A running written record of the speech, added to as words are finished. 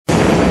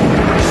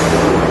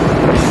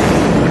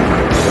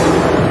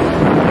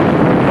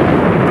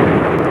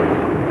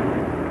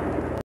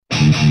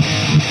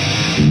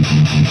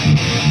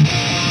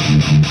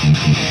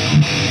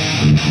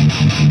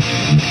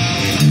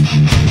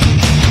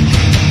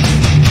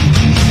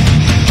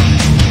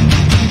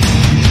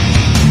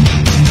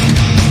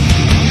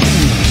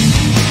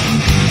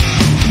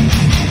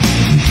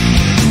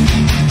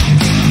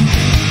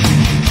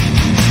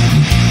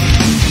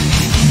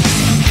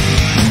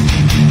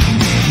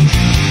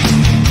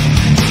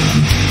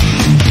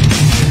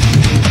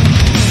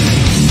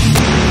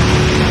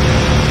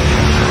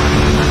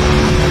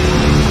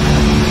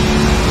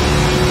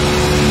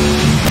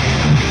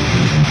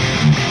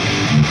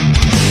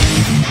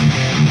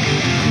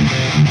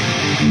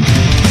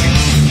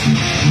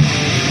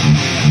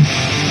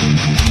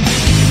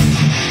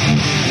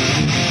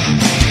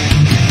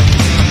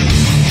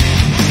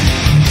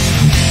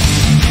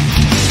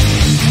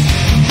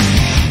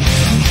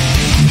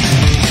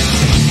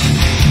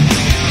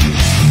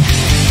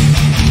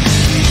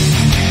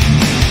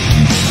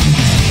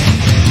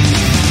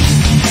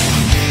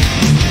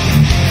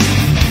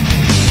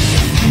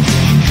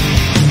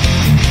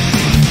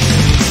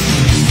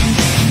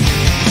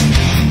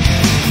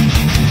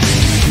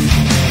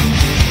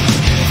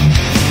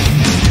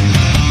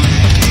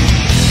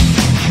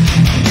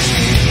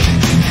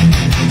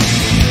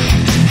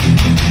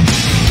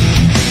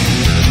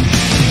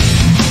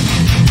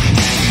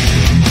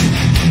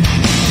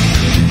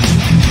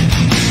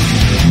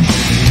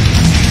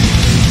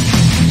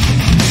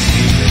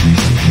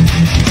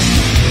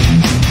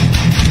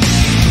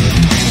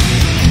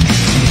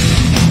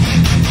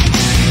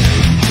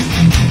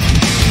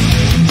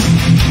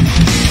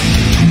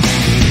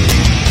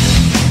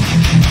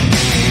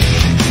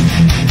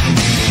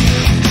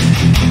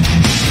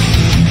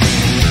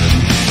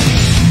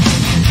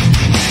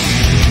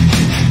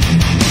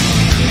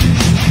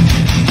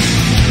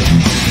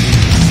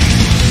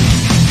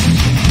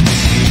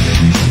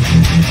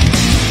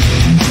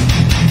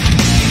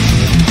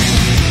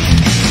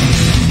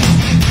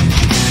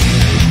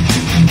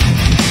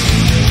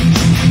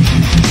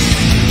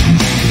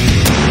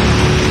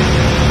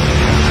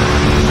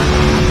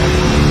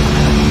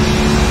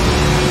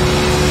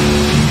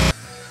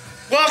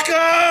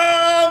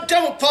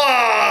Devil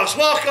Puffs!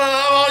 Welcome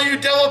all you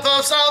Devil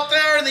Puffs out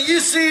there in the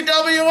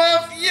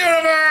UCWF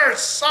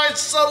universe! I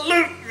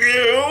salute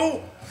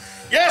you!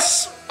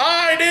 Yes,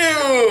 I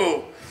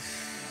do!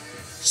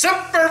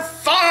 Super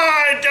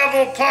fine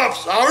Devil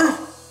Puffs!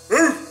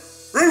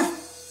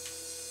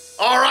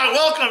 Alright,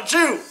 welcome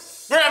to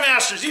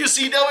Grandmaster's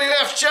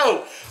UCWF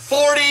show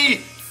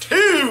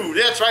 42!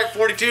 That's right,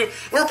 42.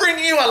 We're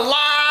bringing you a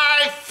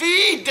live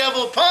feed,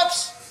 Devil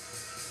Puffs,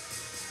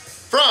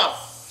 from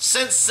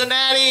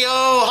Cincinnati,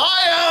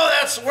 Ohio.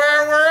 That's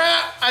where we're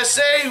at. I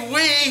say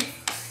we,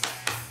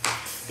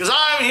 because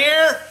I'm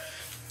here,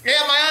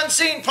 and my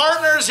unseen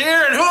partner's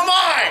here, and who am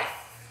I?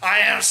 I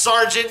am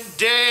Sergeant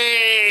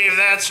Dave,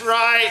 that's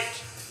right.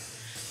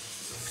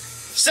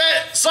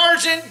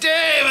 Sergeant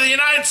Dave of the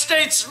United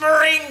States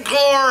Marine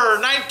Corps,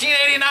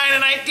 1989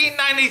 and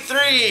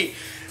 1993.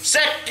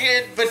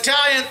 2nd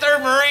Battalion,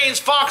 3rd Marines,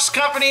 Fox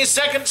Company,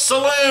 2nd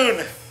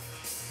Saloon.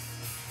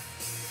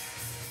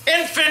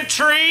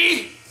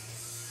 Infantry,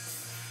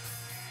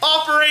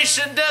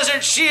 Operation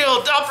Desert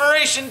Shield,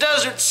 Operation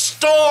Desert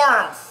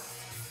Storm,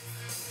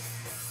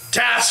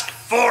 Task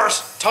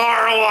Force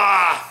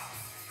Tarawa.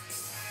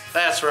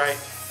 That's right.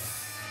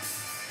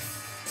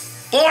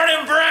 Born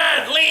and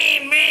bred,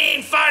 lean,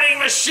 mean fighting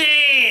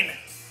machine.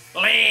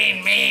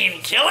 Lean,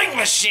 mean killing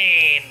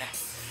machine.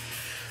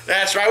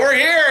 That's right, we're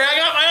here. I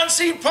got my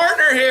unseen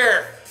partner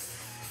here.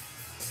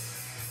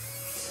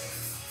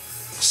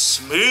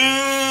 Smooth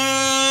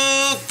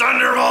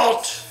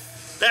Thunderbolt.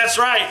 That's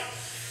right.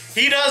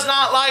 He does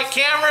not like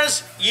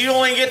cameras. You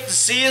only get to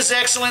see his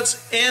excellence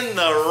in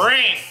the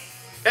ring.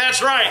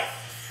 That's right.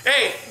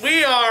 Hey,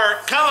 we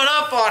are coming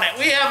up on it.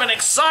 We have an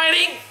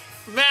exciting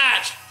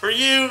match for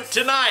you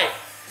tonight.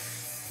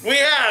 We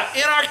have,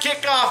 in our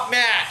kickoff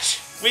match,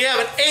 we have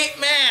an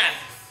 8-man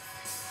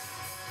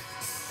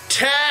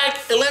tag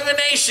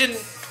elimination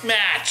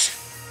match.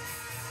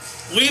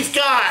 We've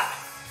got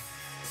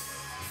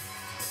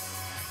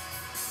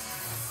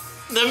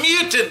the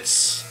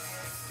Mutants,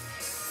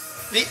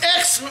 the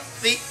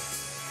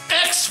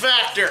X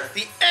Factor,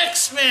 the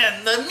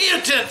X-Men, the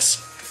Mutants,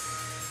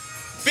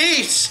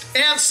 Beast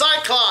and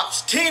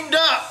Cyclops teamed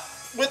up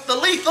with the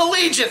Lethal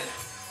Legion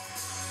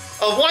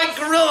of White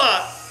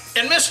Gorilla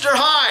and Mr.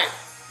 Hyde,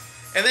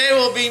 and they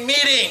will be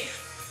meeting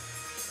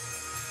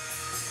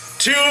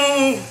to,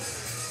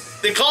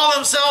 they call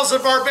themselves the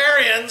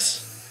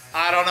Barbarians.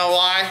 I don't know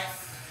why,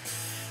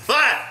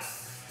 but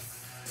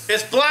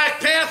it's Black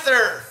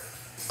Panther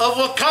of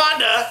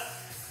Wakanda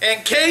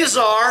and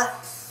Ka-Zar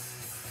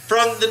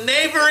from the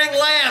neighboring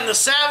land, the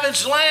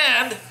Savage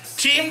Land,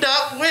 teamed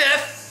up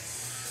with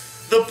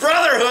the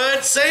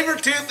Brotherhood,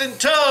 Sabretooth and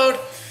Toad,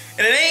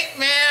 in an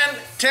 8-man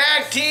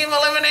tag team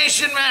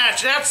elimination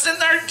match. That's in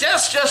there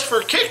just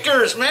for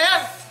kickers,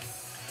 man.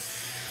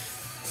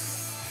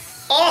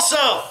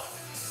 Also,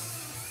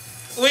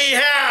 we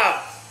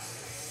have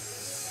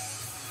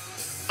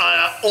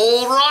an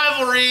old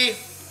rivalry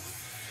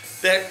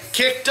that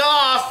kicked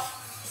off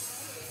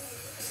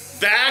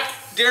back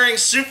during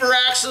Super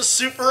Axis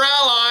Super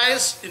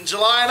Allies in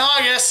July and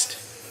August.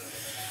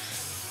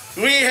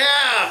 We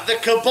have the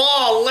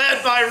Cabal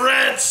led by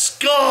Red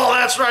Skull.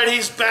 That's right,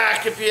 he's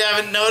back if you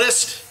haven't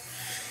noticed.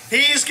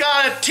 He's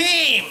got a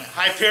team,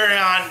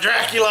 Hyperion,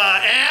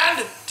 Dracula,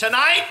 and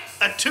tonight,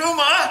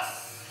 Attuma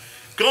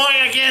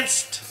going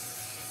against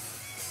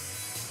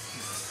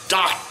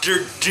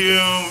Dr.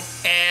 Doom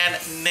and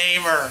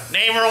Namor.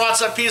 Namor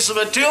wants a piece of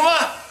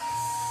Attuma,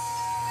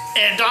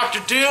 and Dr.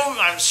 Doom,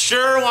 I'm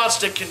sure, wants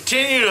to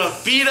continue to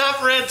beat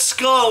up Red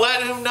Skull,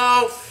 let him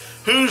know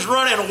who's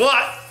running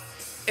what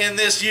in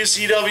this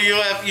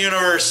UCWF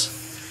universe.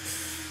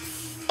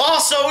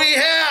 Also, we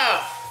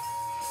have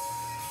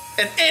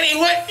an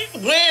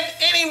win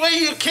any way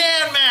you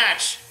can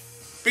match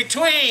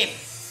between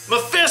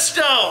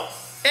Mephisto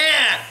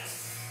and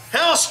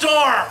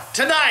Hellstorm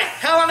tonight.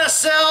 Hell in a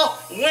Cell,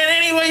 win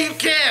any way you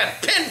can.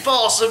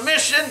 Pinfall,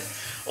 submission,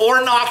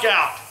 or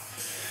knockout.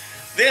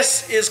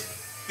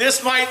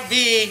 This might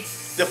be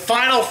the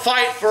final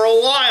fight for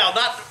a while,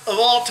 not of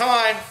all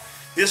time.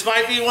 This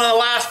might be one of the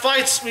last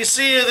fights we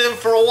see of them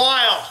for a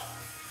while.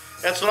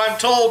 That's what I'm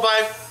told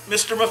by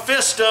Mr.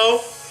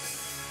 Mephisto,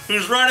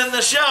 who's running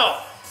the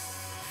show.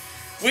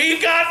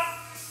 We've got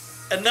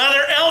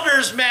another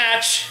Elders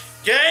match,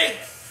 okay?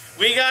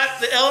 We got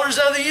the Elders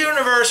of the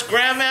Universe,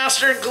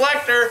 Grandmaster and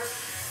Collector,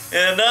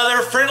 and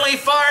another friendly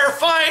fire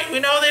fight. We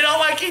know they don't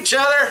like each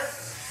other.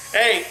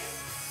 Hey,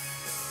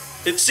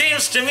 it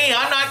seems to me,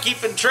 I'm not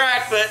keeping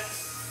track, but,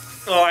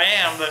 well, I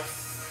am, but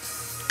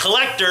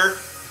Collector,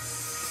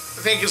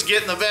 I think, is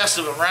getting the best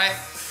of them, right?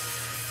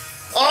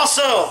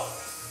 Also,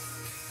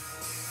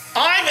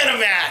 I'm in a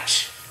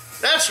match.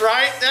 That's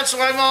right. That's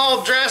why I'm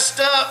all dressed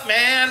up,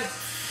 man.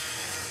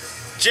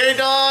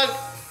 J-Dog,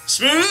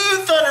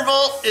 Smooth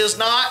Thunderbolt is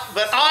not,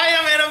 but I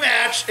am in a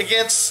match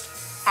against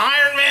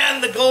Iron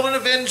Man, the Golden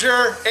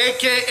Avenger,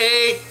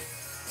 a.k.a.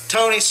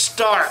 Tony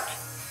Stark.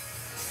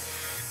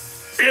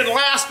 And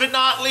last but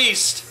not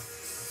least,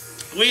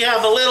 we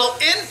have a little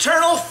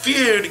internal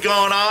feud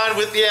going on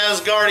with the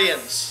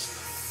Asgardians.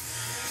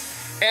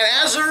 And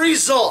as a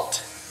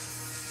result,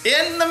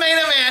 in the main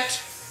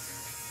event,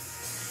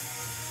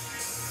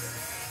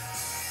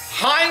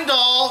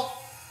 HEIMDALL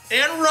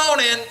and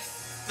Ronan,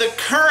 the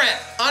current,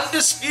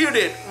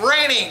 undisputed,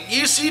 reigning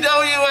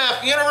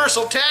UCWF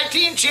Universal Tag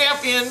Team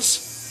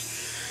Champions,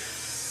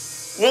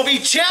 will be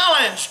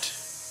challenged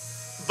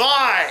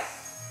by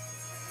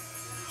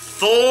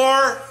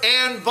THOR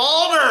and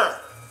Balder.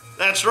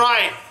 That's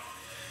right.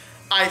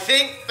 I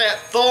think that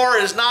THOR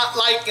is not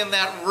liking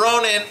that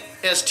Ronan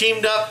has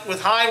teamed up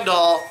with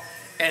HEIMDALL,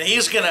 and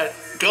he's going to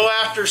go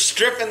after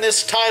stripping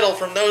this title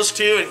from those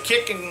two and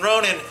kicking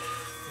Ronan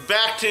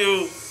back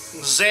to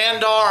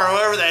Xandar or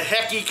wherever the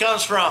heck he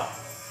comes from.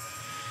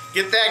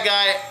 Get that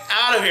guy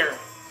out of here.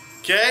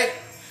 Okay?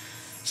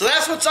 So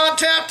that's what's on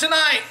tap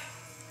tonight.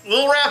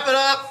 We'll wrap it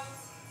up.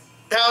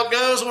 How it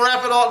goes, we'll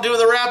wrap it all, do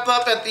the wrap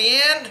up at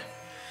the end.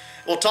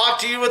 We'll talk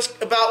to you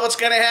about what's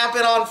going to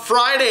happen on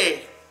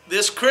Friday,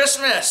 this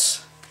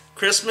Christmas.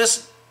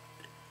 Christmas,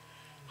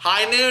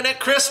 high noon at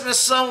Christmas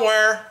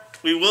somewhere.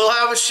 We will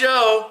have a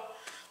show.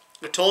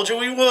 I told you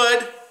we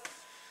would.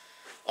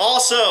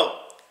 Also,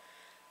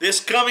 this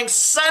coming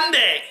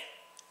Sunday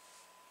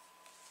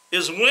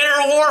is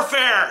Winter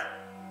Warfare.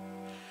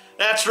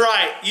 That's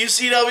right,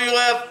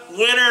 UCWF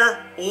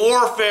Winter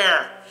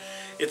Warfare.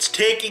 It's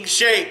taking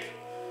shape.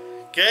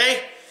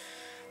 Okay?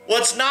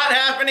 What's not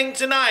happening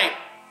tonight?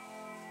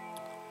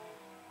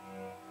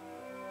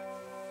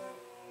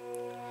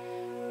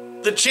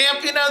 The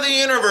champion of the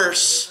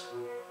universe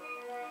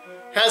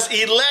has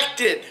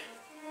elected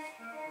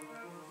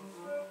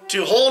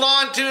to hold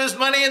on to his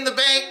Money in the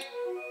Bank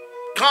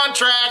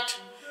contract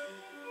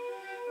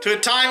to a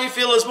time he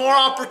feels is more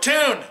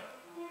opportune.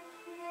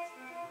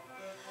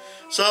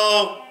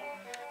 So,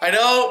 I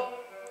know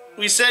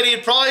we said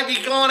he'd probably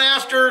be going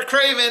after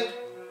Craven,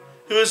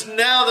 who is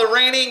now the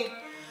reigning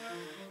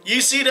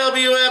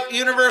UCWF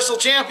Universal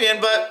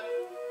Champion, but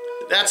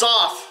that's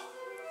off.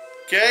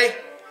 Okay?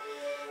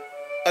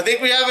 I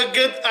think we have a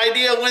good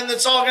idea when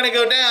it's all going to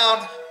go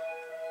down.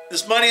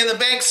 This Money in the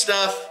Bank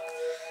stuff.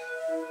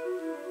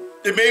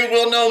 And maybe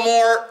we'll know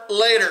more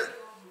later.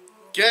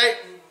 Okay?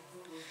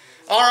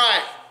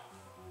 Alright.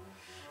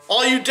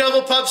 All you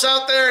devil pups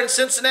out there in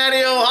Cincinnati,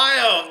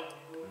 Ohio,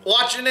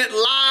 watching it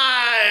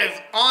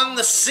live on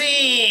the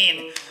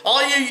scene.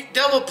 All you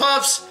devil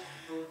pups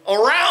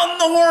around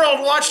the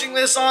world watching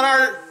this on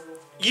our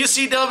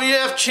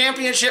UCWF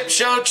Championship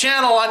Show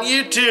channel on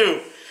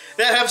YouTube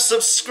that have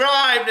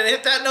subscribed and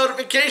hit that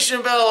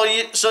notification bell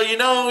so you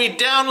know when we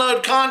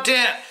download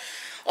content.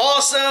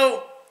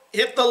 Also,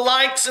 hit the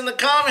likes and the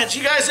comments.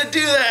 You guys that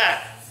do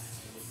that.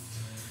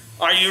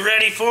 Are you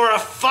ready for a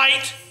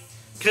fight?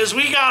 Because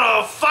we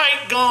got a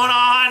fight going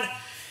on,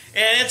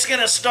 and it's going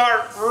to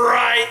start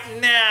right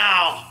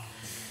now.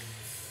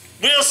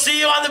 We'll see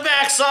you on the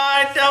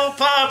backside, Devil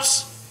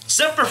Pups.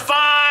 Semper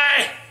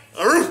Fi.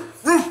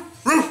 Roof,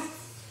 roof, roof.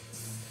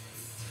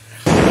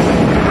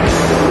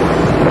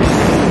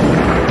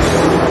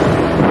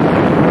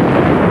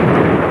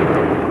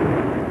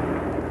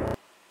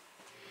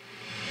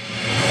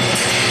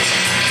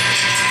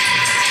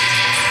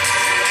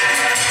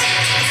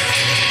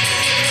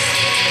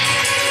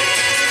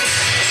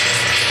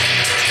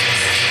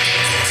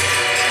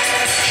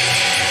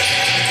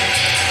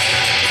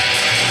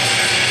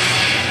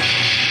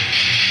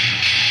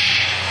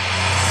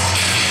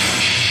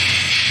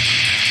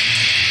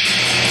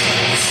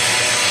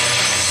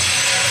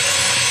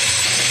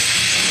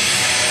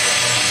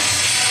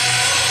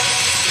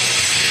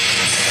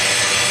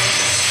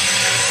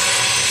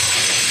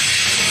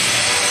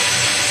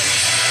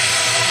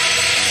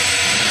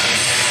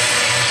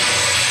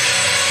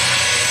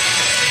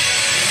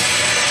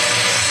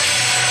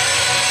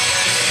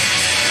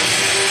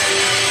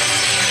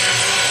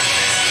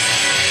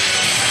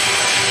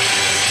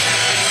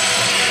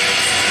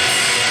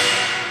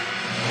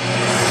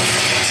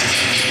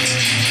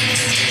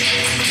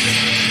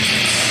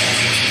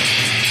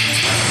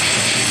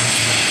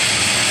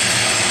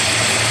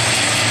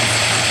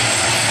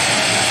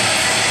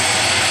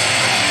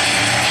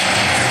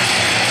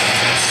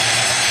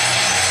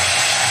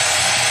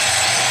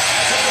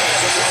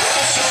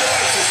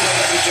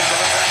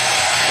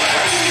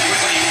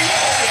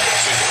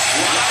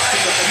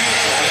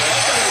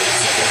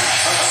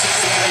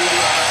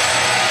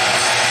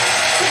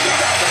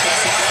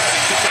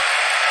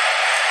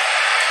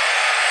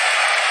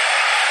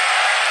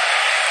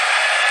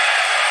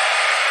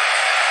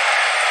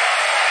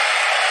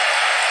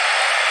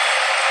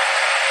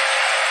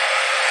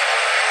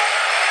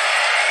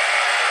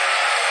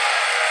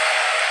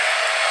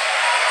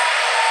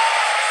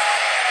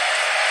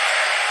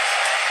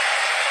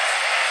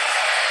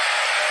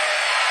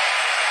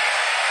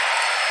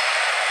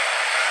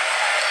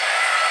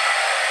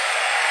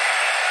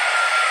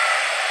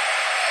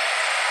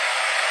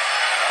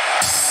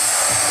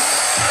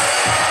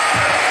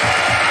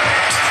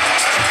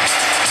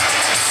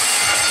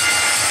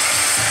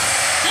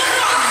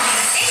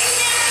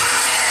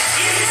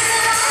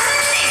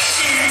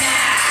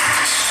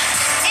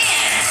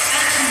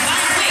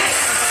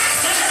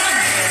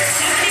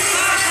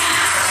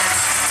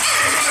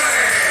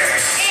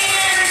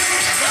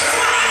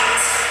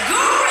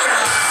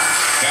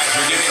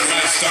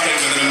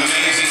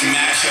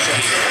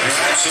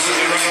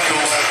 absolutely right,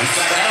 Cole. In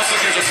fact, I don't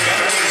think there's a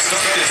better way to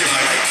start this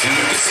night than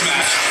with this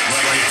match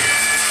right here.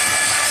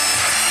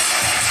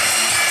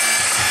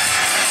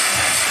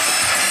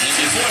 And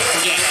before I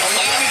forget,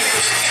 allow me to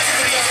wish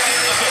everybody out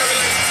there a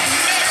very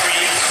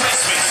Merry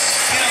Christmas.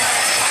 You know,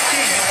 I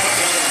can't help but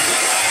wonder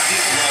what I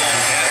did wrong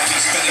to have to be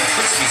spending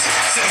Christmas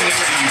sitting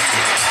next to you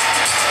two.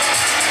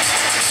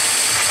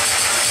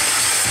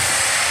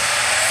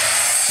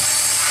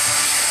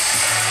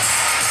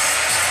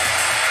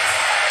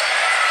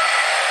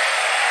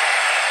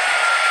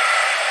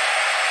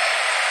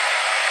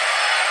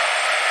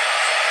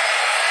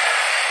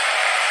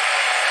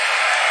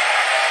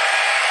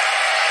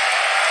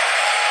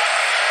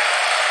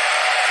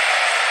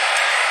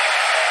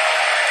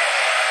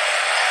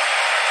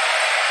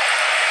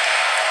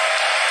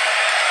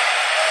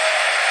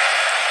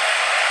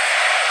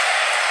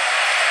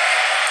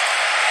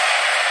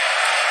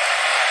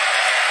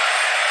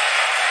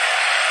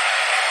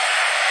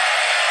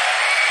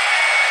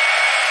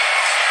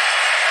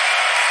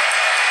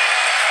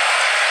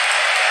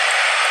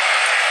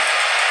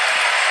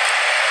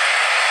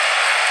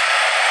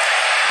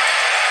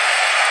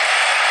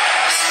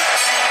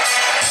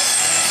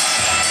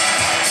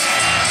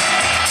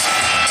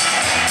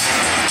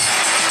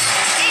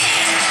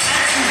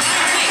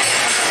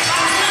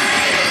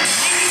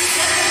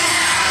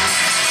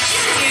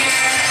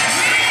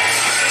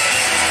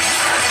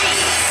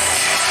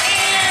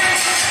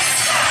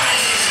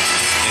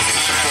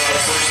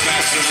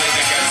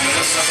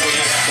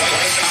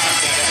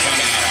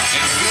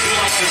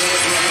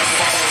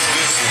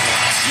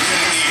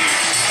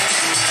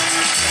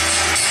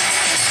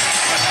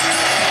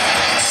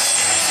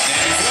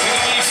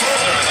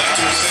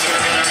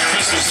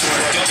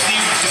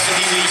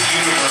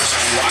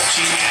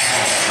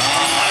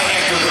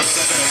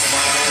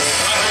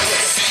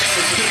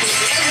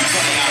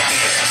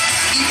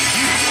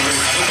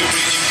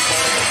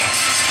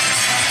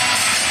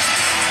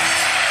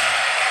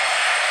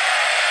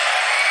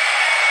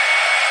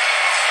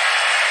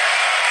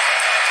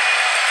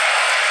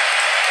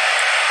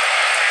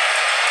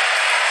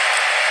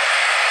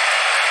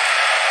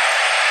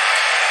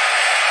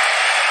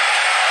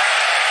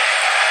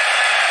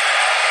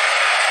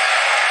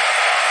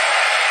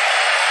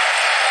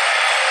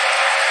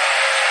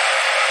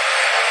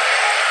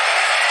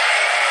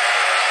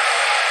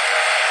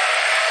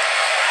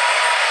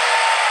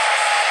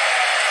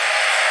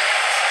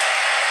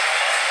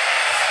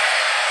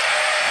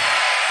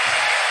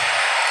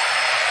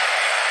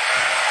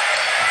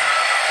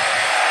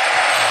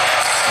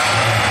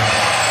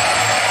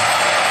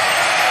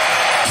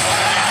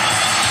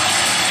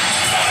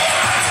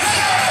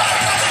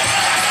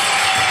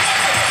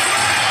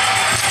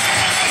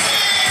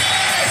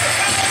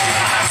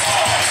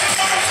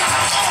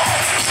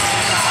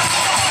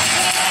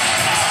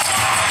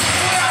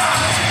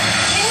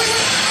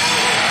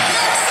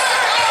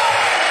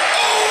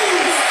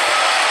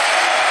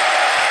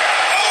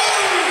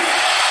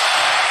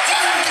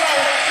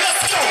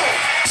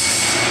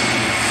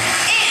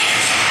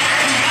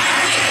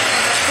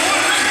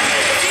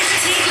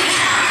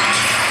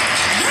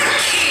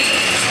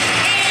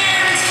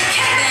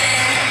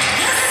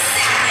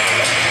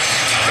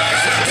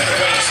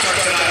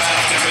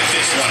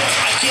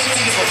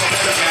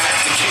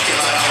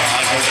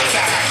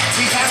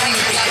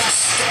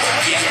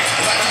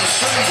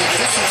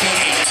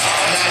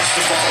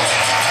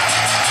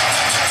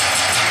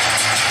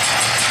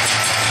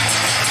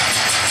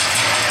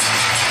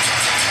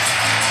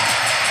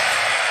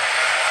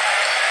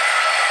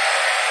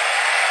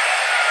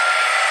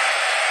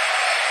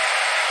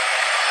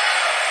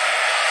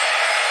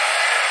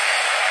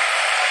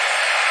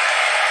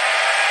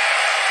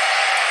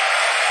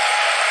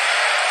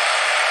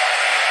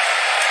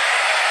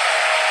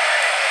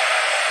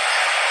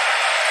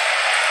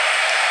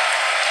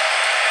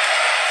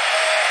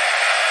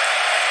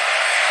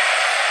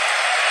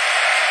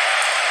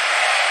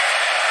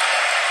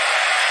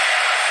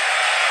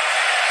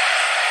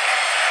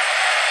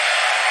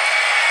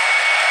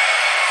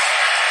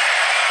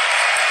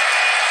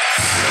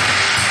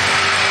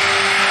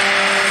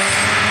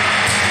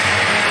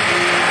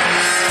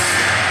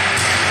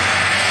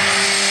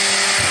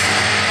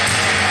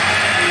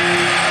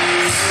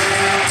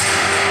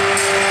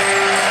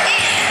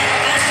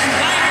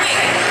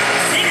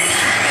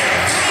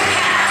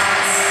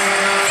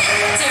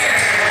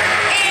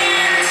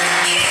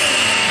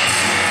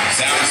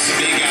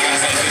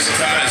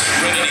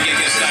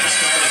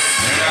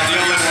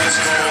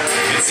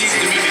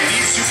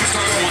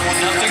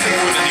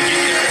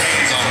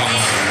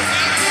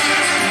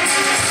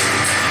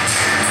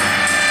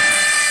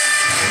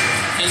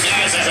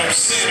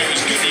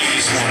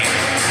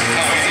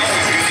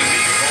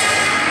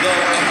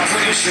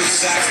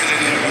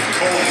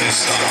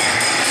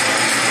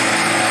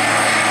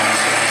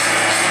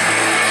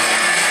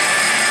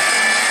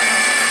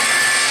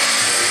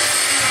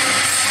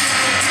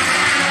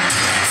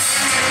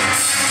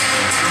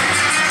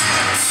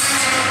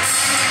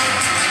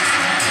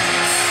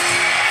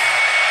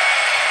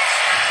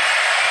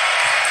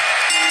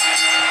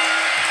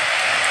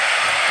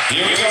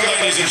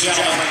 ladies and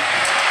gentlemen.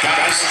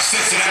 Guys,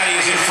 Cincinnati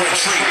is in for a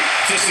treat.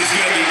 This is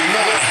going to be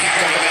one heck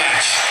of a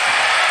match.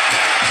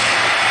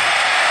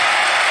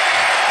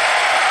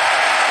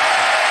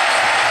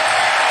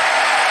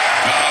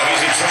 Oh,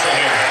 he's in trouble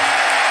here.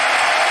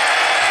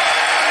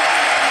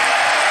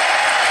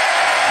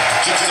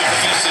 Just a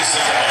vicious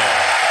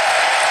elbow.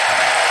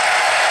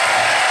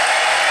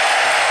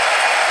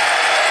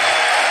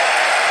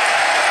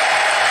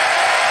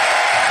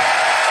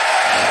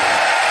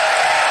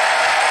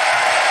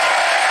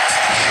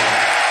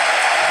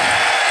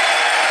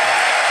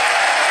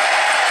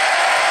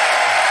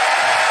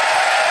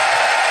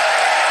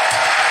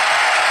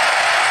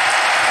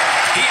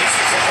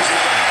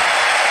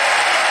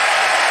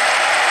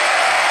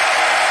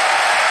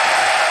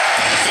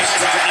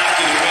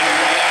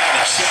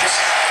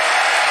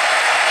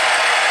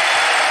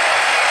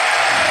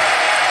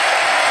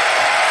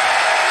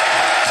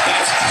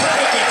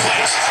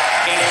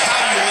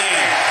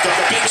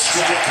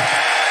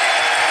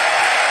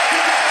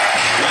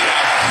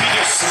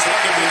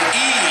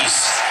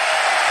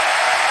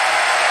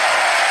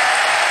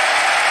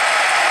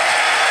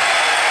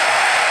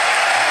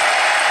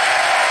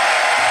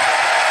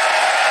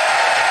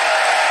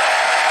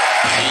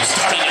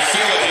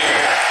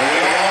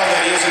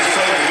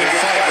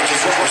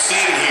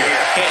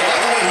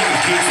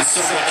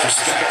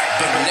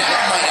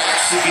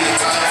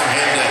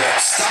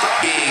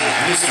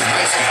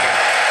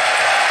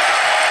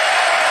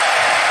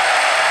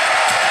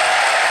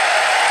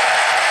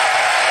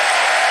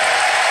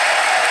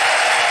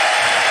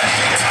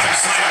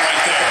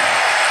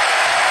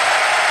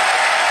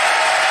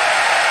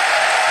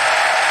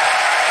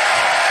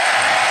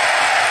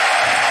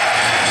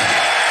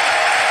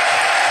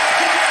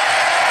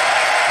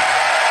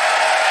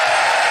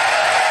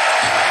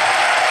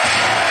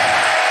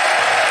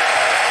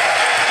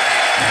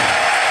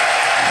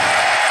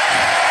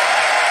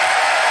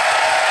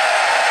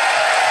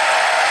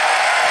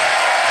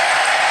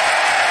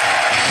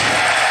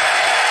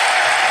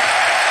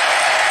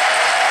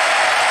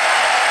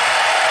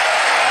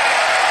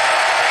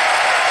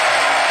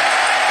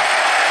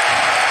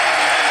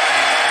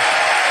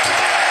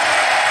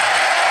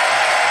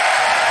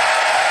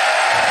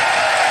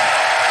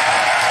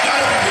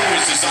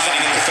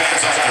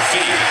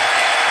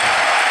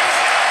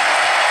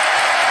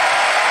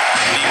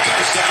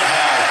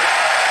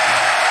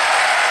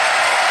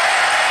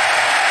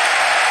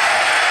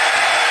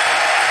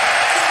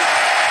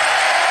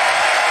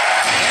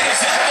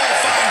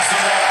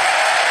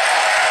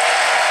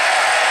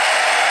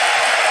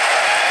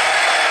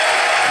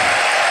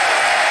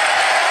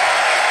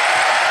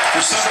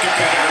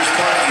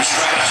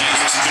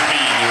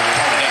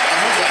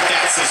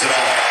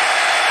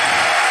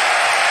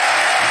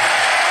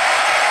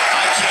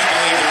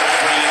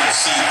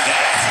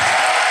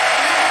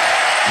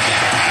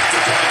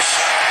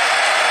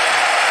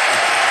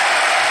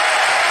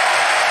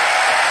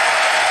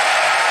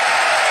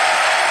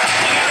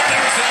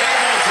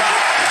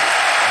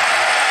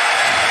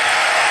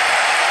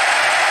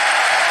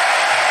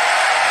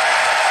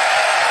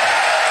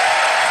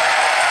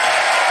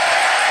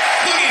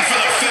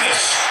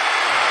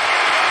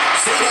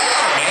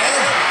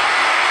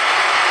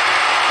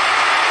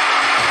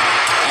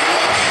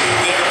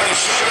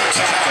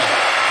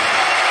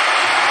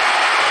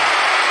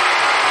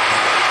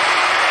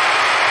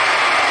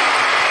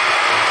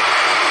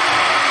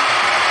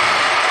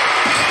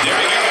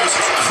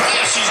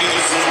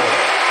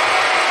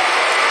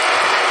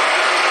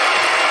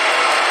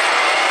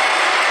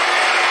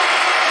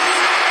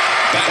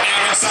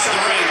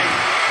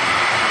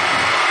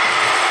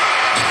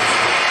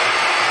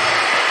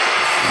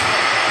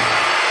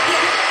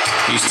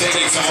 He's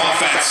taking some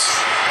offense.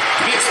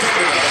 To be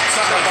expected, but it's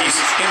not like he's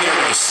in there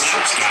with a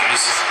slouch,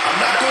 guys. I'm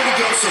not going to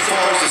go so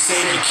far as to say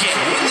you can't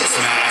win this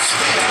match,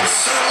 but I'm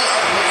certainly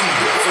not looking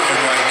good for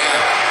him right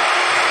now.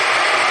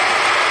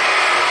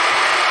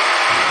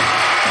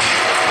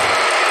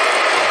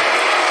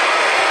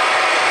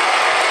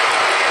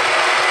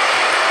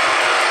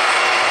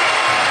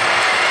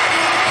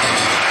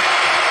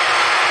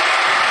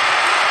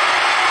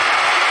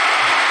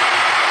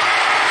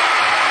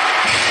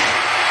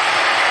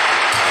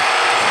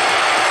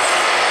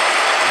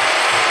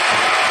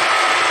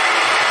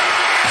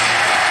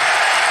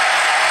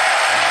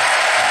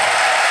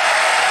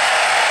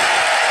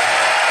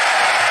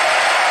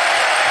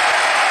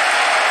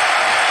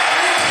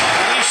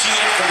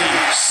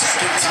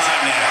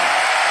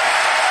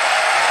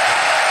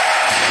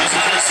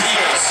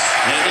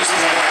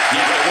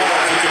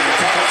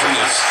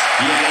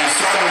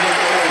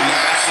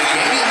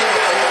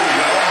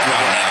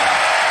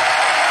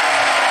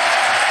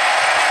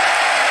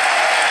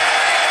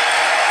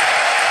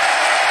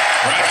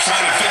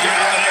 Trying to figure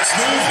out the next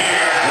move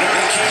here. Whatever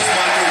the case,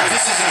 Michael,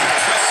 this is an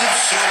impressive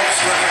show of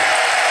strength.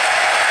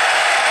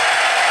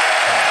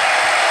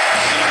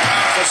 And a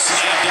powerful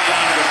slam down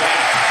on her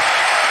back.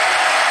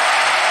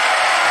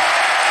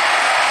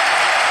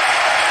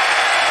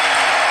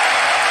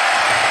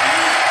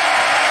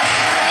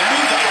 A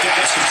move like that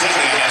is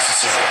completely unnecessary.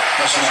 unnecessary.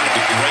 Unless you want to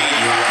degrade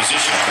your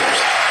opposition, of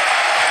course.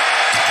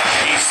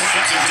 He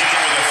slams him down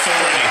with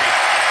authority.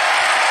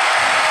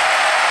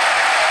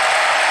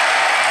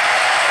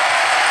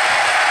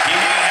 He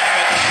might have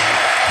it.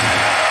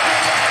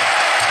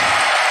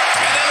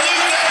 And then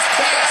Luke does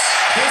pass.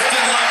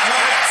 Houston like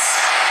rats.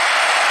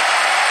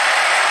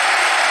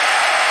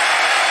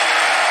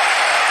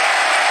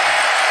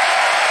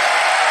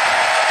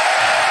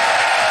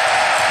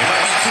 It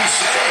might be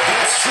cliche, but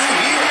it's true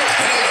here.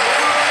 Head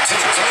over to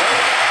THOR.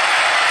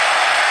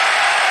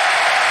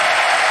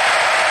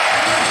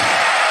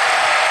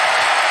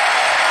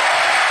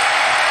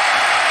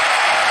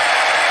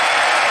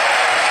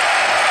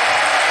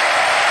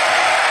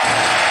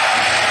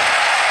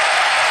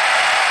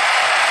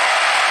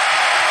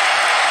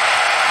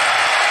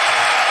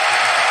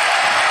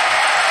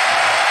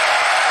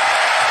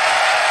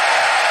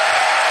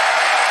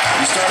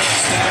 He starts to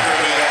stagger a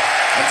bit.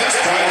 At this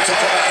point, it's all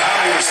about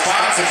how he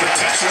responds and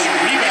potentially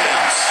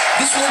rebounds.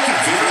 This one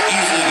could very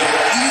easily go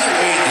either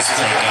way at this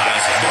point, guys.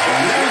 But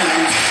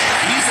really,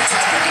 he's the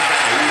type of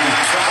guy who will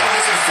be proud of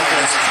his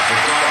performance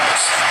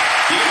regardless.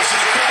 He should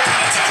have quick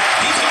attack.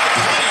 He's got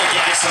plenty of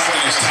gas up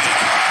in his tank.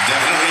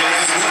 Definitely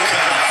has his work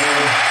cut out for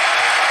him.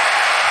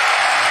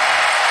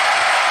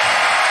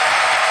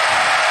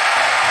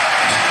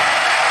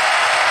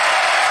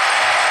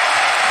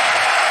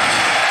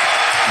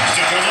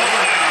 Took him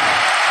over now.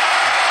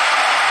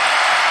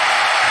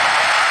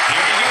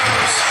 Here he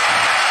goes.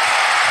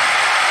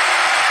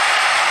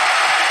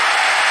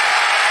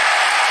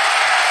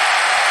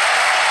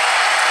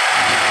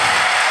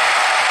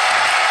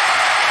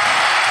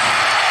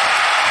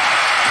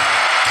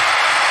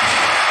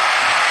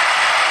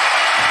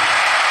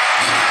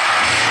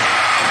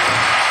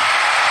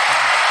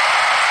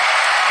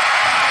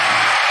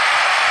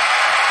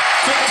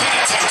 Quick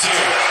penalty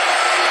here.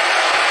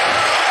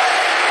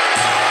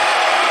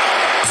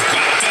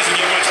 But it doesn't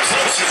get much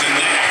closer than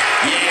that.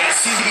 Yeah, it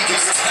seems to be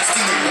just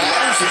testing the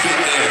waters a bit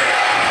there.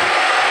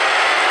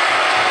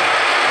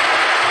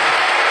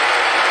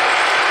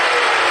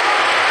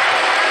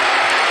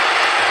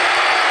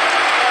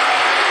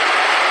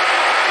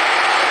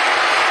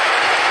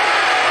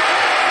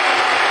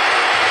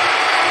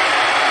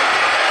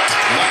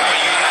 Wow,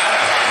 you got out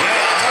of it.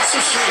 Well, I'm not so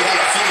sure he had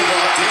it fully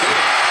locked in.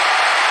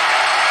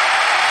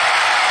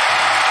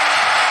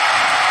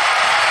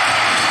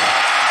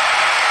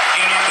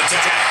 And off the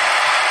tap.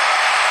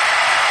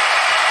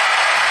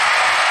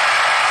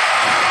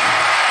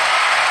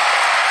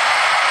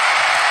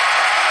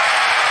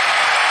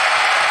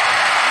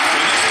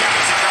 With this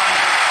Ka-Zar,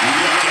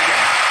 look at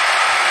it.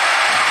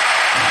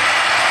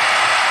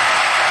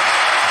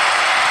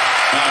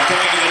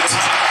 Going to the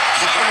top,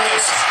 high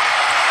risk.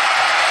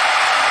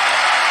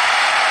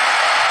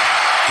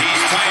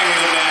 He's playing with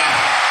him now.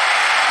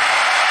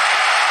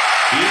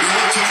 He is a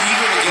little too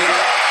eager to get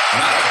up.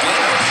 And I don't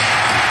blame him.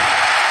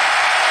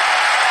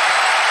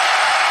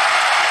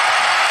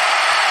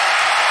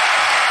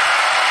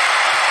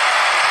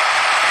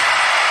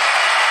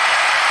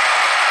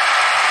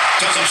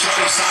 Doesn't show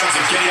any signs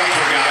of getting up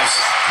here, guys.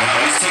 No,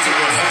 he's taking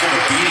a heck of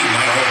a beating,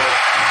 Michael.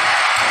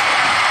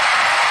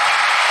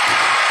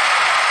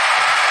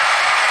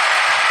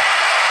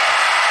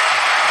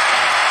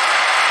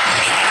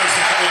 Counters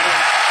that one.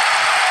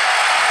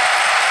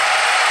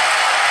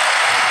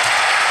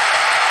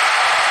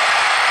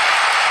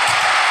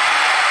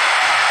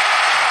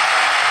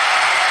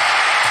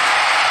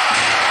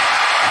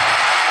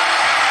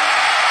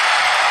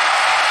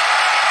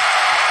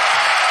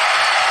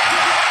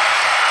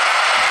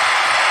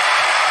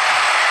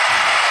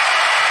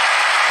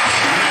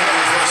 Now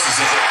reverses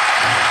it.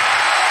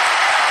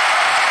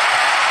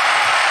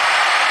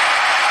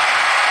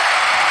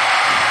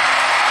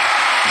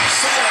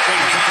 Saw that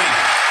one coming.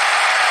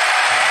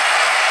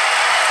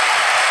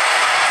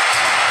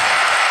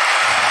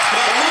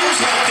 Well, moves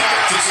like that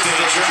at this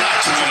stage are not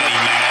to win any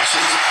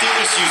matches. They're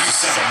just used to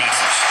send a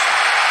message.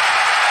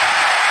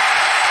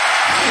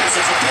 It's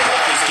a bit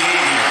off his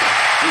game here.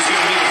 He's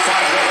going to need to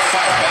find a way to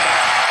fight back.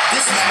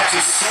 This match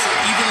is so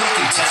evenly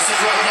contested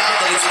right now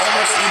that it's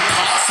almost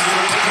impossible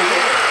to pick a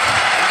winner.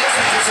 I guess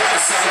we just have to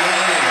settle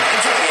in and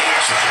enjoy the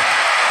action.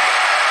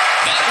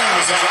 That one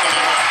was awful.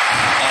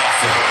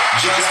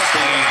 Just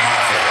plain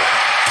awful.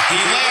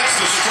 He lands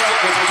the strike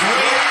with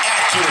great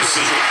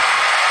accuracy.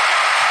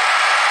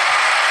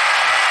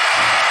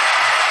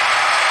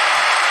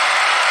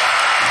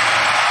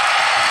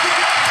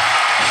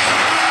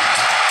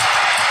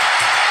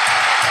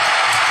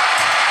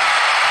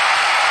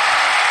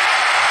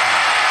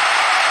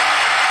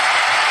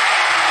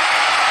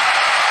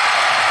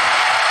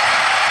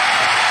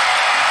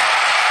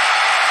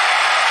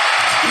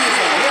 He is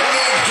a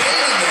one-man game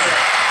in there.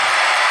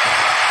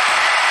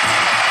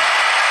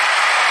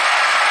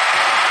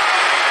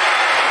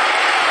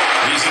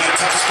 He's in a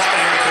tough spot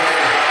here, Corey.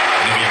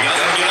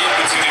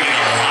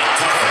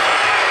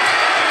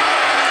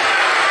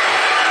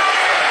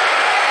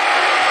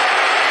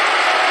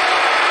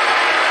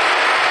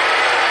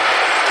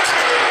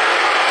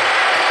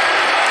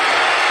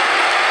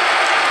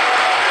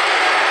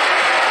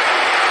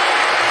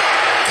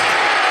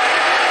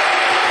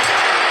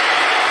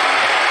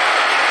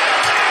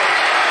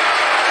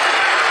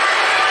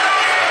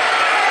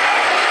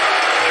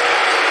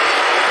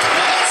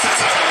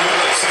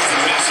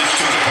 message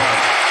to his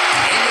opponent.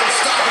 Ain't no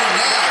stopping him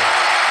now.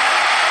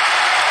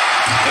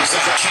 Looks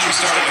like the King's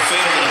starting to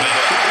fade a little bit.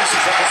 Don't be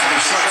surprised if he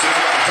strikes it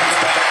and comes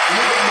back a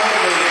little bit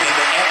motivated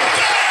than ever.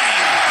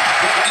 Bang!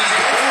 But did he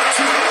go for it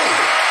too early?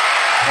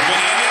 But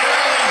he ended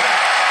early.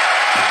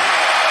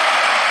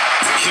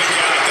 Kick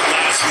out at the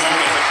last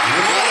moment.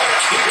 What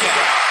a kick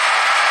out.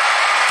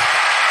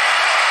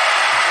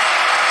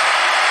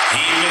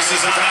 He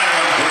misses on that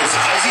one. Were his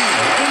eyes even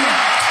open?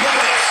 Look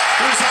at this.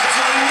 There's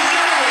absolutely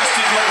no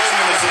wasted motion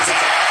in this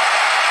attack.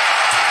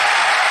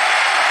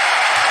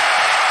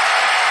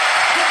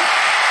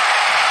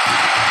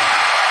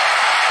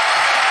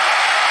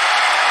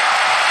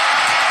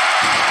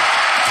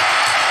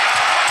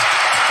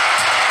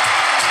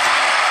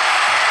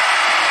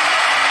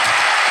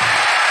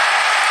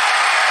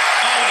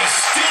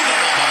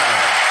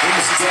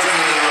 This is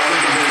definitely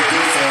looking very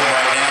good for him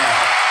right now.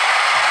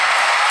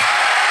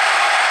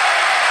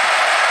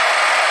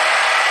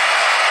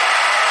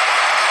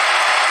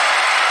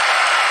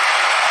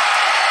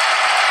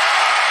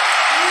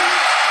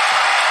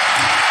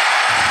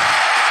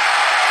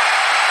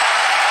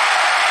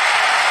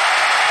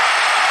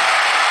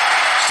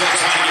 Still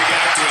trying to get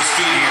back to his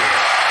feet here.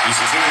 He's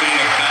clearly in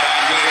a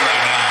bad way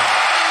right now.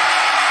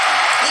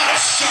 What a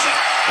shot!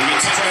 When you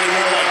take any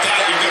more like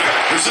that, you're going to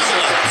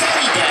resemble a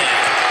heavy bag.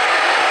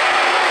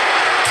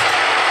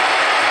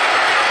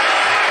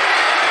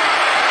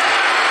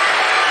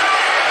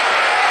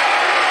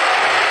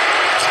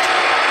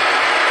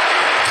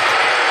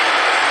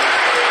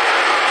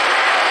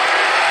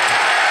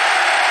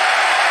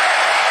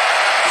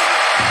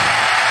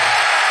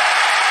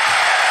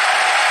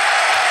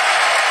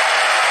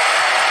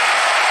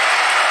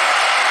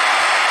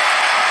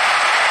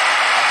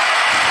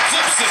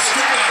 The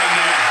script out in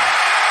there.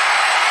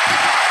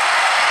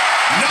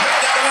 Nope,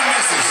 that one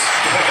misses.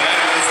 That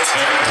was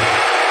terrible.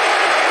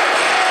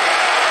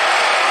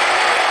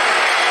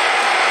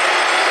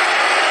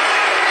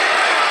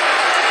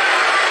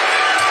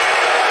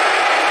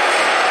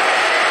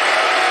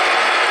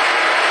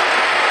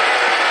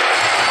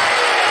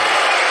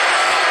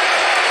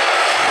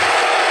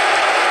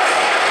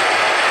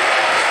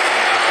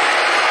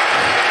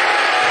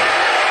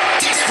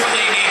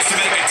 Desperately needs to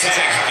make a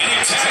tag, and he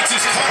tags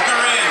his partner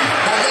in.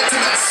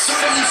 Momentum has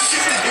certainly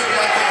shifted here,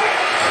 Michael.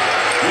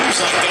 Moves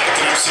like that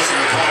can upset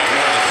your opponent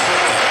more than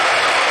hurt them.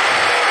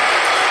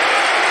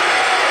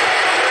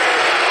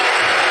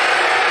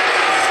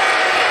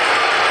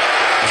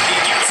 He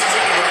gets it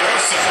with a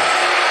reversal.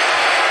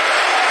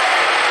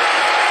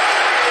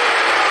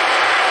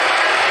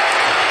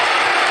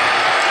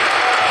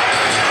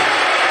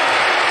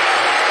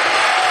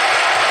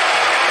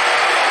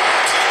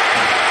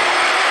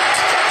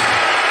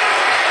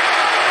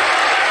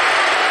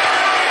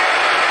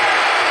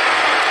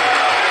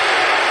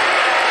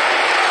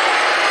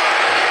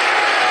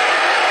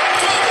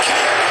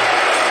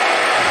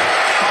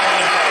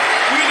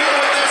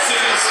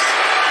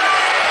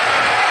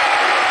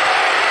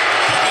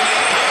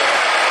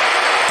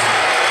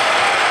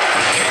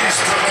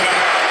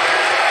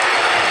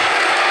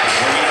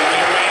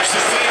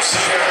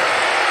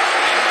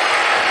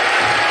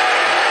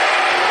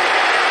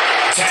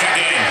 Tag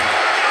in.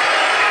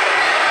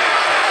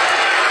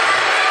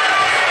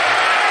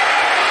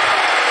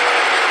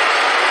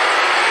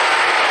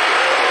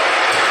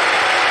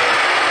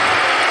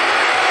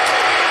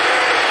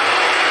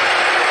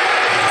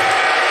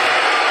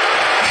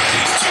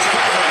 He's too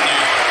covering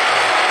there.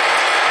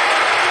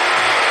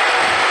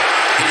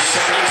 His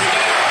shoulders are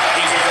down.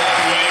 He's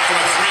walking away from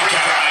a 3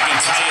 count, I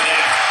can tell you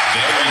that.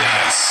 Very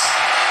nice.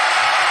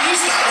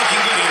 He's not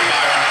looking good here,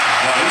 Byron.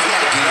 No, he's got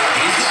to get up.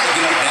 He's got to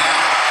get up now.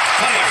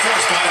 Plenty of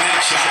force behind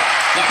that shot.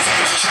 Locks up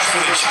his chest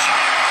with a chop.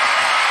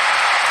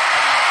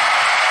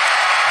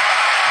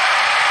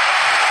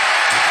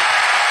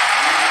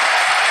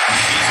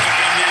 He's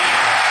got him now.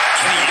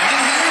 Can he end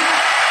it here?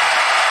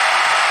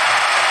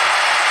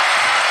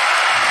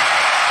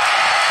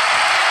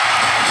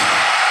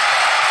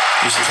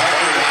 He's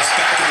probably lost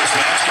back in this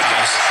match,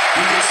 guys.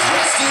 He was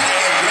rested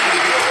and ready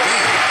to go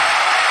in.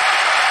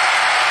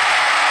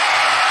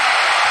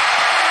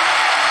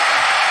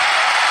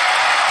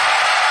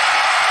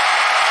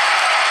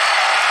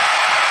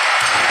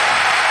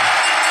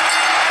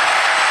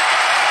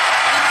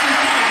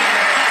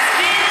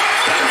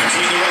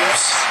 Between the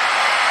ropes.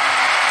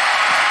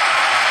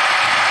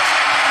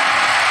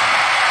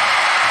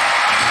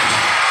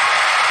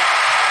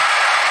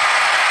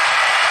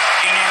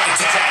 In on the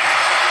tag.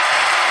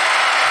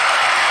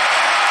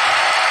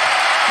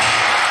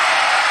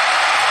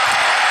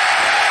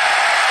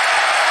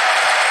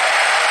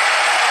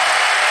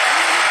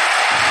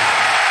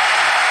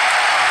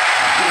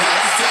 We'll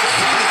have to take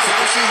him to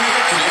closure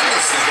here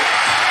tremendously.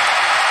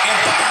 And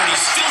Byron,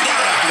 he's still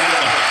down after that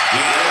one.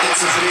 Yeah,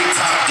 that's a big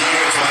top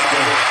damage,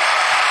 Michael.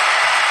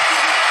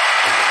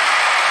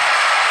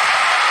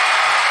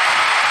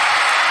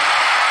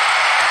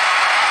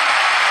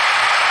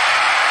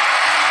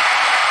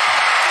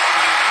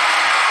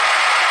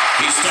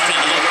 He's starting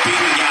to look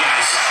beaten,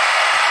 guys.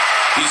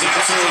 He's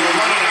absolutely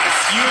running on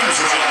fumes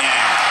right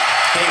now.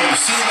 Hey, we've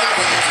seen that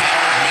with the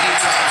counter many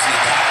times in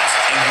the past,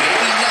 and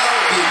maybe now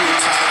would be a good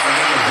time for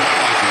him to run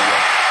like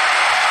that.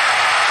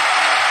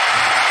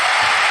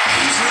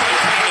 He's really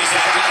putting his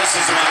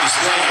athleticism on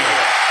display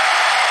here.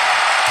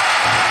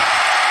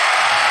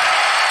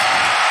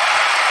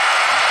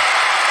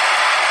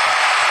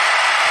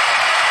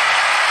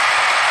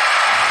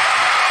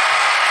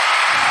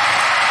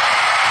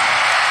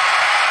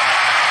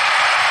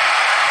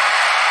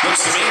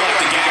 Looks to me like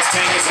the gas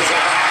tank is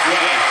about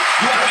halfway.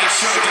 You want to make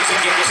sure it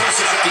doesn't get close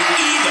enough to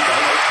E,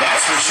 though.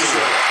 That's for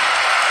sure.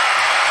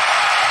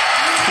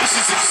 This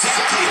is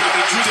exactly how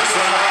he drew the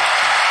front.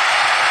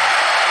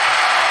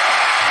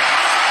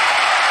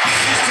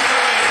 He's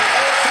doing an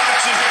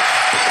old-fashioned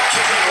back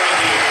kicking right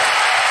here.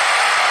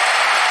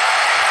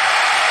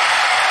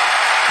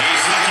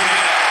 He's looking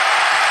at it.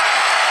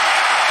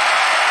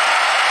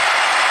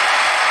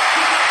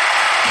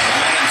 The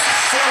man's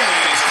firmly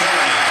in his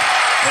corner now.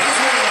 But he's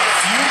running on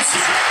fumes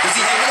here. Does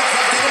he have enough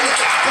left in him to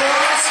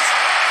capitalize?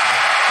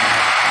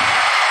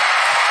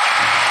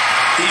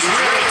 He's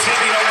really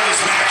taking over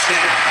this match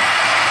now.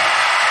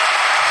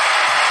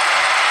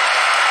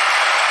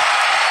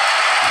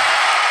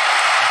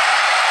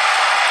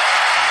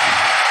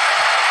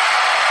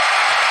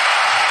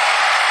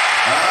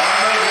 I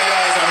don't know,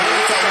 guys. I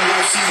really thought we would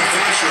have seen the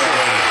finisher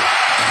already.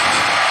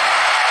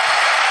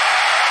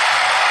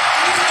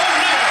 Oh,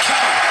 no,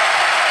 counter.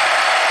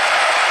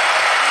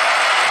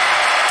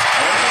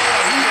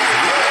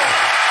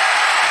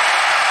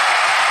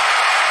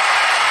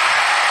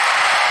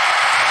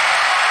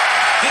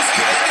 This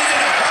could end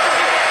in a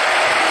hurry.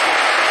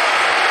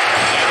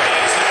 There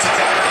it is, the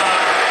top.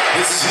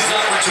 This is his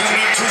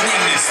opportunity to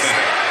win this thing.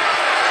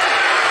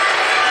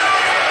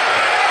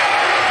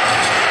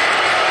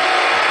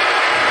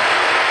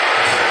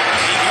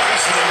 He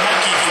goes for the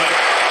monkey flip.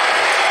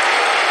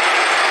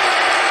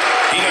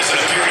 He doesn't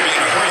appear to be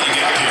in a hurry to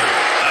get up here.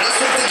 I just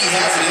don't think he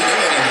has it in him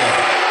anymore.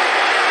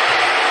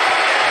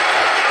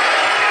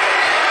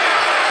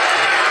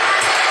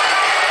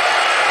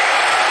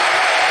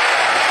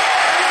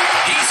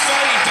 He's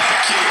fighting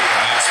back here.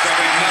 I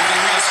expected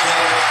nothing less,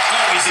 though.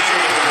 Oh, he's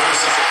able to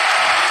reverse it.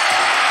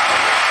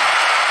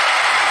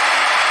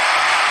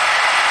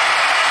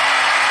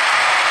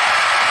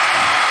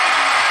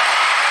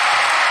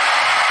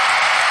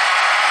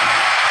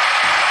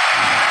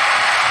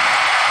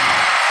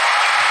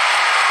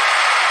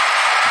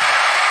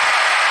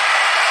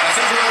 I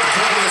think we're at the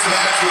point in this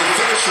match where the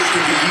finisher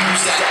can be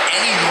used at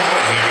any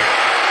moment here.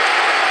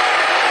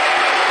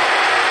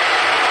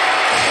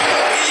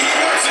 He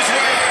works his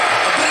way out.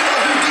 A bit of a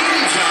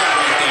Houdini job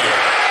right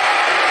there.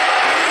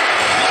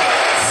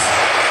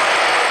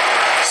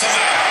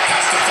 Somehow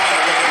has to find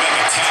a way to make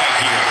a tag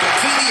here.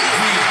 Completely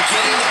agree.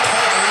 Getting the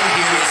partner in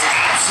here is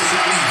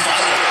absolutely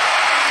vital.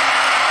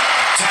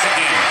 Tag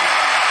in.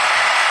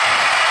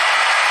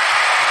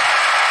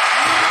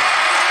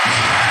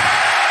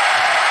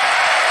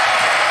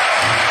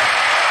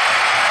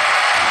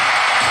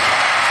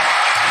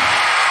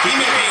 He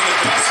may be in the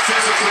best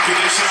physical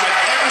condition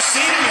I've ever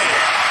seen him in.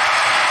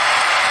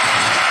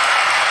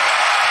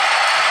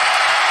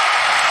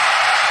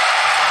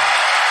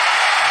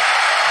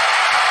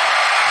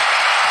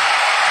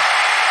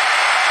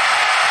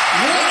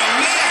 What a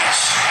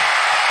match!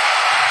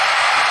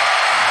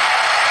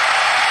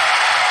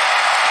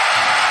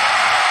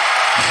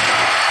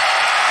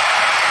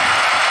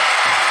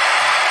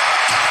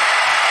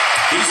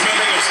 He's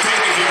making a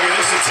statement here with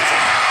this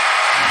attack.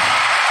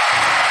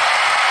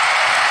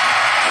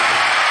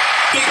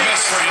 Big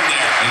miss for him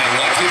there, and a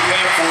likely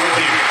pay for it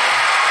here.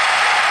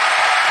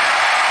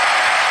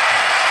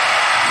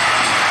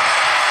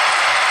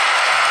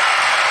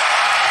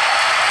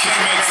 King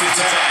makes the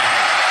tag.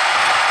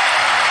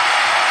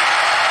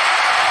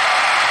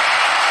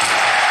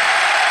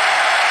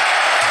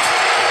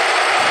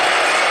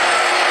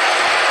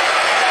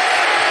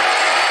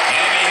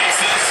 And he hits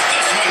this.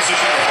 This one's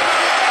over.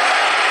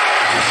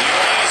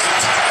 Here is the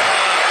tag.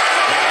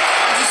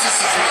 I'm just as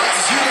surprised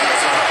as you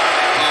guys are.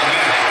 Oh,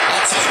 man.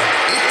 I'll tell you,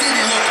 It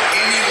didn't look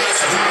any less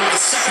brutal the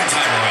second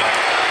time around.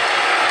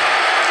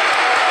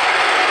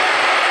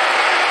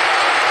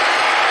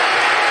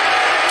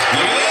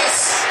 look at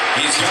this.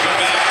 He's coming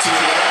back to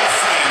an old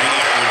friend with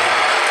everyone.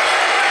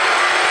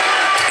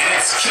 And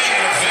it's King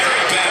in a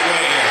very bad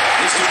way here.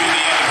 This could be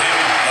the end of him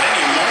at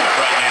any moment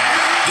right now.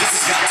 This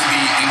has got to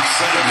be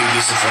incredibly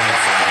disappointing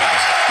for him,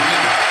 guys.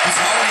 Remember, he's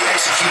already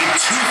executed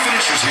 2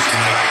 finishers here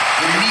tonight,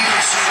 and neither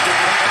served their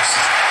purpose.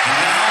 And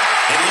now,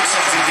 it looks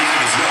like it's the end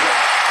of his rope.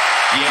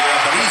 Yeah,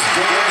 but he's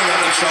bordering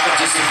on to try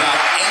just about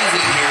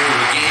anything here to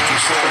regain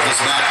control of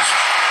this match.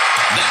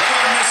 That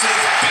one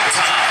misses big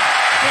time.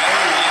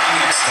 Better luck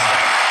next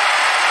time.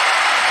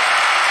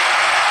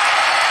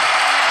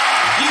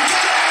 You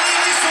gotta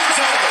believe this one's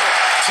over.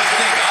 To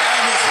think I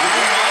almost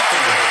rolled off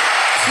of him.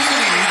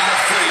 Clearly not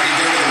afraid to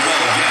go to the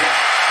well again.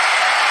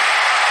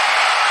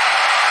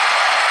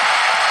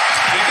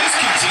 If this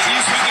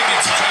continues, we could be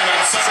talking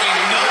about something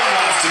no one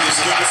wants to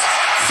discuss.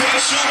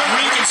 Facial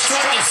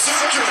reconstructive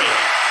surgery.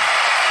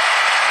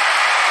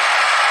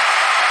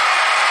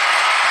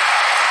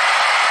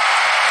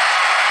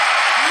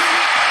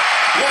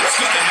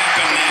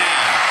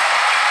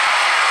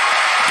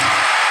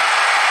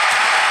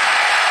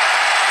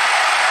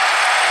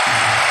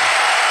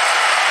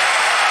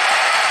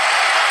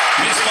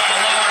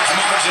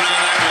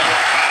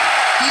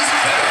 He's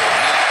better than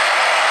that.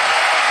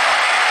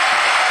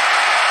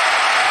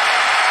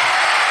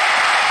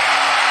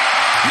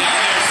 Now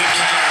there's the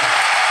counter.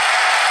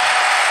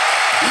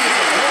 He is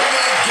a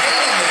one-man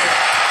gang in there.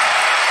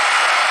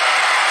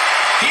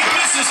 He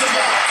misses the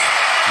mark.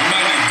 You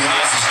might need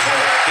glasses,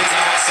 Cole. His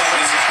eyesight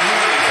is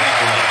clearly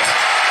compromised.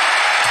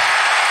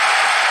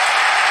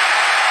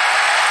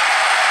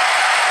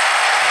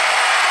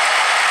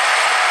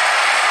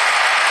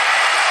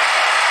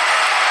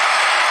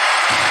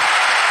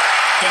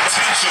 The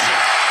tension,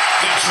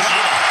 the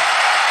drama.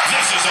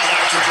 This is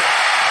electric.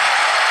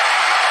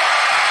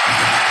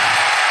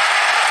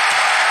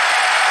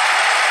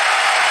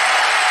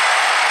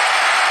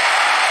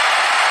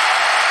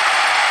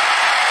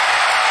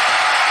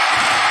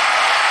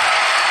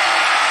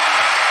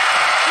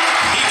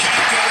 He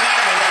can't get that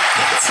one.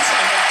 That's how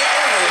an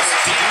arrow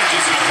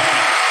damages an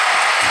opponent.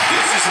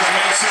 This is what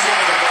makes him one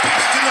of the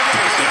best in the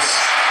business.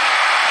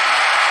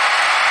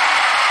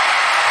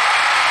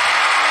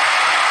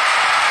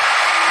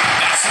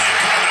 That's how you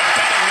put him in a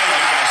better way,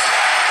 guys.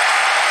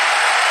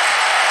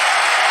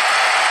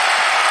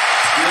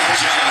 Good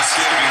job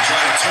escaping,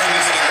 trying to turn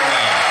this thing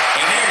around.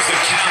 And there's the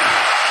counter.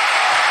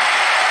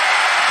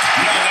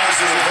 No, there's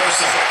the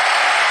reversal.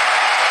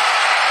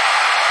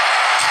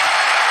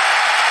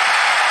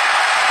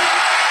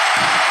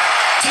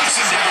 Takes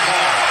him down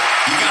hard.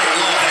 You gotta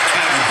love that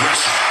kind of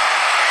aggression.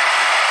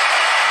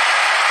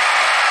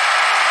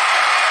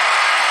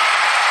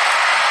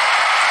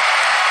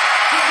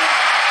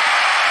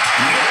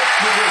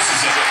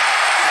 Reverses it.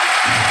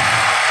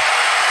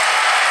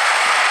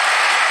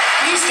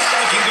 He's not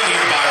looking good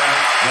here, Byron.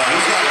 No,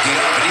 he's got to get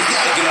up, and he's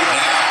got to get up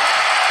now.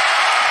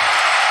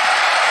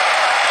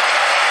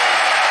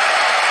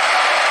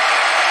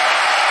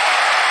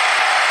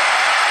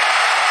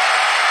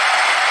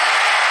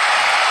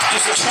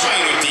 Just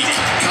trying with the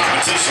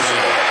competition a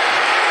little.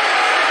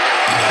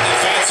 Nothing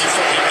fancy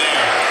from him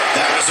there.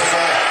 That was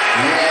all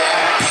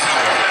raw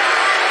power.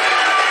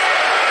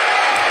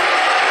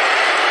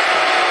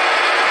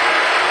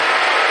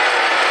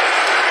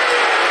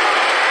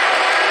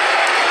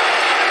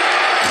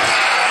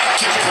 That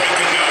can break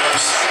the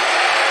nerves.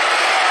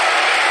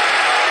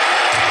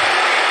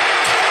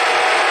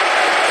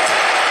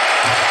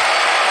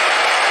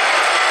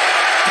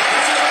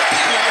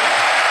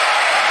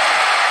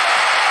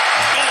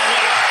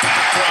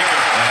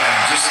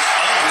 Just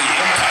ugly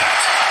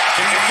impact.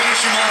 Can you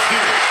finish him off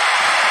here?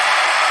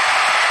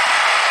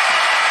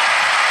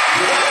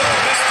 Whoa,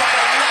 missed by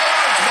a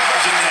large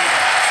margin there.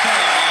 Come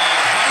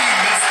on, how do you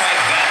miss by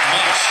that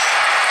much?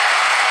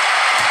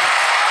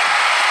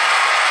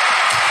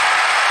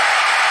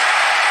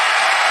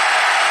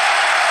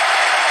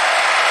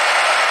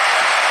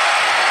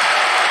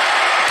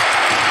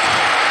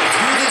 If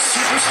you're this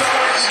superstar,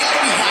 you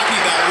gotta be happy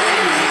about where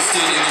you're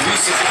listed in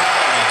recent power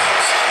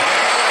rankings.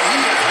 Oh, he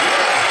is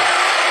good.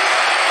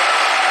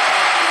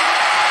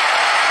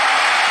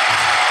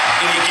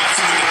 And he gets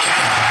him with the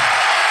counter.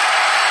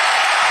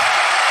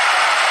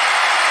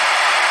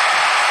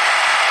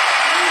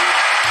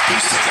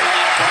 He's taking a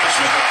lot of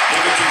punishment.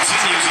 If it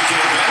continues, it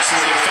can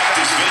eventually affect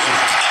his vision.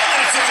 Oh,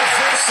 and it's a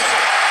reversal.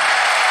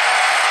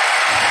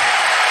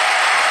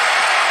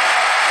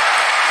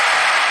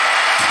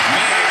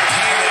 Made him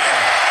pay there.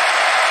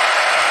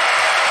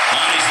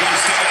 Oh, he's one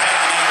step ahead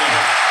on that one.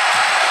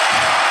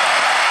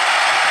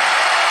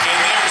 And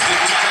there's the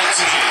double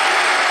team.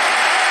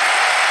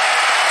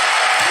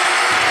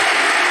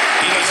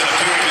 He doesn't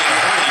appear to be in a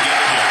hurry to get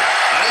in here.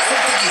 I just don't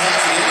think he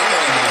has it in him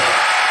anymore.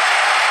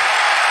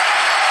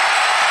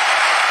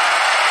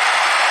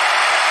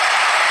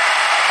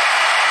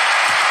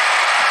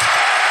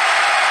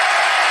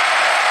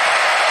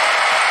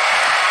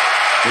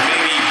 There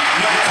may be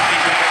no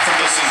coming back from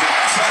this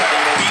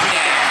incredible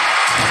beatdown.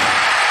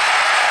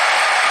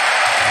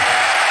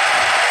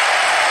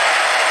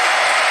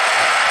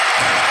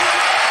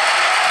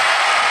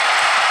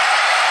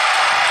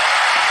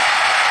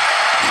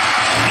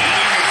 Now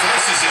he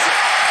reverses it.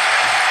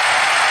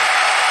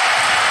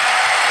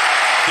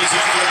 He's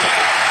looking for the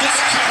back. This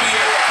could be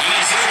it. And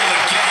he's able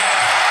to get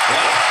out.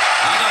 Well,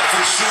 I'm not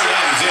for sure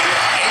that was it.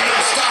 Ain't no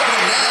stopping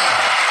him now.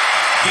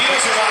 He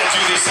doesn't want to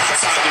do this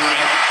outside the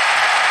ring.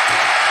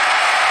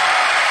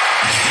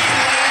 He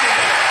landed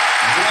it.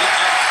 What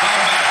a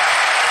comeback.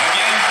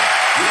 Again.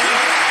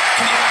 Really?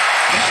 Come on.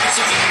 Have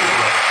something to do.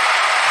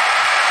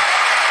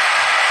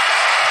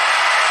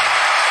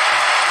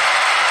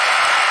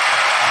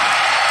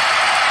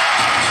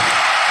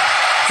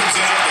 Comes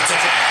in off the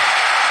tag.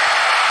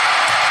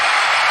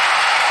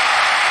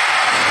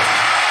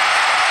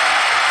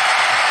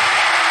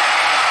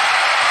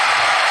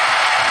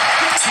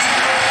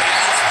 Teamwork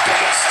at its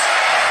best.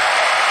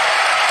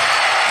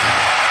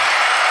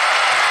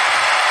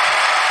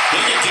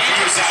 They get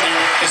dangerous out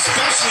here,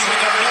 especially when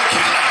there are no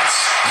countouts.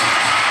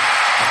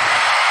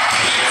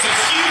 It's a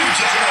huge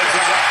elbow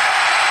drop.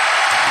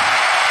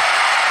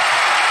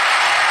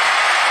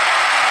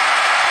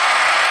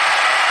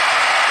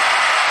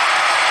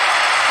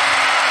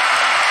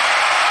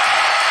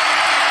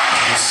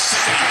 He's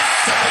sitting.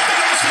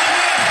 There's one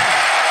in.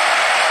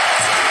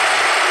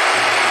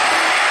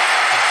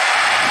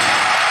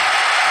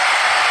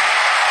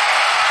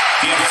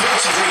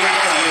 versus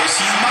reality is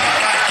he might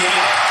not get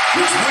up,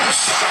 which wouldn't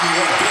shock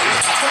me one bit.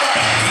 Talk about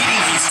the beating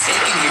he's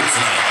taking here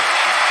tonight.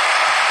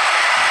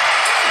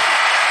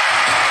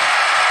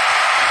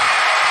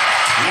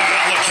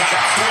 Look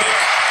how quick.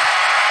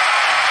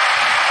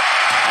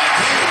 A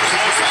brutal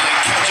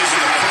clothesline catches in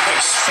the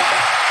perfect spot.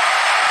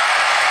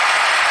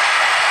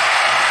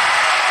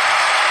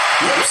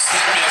 Whoops,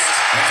 that missed.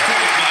 That's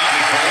pretty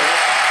magic, Cole.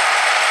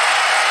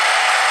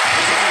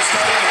 He's only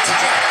starting to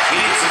tire.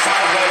 He needs to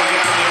find a way to get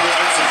to the other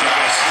exit,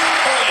 guys.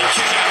 Early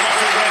kick out,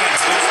 referee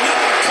Reynolds. There's no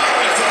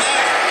recovering from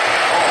that.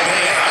 Oh,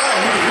 man, I don't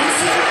know who to root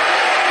for.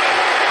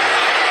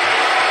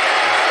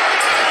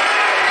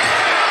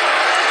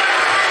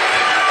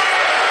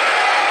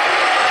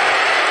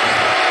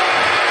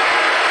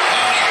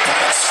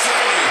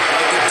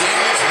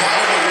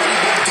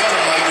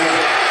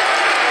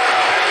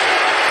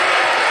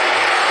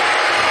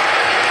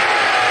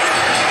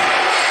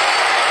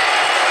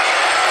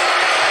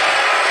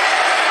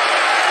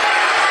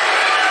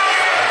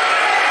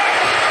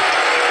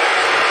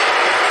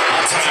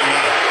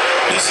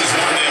 This is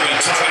one they've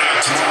been talking about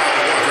tomorrow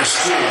at work or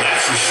school,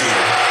 that's for sure.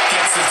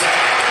 Gets the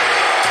tag.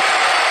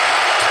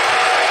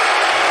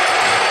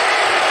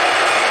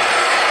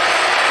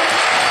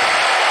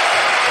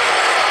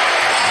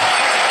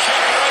 That's a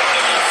kick right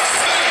in the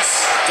face.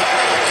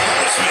 Double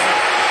punishment.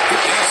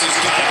 This has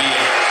got to be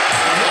it.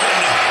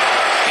 One.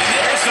 And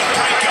there's the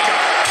breakup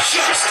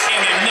just in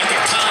the nick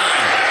of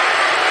time.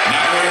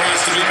 Not where he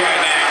wants to be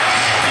right now.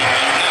 Yeah,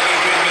 you're not going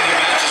to win many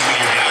matches when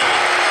you're down.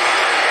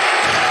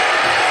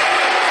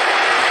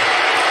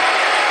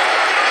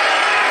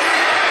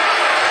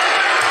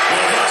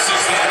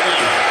 Reverses that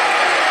one.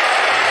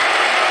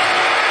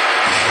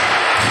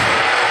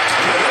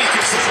 Nobody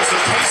controls the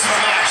pace of a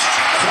match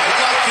quite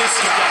like this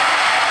guy.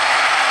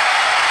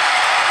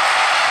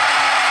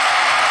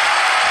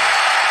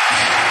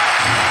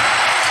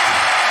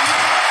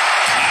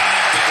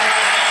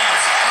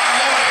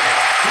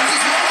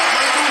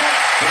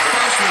 The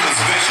first one was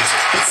vicious,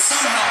 but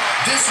somehow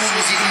this one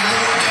was even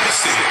more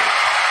devastating.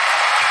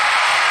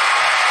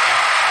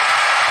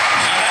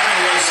 Not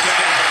everywhere,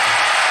 Scott.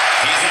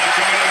 He's not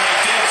going to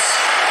like this.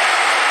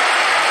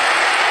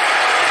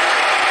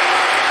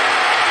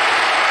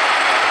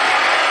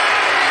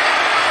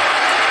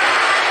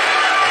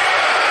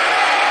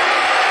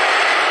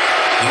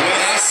 The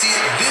way I see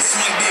it, this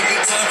might be a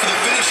good time for the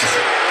finisher.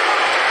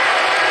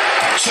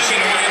 Chipping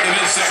away at the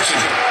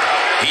midsection.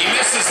 He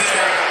misses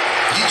there.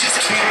 You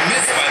just can't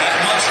miss by that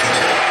much.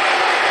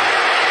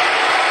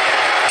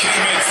 King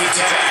makes the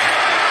tag.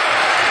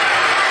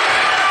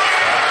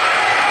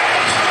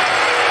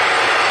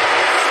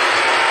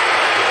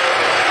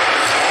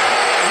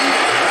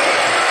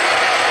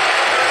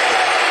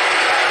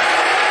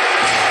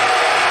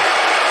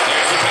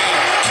 There's a pin.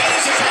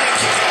 Kenny's a pin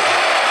kick.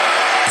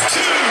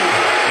 2.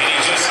 And he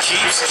just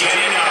keeps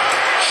getting up.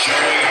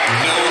 Showing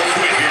no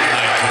quit here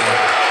tonight,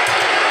 Cole.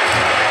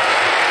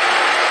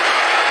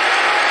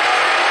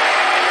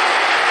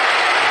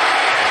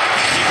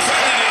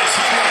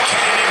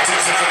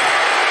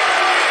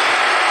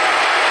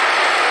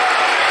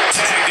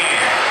 Tag in.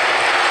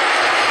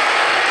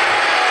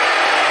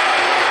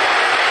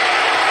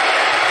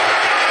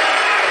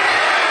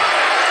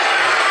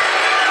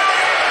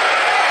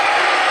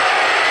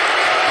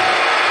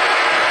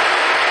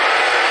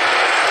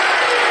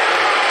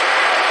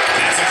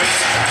 That's a big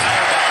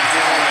powerbomb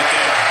for him right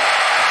there.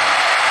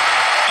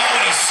 Oh,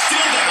 and he's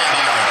still down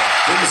by him.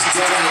 This is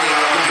definitely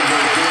looking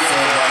very good for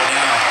him right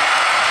now.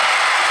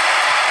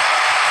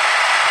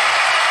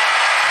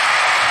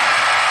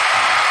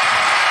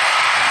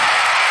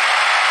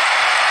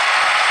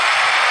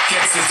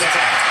 Gets the tag.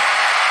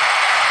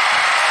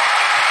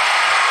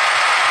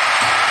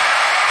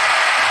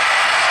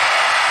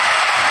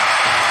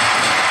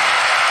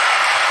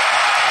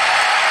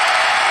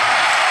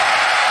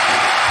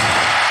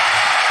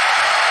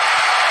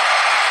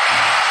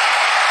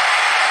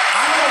 I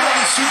don't know how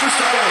these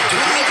superstars are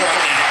doing it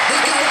right now. They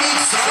gotta be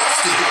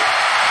exhausted.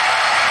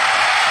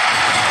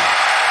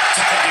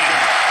 Tag in.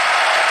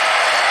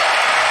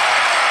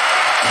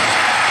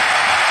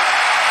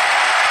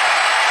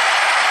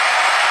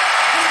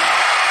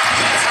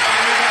 That's how you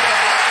move out of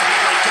the line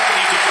here in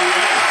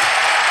WWE.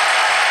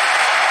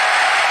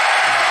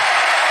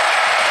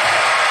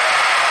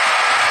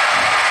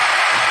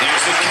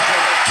 There's the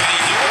cover. Can he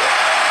do it?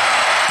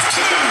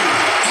 2.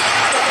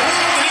 How the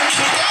world did he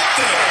kick out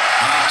there?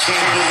 I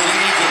can't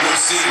believe what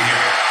we're seeing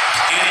here.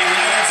 And he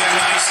lands a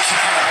nice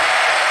counter.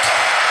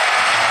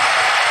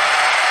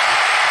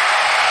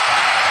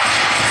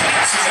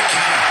 That's the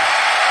counter.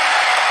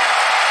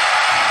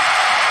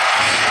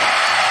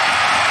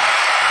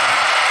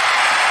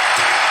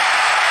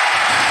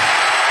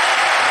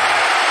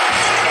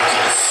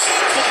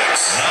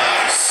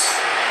 Nice.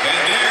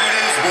 And there it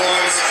is,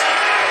 boys.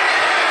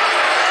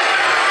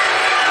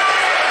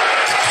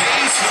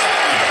 Pays for that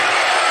one.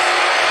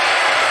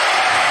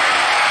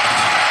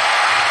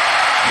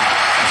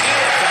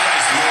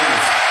 Ill-advised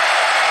move.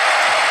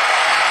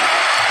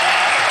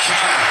 Oh, the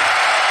counter.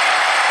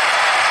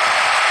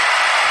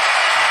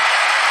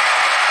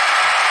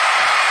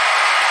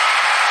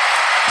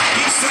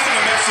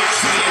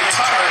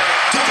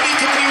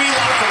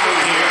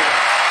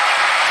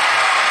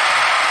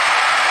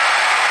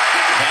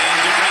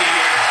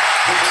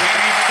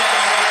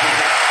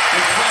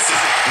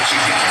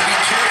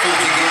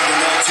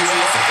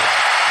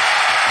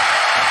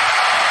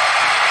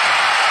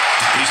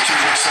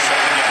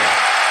 somebody together.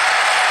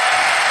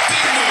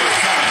 Big move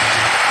coming.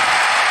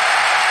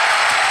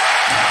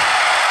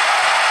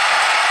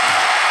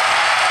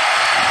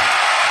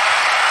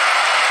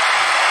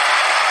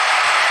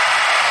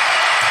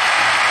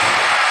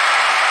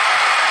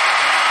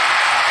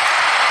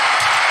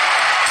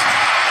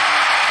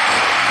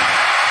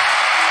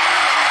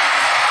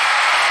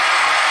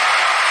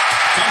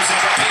 Comes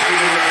up big with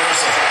a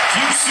reversal.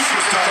 Few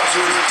superstars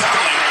are as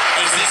dominant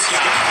as this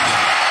guy.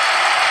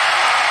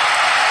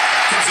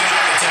 Comes in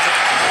on attack.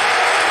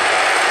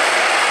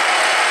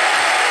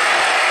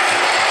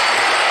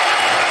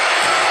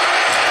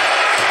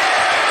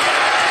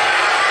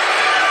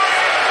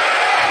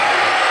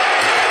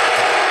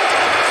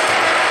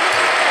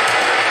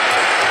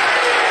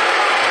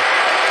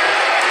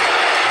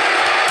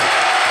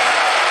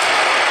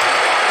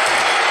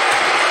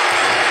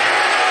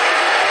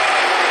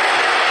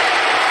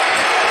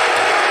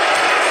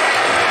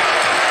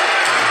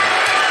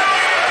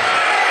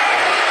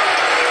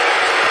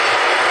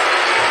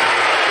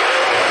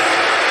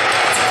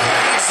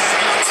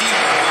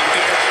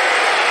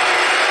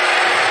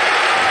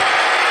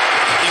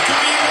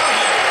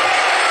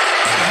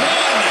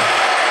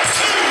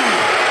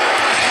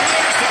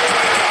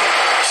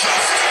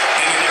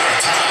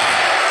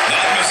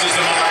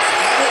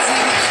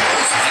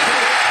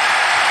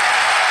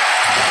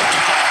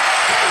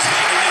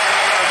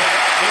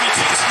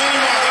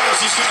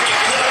 He's going to get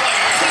lit up like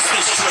a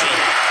Christmas tree.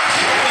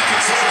 He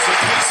controls the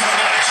pace of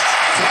the match,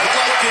 quite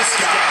like this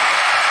guy.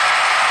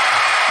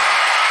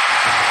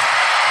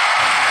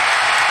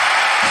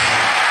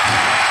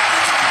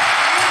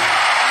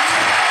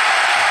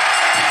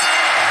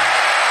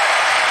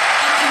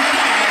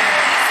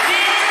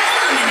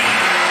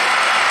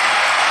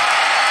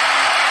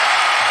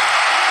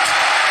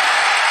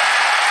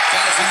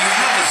 Guys, when you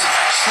have this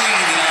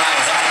trained in eye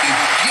as I do,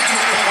 you get to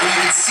a point where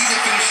you can see the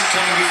finisher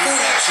coming before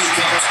it actually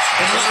comes.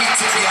 And let me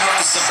tip you off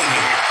to something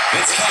here.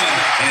 It's coming,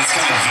 and it's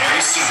coming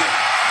very soon.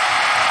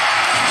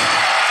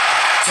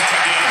 Tap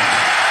again.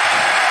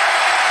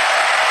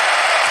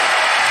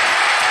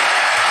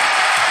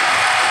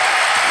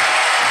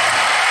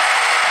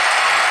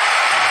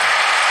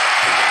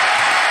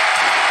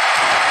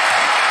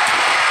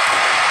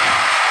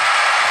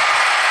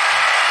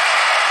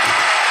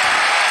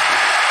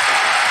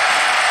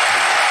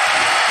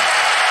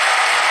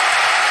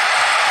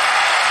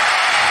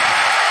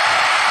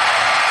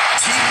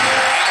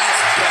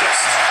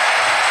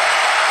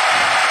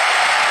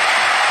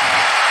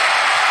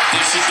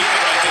 This should do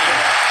it right there.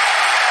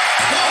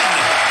 1,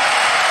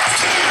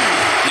 2.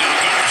 Now we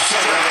got our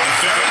shoulder at the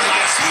very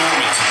last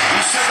moment. We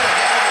should have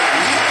got it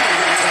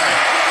really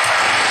time.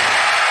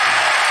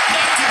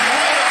 Knocked him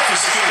right off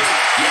his feet.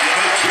 Yeah,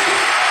 no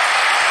kidding.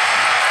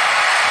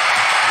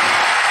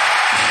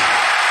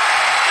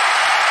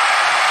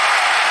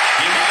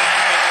 He might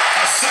have it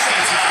a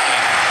second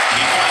time.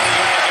 He finally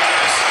got it,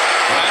 guys.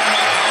 But I don't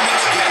know how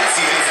much gas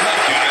he has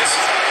left, guys.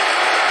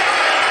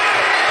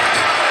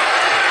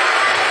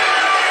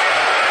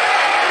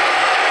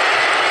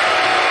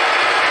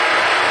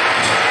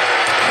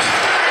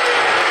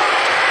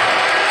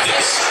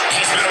 This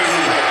has been a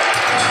rule.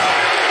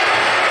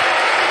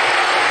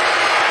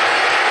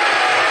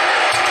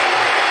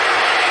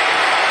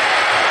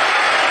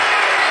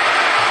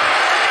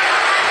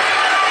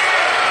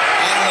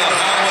 I don't know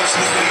how much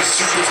more these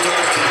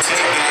superstars can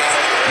take, guys.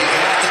 You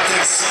have to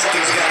think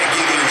something's got to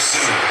give here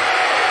soon.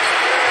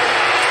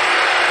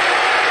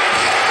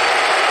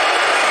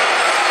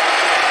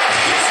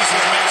 This is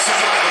what makes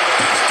somebody the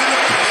best in the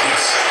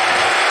business.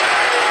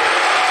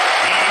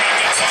 Now we make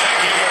a tag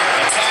here.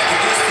 A tag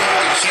at this point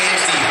would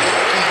change the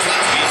whole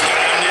completely. He's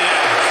got it now.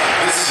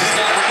 This is his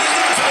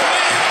opportunity to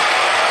win.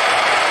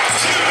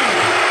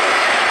 2.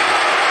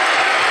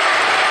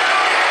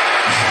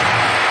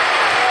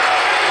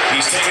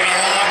 He's taking a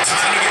long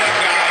time to get up,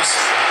 guys.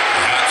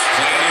 Perhaps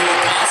playing you a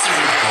possum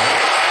report.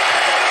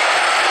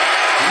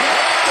 Roll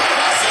up the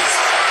buses.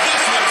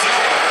 This one's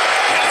over.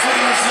 That's what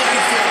he was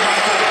looking for,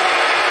 Michael.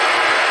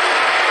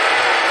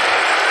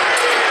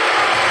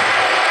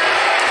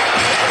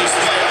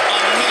 Display of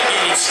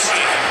unmitigated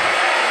strength.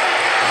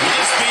 Will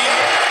this be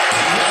it?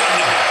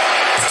 1,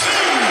 2.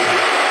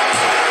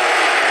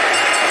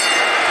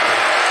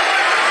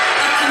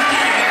 A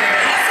competitor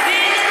has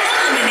been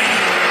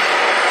eliminated.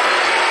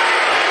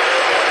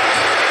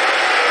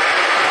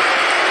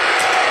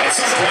 At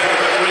some point, the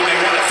referee may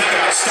want to think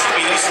about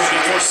stopping this one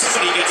before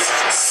somebody gets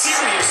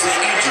seriously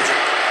injured.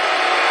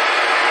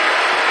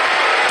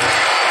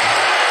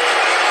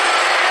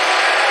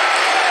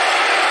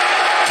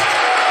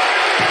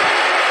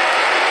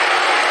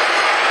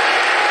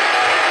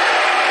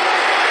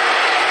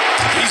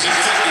 He's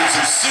inflicting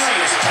some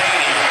serious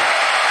pain here.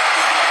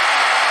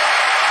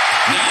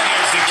 Now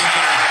there's the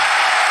counter.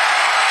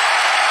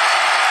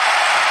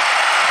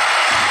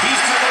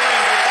 He's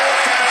delivering an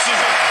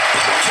old-fashioned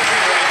butt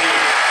kicking right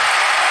here.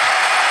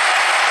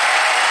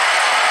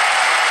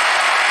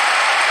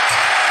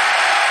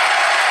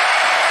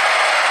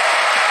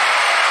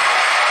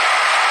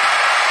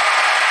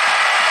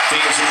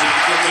 Fingers things are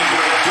not looking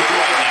very good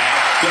right now.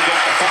 They're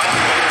going to find a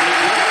better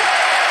regroup.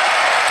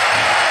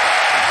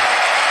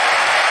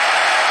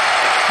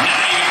 Not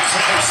even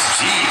close.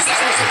 Jeez, that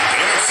was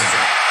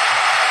embarrassing.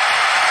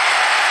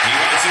 He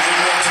wants it one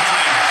more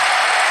time.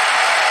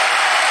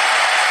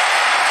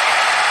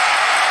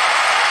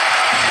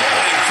 What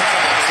an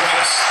incredible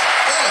press.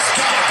 That's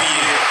gotta be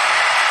it.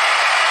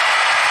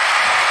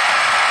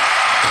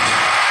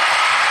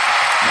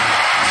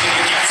 He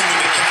gets him with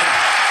the count.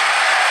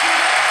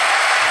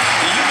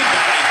 The human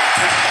body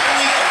can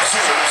only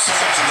absorb so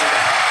much of that.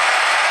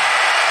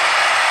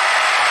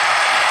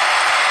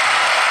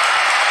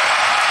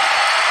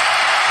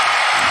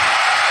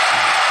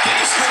 Can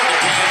he score the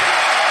pin?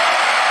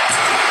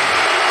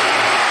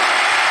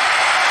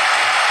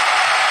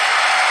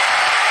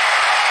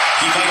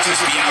 He might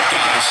just be out,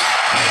 guys.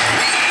 I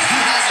agree. He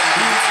hasn't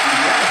moved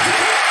one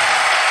bit.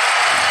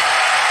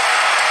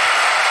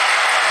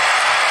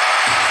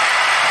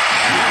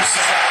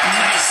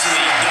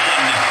 Nicely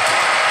done.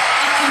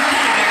 A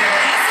competitor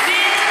has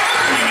been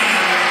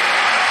eliminated.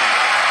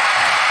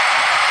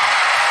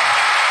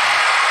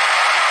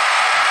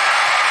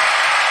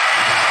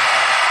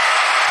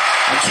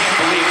 I can't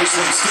believe this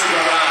one's still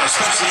going on,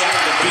 especially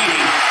after the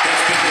beating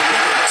that's been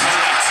delivered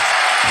tonight.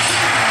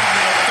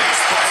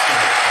 Face buster.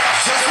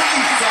 Just when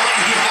you thought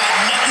he had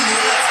nothing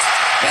left,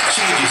 that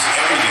changes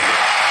everything.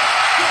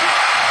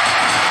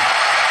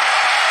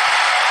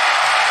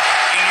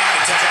 And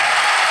attack.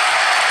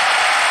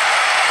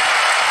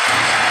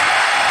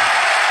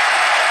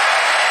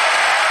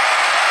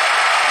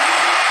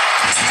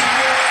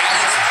 Teamwork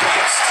at its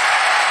best.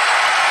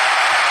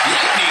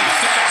 Lightning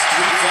fast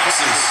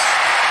reflexes.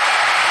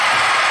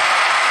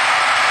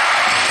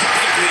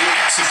 Perfectly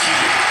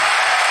executed.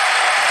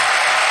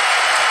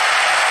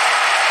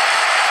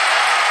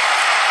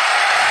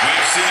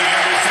 We've seen him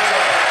here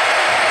before.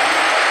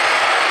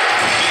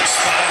 Big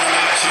spot on the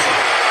match here.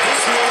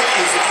 This one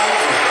is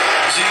over.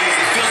 Jeez,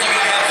 it feels like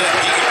I have the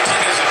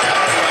tongue as a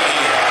power right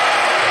here.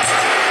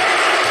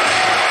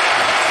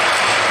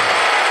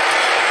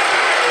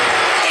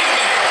 Wait a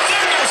minute.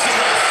 There goes the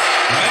ref.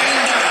 Man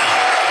down.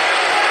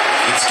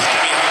 It's got to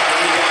be hard to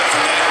rebound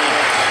from that one.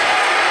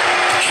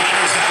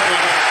 Counters that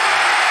one.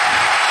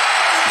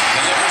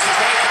 Delivers the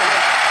breaker.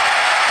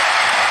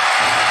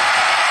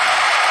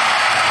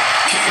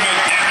 Kicking it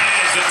down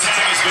as the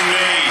tag has been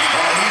made.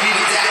 Oh, he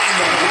needed that in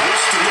the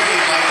worst way,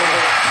 Michael.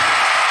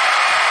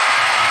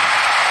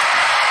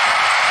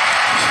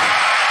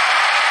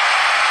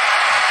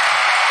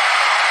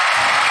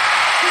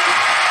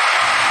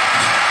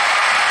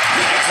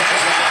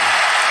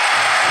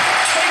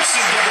 Takes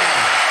him down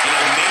in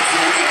a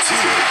major way,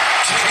 too.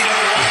 Taking him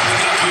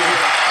right up here.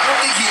 I don't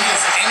think he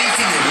has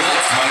anything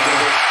left, Michael.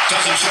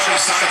 Doesn't show any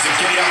signs of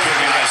getting up here,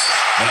 guys.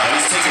 No,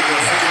 he's taking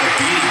one heck of a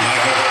beating,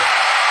 Michael.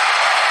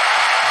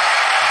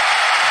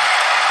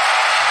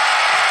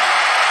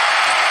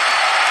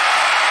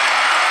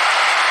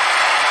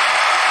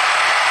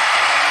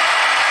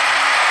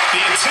 The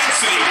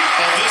intensity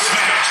of this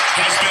match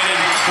has been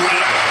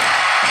incredible.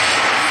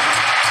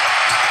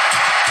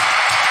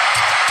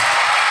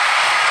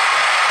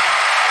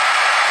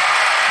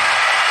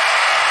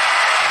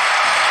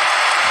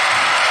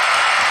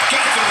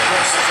 Got the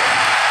reversal.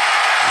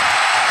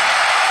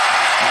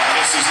 Oh,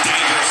 this is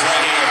dangerous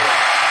right here.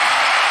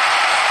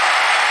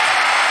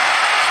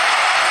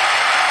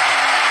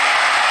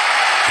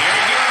 Here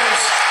he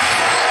goes.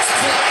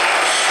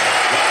 Splash.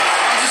 Wow,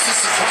 I'm just as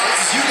surprised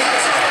as you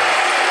guys are.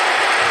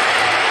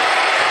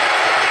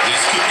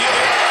 This could do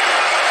it.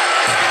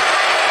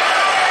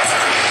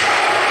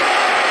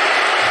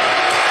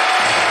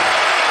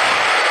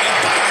 And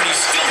Byron,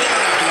 he's still there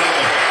after that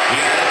one.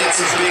 Yeah, that did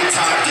some big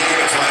time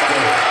damage,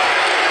 Michael.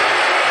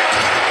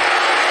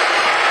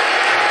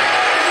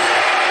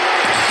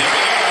 There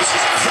he goes,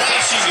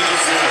 crashing to the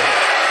floor.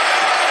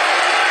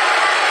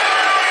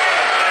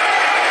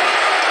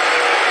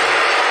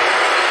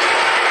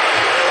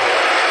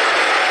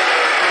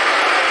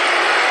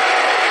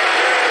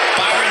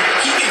 Byron,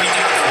 he may be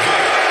down for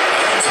good.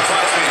 That won't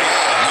surprise me at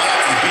all, not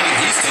after the beating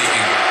he's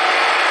taking.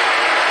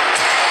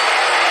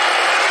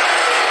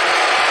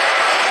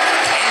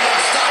 Ain't no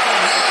stopping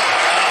him now.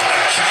 Oh,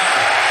 the counter.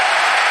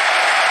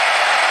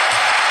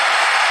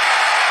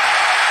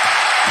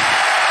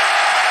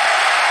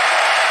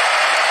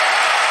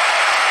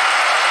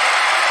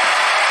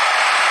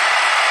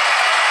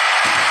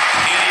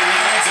 And he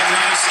lands a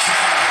nice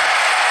counter.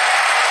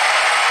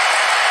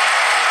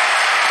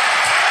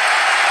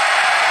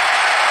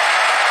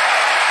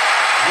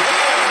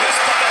 Whoa,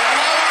 missed by a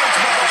large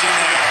margin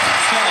there.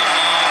 Come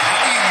on, how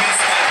do you miss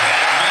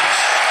that much?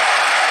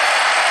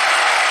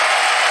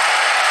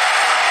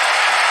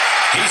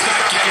 He's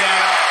not getting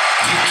out.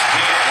 You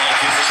can't like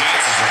his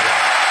chances right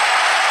now.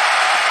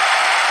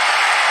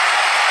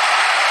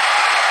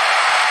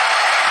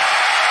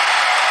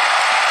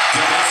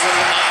 Going for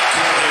an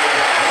encore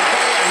here.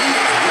 Oh, he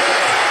is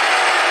ready.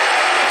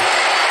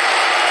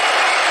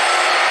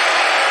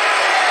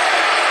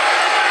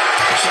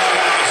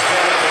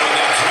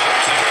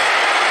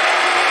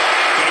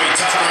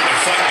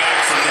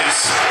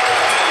 guys. The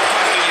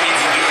first thing he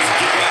needs to do is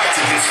get back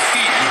to his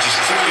feet, which is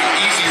clearly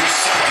easier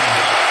said than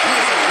done.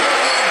 With a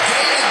real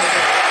game in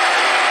there.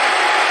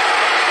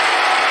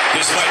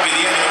 This might be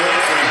the end of the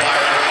road for him,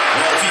 Byron.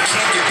 Well, if he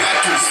can't get back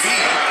to his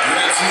feet,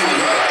 you're absolutely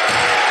right.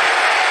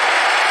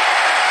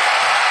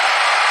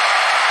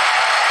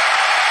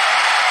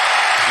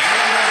 And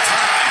one more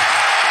time.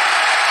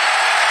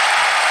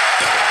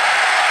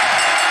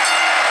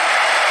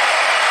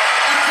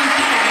 A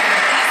competitor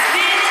has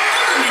been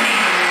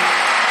eliminated.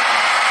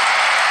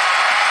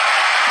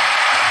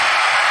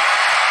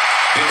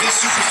 If this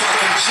superstar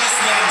can just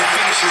land the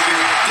finisher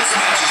here, this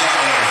match is all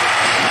over.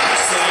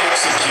 Nicely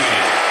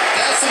executed.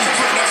 That's some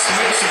putting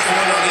exclamation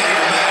point on the end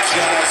of the match,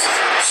 guys.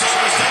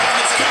 Shoulders down,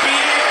 this could be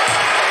it.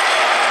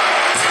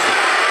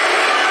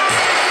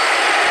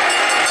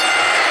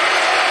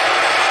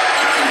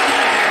 A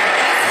competitor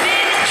has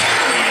been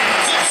eliminated.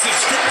 Flips the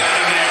script out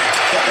in there.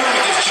 The point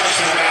of this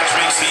junction of the match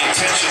makes the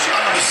intention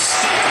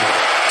unmistakable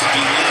to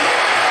be lit.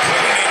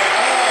 Putting it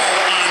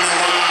all on the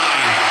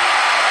line.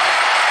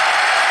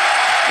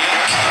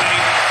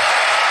 Incoming.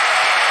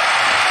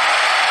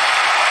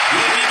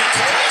 Will it be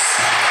victorious?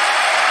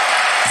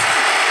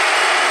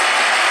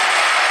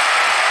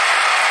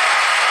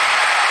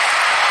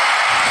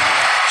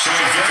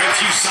 Showing very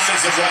few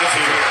signs of life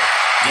here.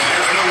 Yeah,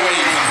 there's no way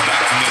he comes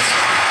back from this.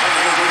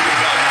 Nothing to worry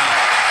about now.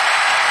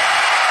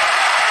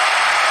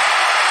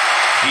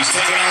 He's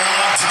taking a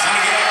long time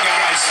to get up,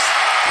 guys.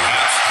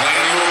 Perhaps playing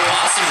a little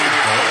possum here,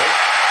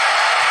 Cole.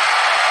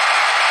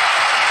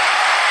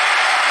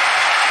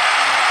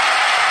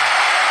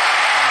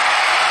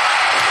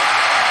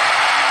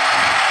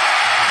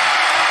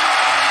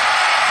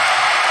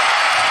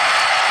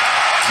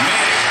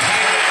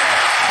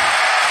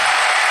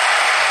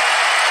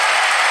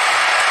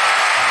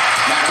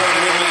 Not going to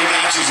win many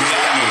matches with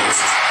that move.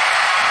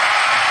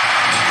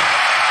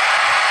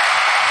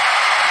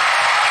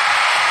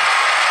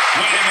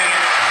 Wait a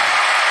minute.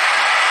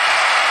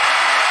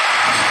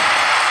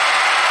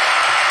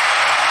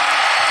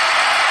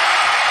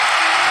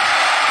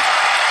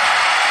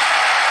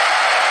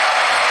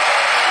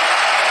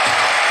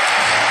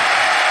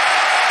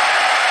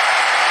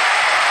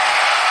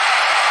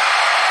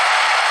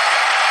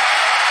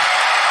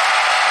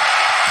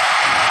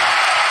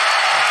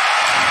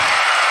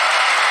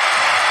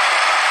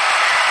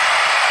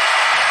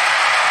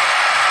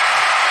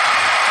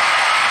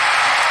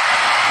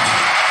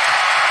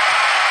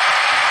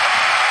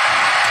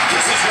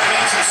 This is what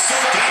makes him so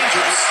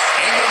dangerous.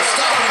 Ain't no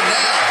stopping him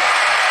now.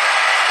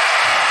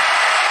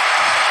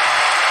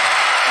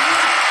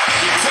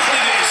 He probably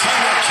did his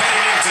homework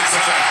heading into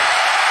tonight.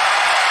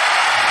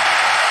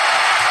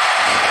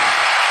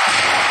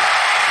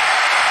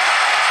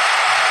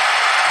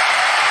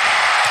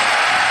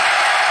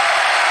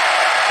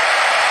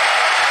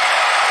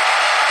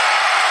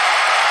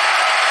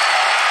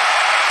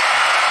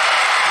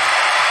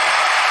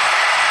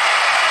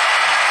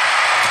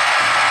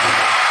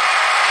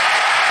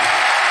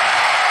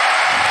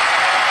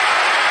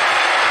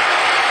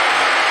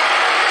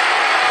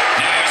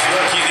 Now he's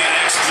working that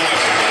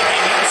exploit. Will be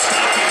no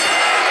stopping.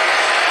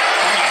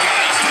 Oh my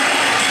God, he's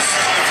doing this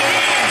all the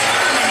way.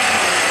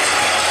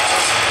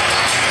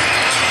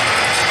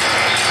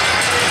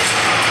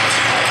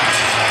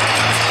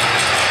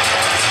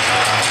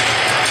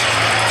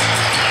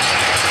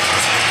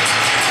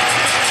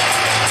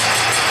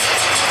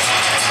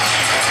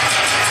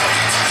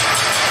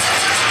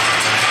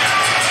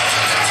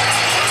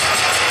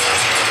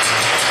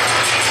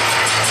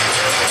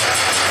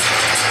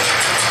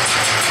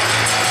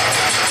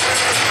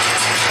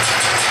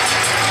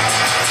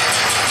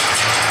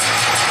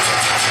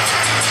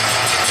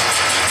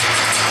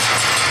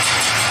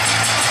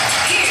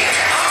 Here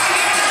are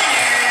your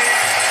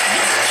winners,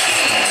 the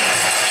King,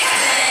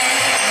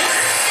 Kevin, the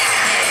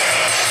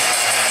Savage,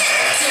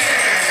 Panther,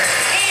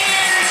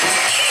 and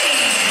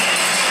King.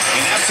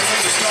 And that's the way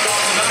to start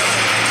off the night.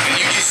 And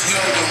you just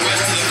know the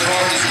rest of the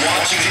card is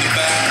watching in the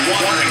back,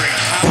 wondering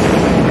how.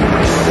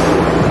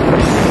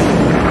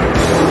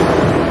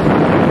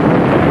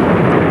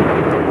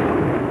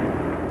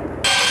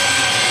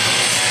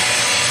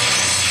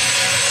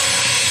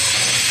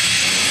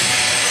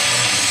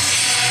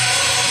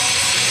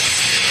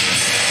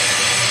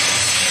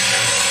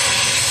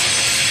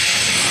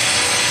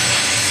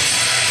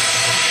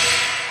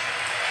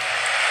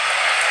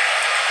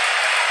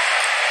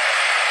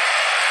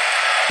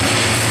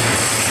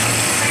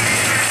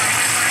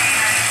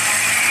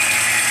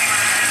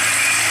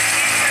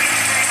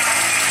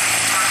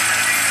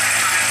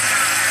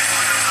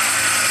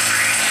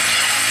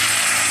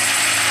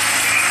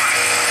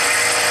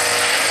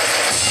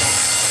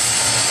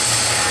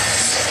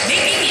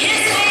 Making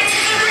his way to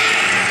the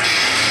ring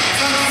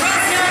from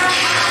Fresno,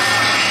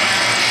 California,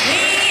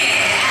 weighing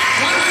in at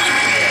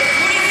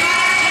 145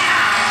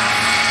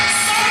 pounds,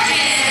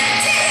 Sergeant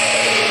T.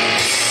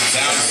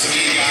 Sounds to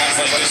me, guys,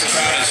 like this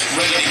crowd is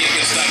ready to get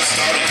this night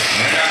started.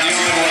 They're not the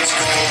only ones,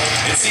 Cole.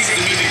 It seems to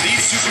me that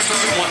these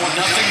superstars want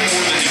nothing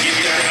more than to get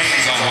their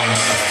hands on one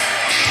another.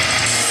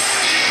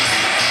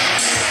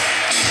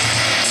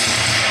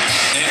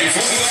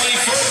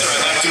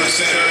 like to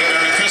extend a very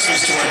Merry Christmas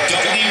to our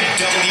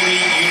WWE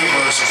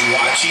Universe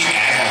watching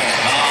at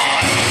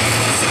home.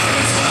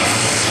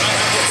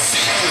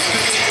 Santa was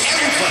good to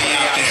everybody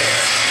out there.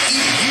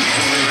 Even you,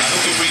 Warrior. I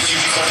hope it brings you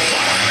cold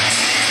water.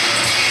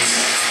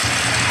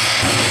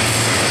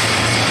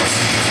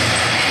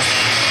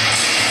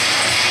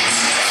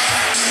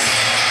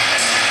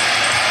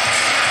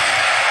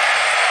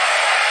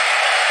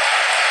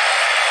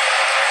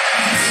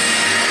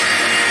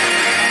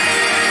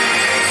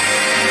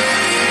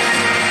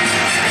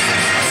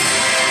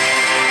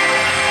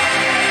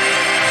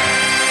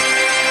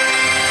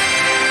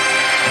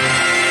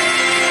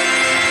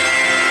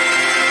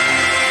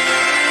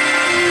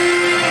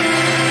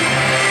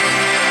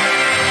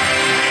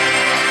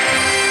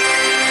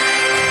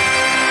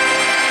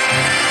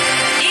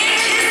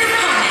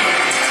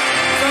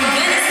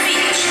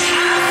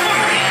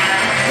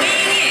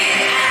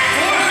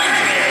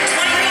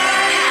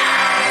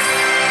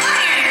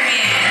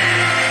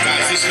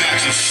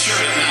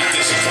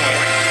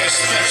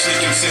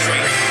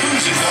 Considering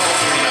who's involved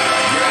for tonight.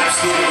 You're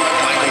absolutely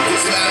right, Michael.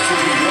 This match will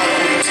be what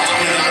we've been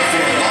talking about for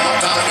a long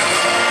time.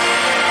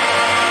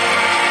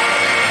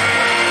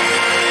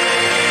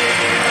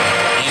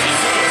 And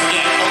before we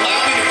forget, allow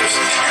me to wish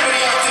everybody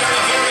out there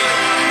a very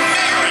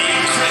Merry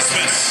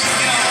Christmas.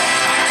 You know,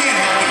 I can't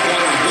help but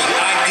wonder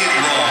what I did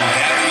wrong to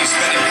have to be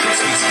spending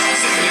Christmas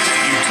sitting next to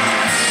you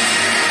tonight.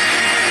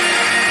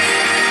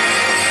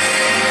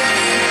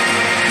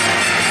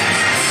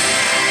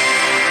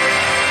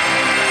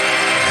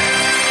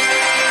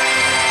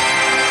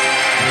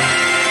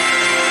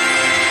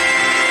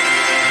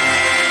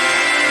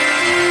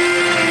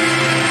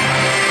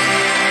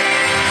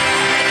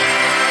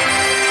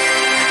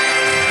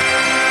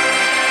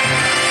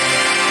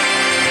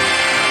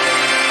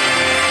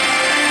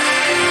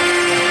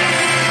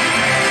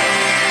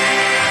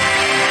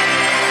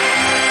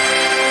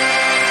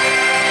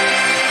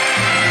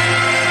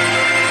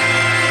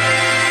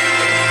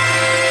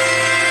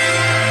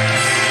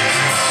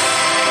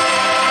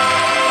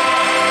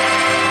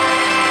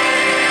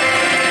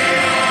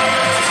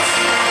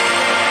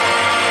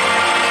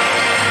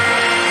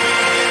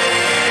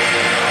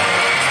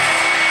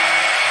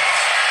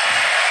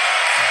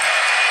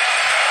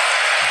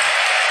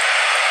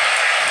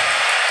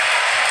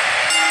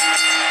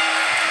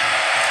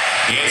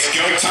 It's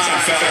go time,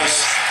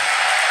 fellas.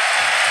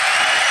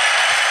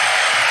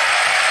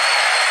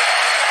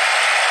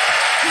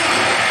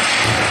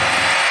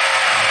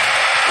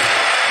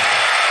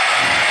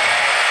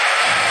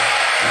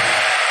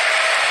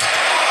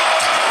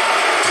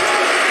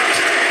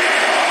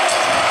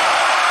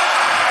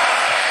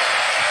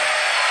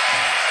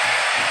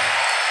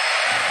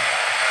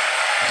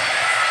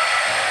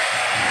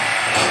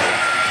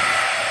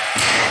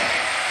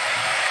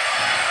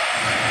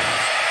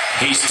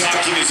 He's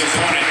stalking his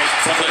opponent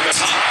from the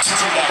top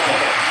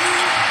turnbuckle.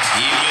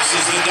 He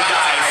misses the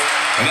dive,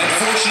 and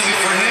unfortunately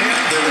for him,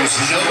 there was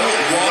no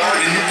water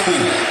in the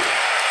pool.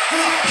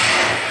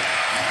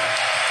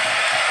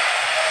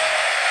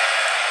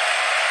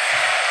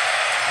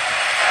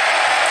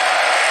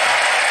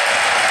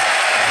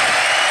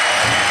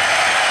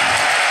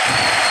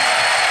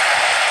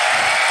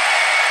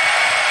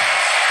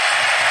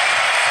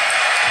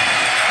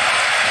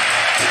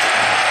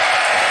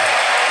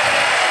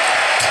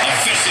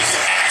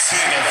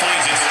 Handle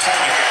finds its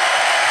target.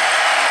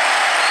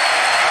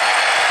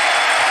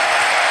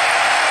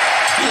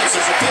 He looks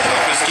like a bit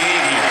off his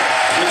game here.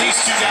 With these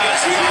two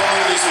guys, we all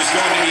knew this was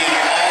going to be an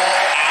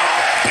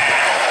all-out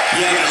battle.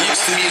 Yeah, but it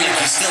looks to me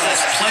like he still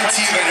has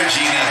plenty of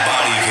energy in that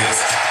body of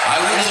his. I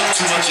wouldn't look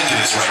too much into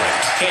this right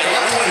now. Hey, I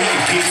love the way he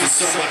competes with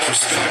so much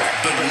respect.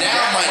 But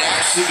now might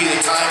actually be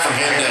the time for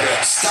him to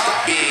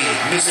stop being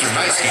Mr.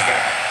 Nice Guy.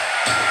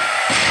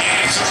 And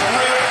it's a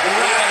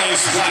rip-rattling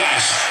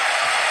splash.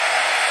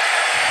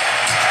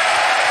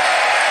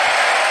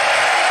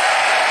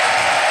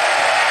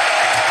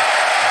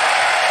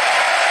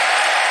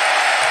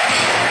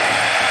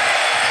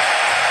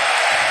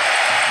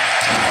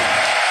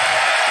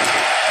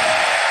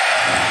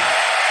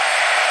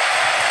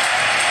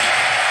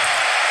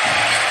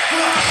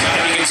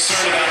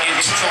 Concerned about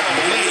internal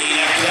bleeding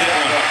after that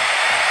one.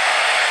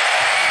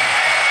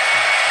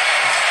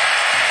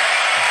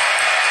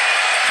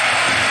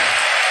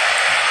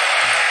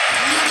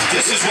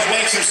 This is what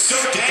makes him so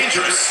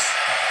dangerous.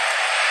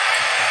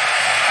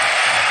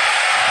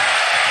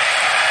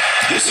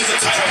 This is the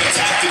type of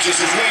attack that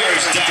just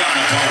wears down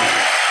an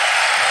opponent.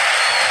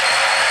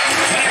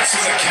 Connects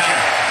with a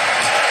counter.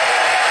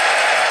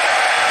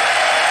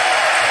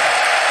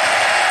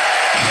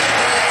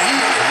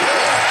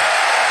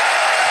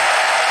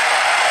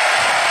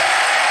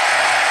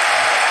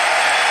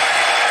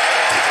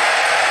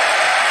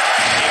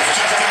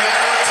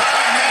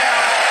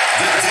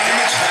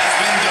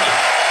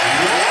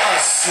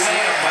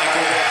 Slam,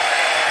 Michael.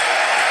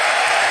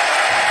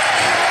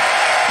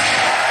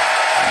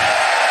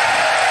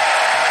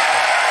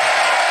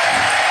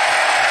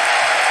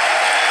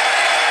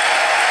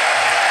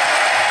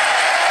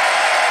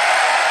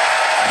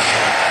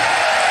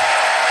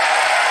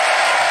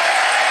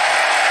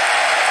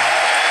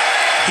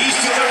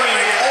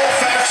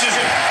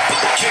 Elimination.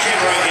 Butt kicking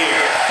right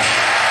here.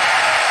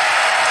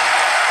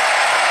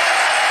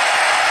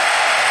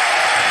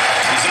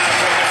 He's not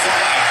afraid to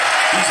fly.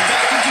 He's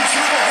back in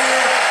control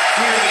here.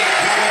 Clearly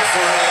going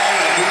for it all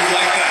in a move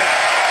like that.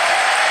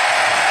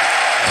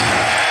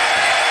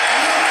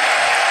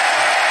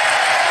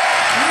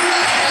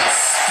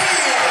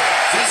 Spear.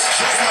 This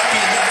just might be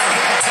enough for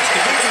him to take the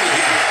victory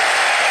here.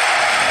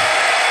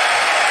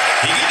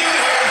 He can do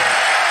it here.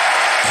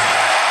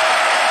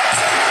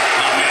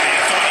 Oh man, I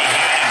thought he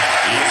had him.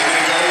 He isn't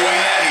going to go away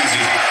that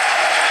easy.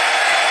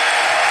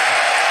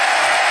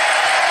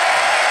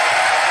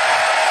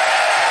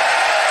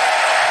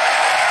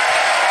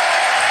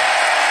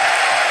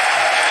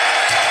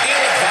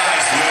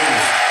 Ill-advised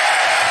move.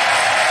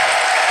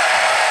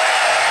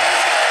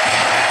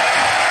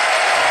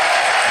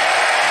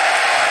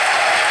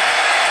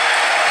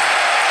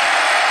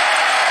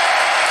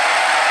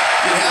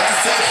 You have to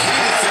think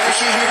hitting the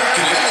finisher here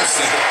can end this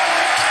thing.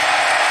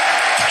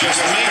 Just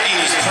making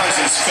his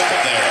presence felt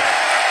there.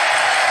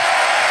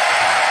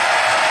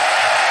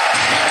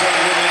 Not going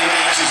to win any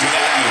matches with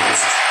that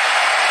move.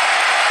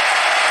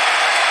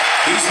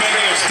 He's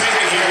making a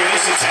statement here with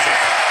this attack.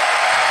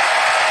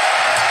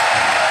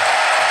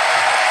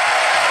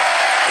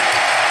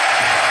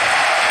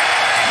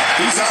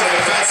 He's on the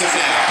defensive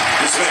now.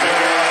 This may very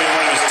well be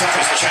one of his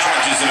toughest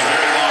challenges in a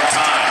very long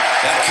time.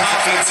 That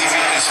confidence he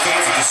had in his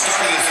face at the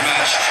start of this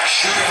match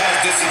sure has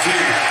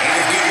disappeared, and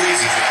with good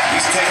reason.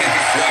 He's taken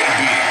quite a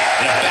beating.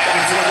 In a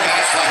back-and-forth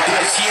match like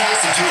this, he has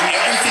to do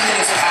everything in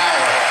his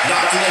power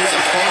not to let his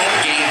opponent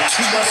gain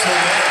too much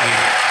momentum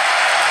here.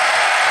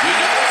 We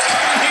know what's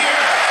coming here.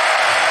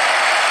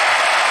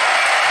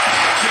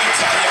 I can't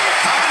tell you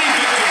how many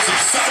victims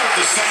have suffered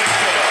the same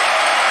fate.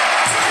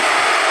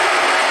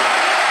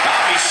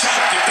 I'll be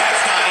shocked if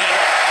that's not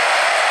it.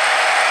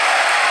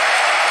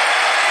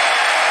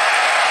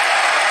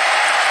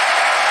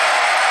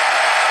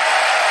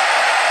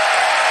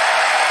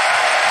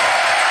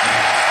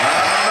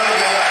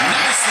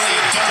 Nicely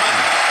done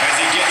as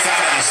he gets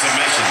out of the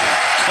submission.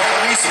 Color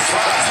me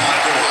surprised,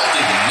 Michael. I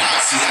did not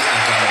see that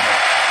one coming.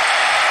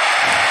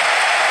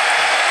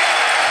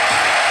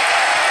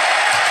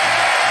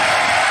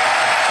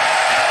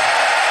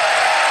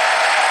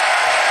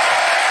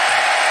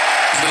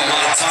 There's been a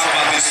lot of talk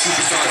about this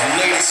superstar's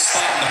latest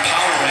spot in the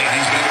power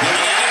rankings, but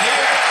looking at it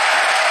here.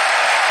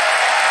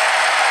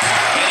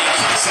 And he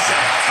kicks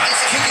out.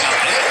 Nice kick out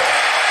there.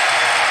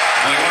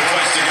 Only one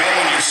place to go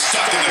when you're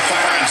stuck in the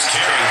fireman's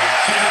carry.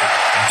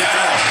 Down.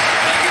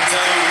 And I can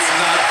tell you it's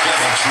not a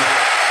pleasant trip.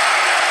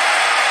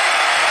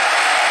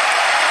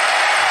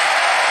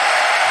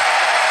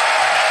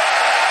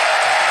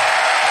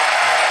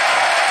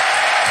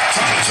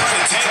 Trying to turn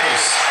the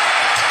tables.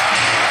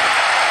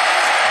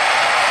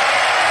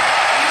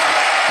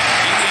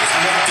 He leaves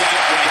no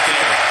doubt right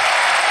there.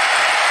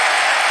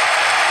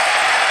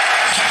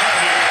 Counter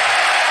here.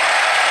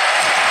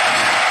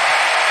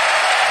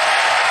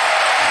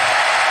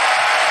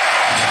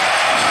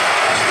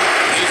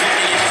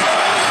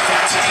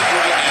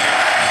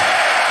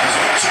 There's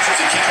no chance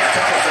he can't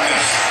recover from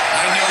this.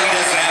 I know he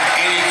doesn't have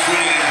any quit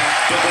in him,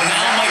 but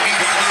now might be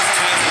one of those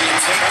times where you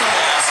take the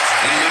loss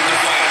and live to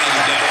fight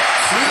another day.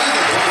 Clearly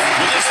the both.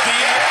 Will this be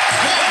it?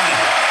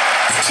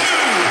 1, 2,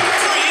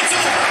 3, it's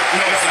over.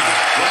 No, it's not.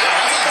 Wow,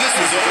 I thought this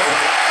was over.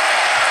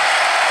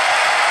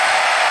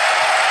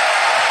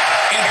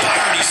 And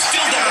Byron, he's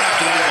still down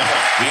after that one.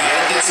 Yeah,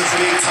 that did some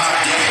big time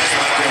damage,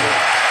 Michael.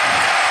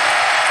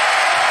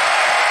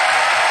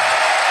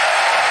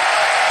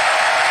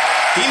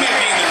 He may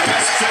be in the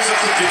best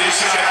physical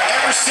condition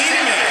I've ever seen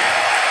him in.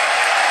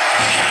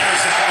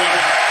 Counters that one.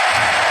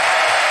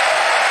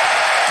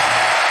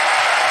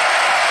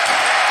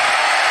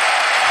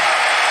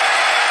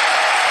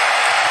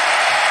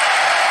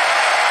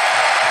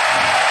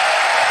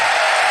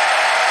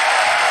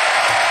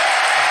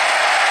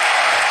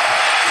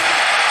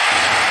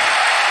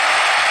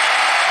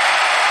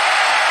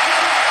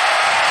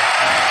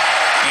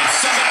 And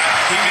somehow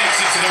he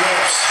makes it to the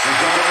ropes.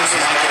 Regardless,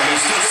 Michael, he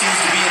still seems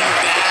to be in a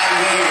bad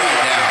way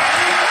right now.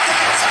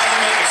 It's how to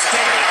make a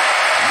statement.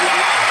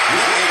 Wow,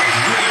 what a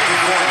great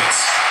performance.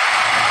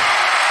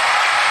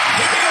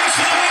 Here he goes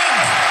for the win.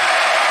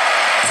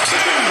 2.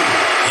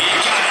 He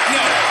got it.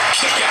 No,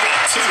 kick out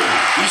at 2.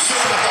 He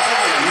showed the heart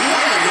of a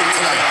warrior here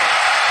tonight.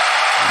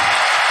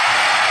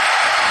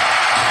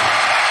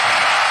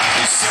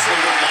 He's simply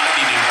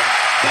reminding him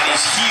that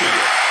he's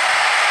here.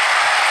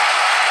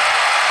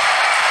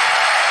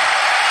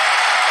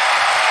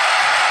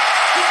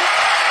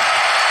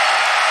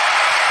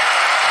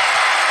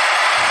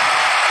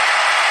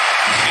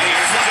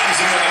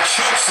 With a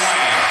choke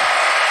slam.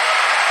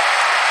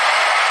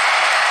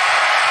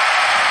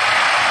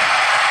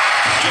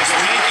 Just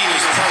making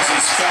his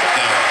presence felt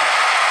there.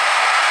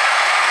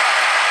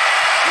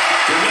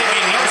 There may be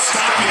no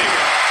stopping him.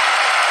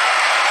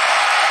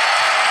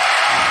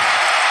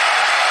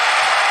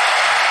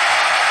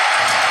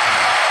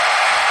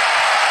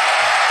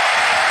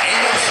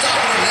 Ain't no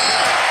stopping him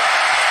now.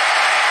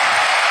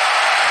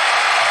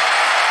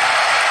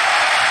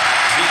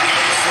 He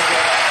goes for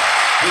it.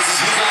 The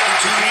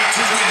opportunity to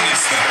win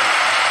this thing.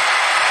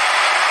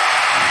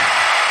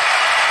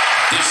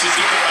 This should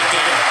do it right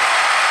there.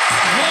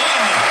 1,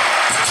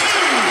 2.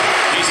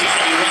 He's got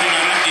to be running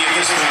on empty at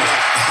this point.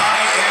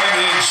 I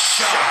am in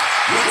shock.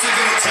 What's it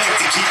going to take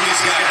to keep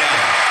this guy down?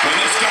 When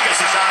this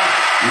guy's around,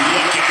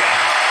 look at that.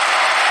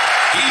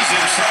 He's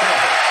in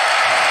trouble.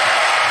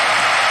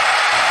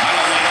 I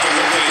don't like the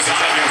look that he's out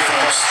of here,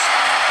 folks.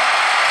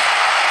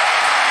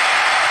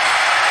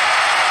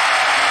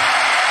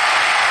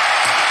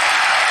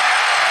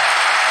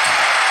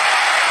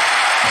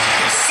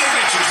 His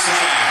signature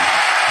slam.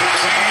 But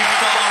can he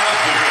follow up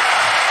here?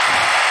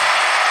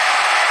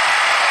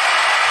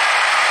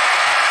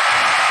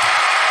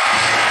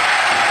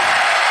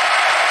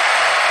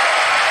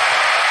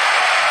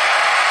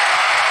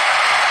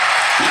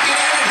 Looking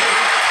at it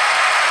here.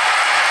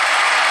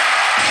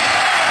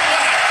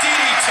 What a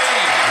DDT.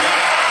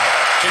 Wow.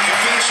 Can you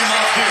finish him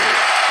off here?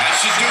 That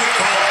should do it,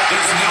 Cole.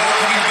 There's no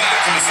coming back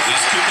from this.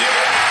 This could do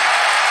it.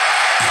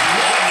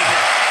 1,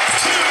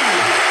 2.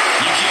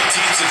 You can't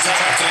teach the type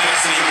of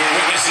tenacity we're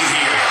witnessing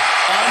here.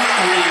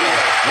 Unreal.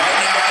 Right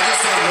now, I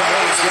just don't know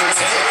what it's going to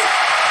take.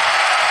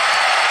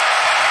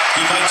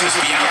 He might just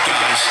be out,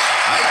 guys.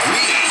 I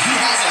agree. He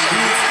hasn't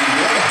moved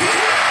one bit.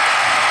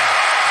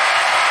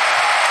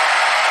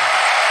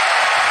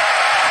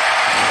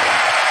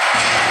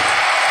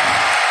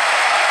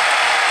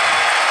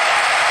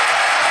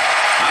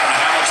 I don't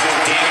know how much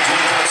more damage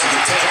one person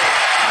can take.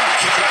 I don't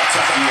care how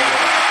tough you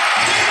are.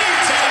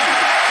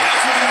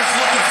 That's what he was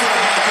looking for,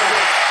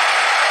 Michael.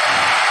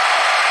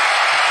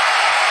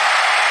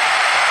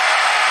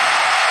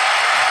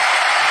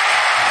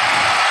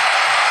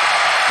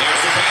 There's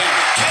the pin.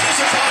 Can his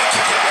opponent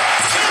kick out?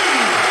 2.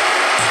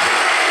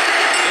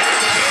 There's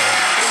the pin.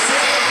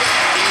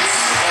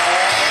 It's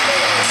all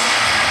there.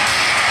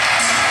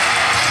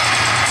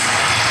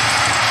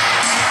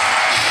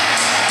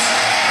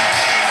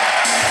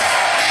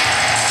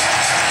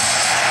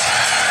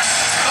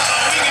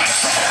 Uh-oh, we got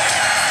trouble.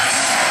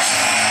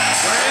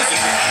 Where is he?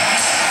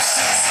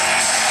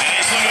 And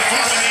he's looking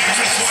for an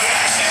entranceway.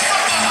 And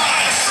from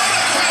behind, from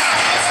the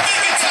crowd, a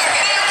big attack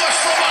and ambush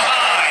from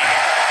behind.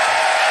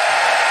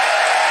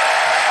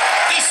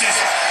 This is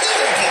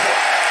horrible.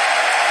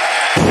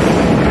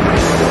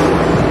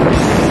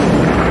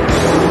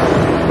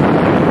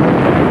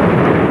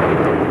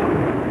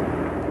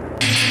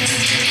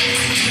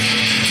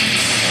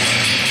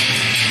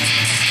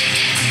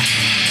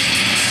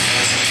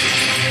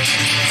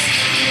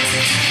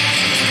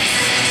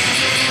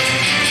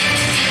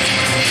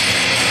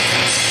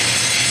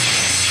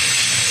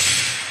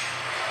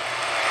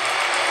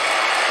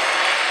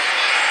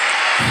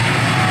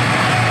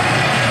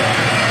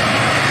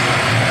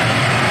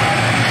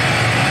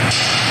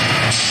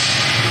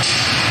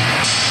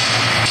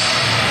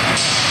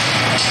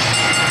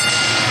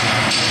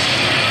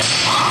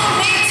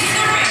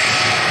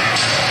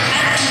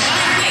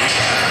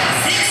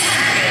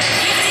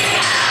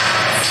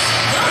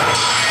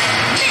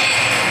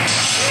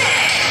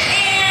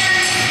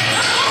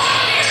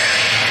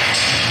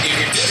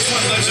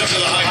 Up to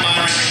the Hyde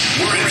Myron.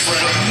 We're in for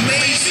an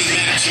amazing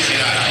match here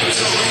tonight. There's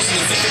no reason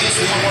to think this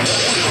one won't go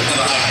to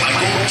the Hyde,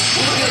 Michael.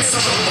 We're looking at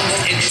some of the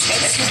most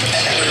intense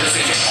competitors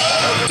in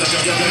all of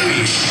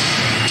WWE.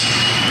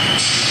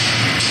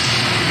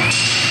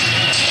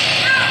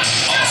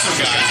 Also,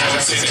 guys, I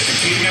would say that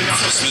competing on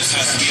Christmas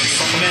has to be a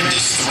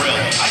tremendous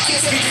thrill. I can't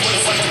speak for what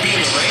it's like to be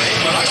in the ring,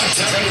 but I can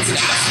tell you it's an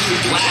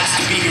absolute blast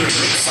to be here at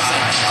ringside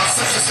on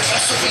such a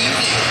special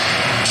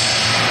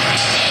evening.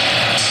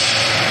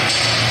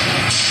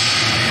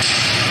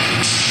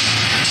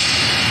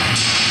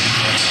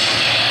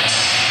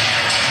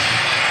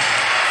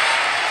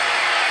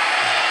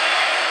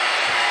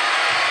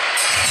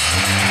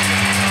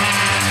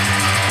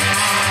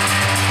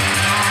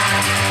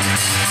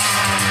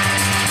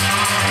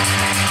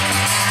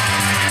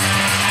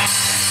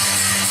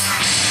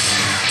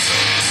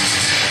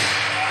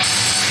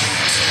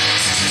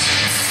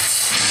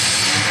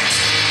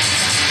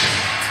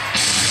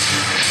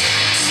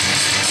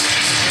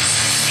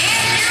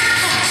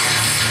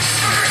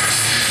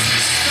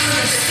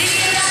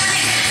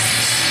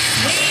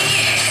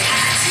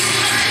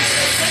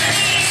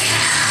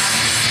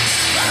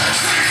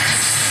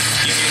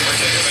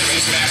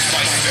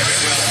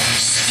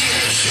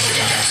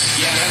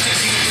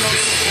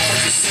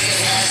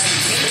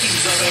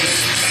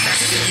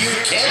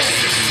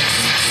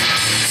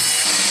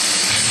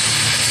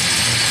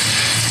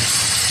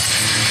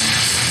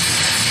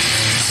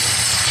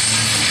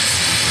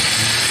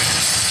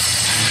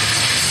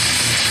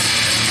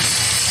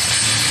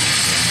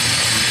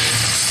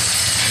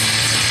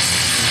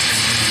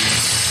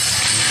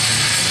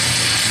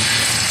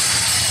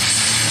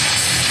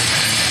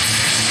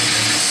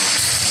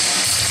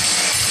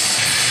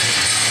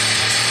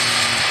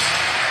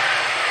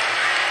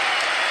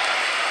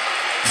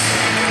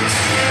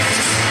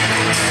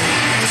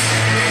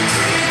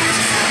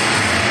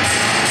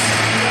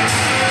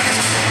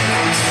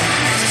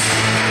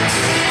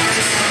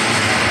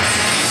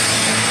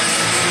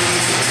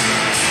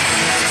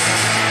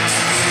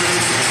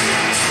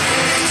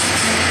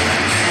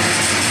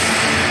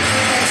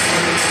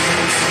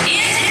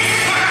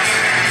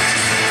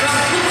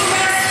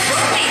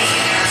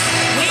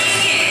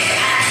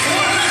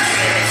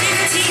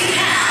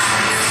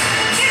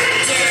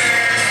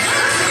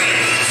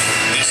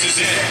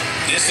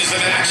 the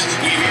match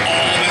we've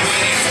all been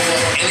waiting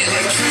for. And the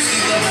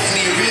electricity level in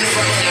the arena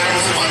right now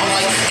is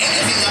unlike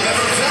anything I've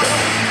ever felt.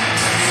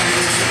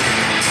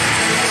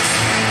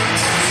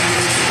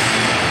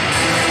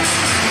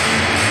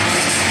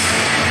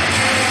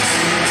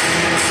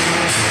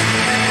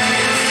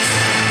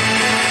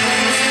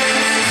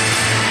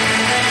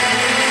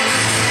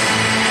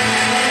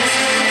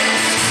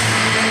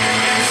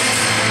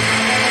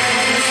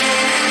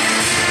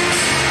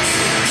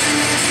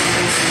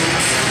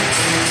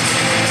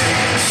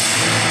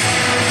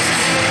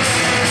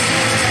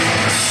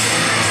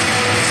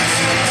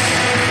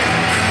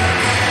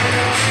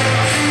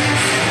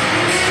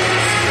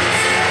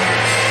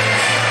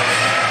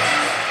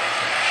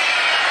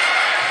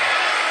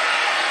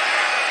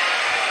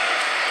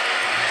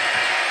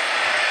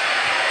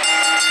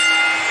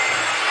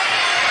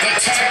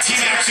 Tag team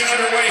action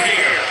underway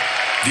here.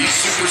 These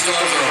superstars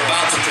are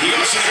about to He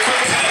goes to the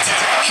quick head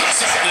attack.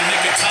 Kicks out in the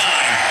nick of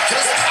time.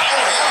 just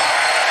power up.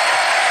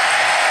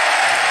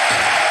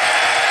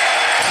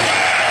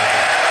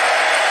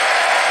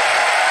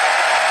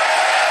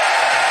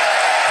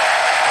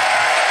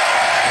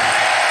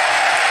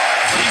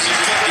 He's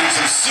inflicting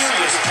some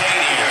serious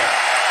pain here.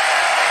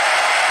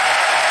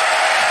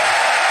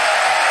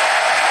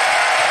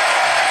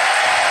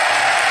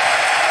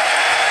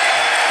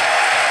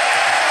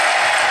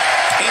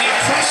 An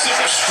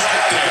impressive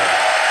strike there.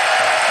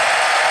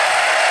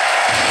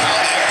 How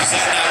the heck does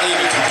that not leave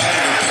a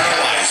competitor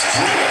paralyzed?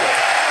 Brutal.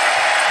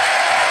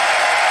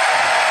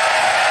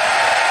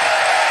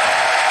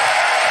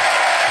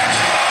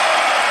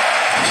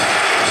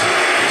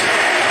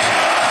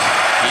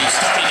 He's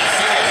starting to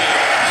feel it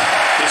here.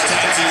 This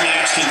tag team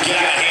match can get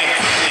out of hand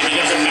quickly if he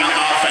doesn't mount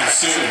offense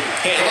soon.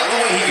 Hey, I love the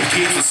way he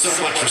competes with so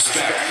much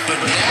respect,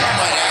 but now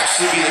might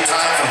actually be the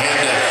time for him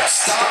to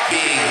stop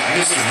being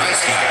Mr.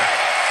 Nice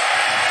Guy.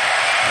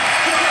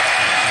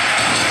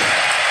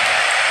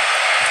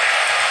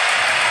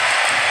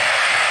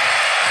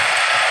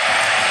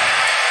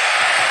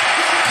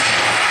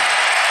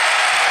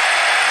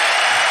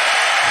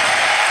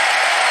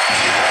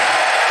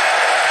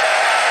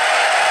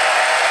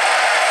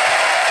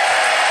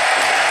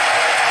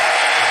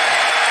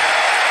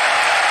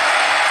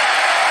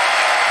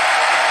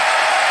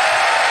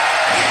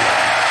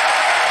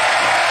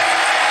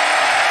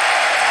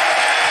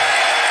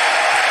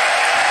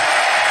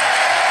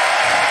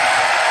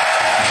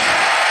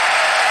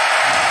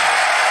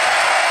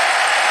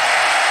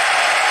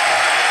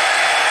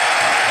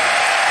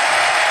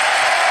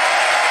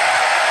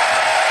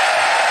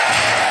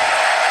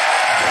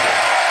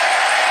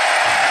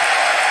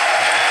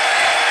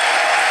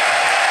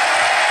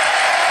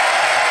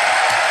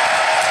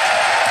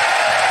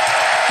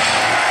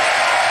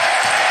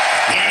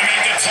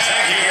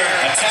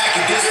 Attack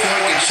at this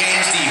point can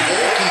change the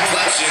whole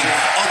complexion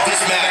of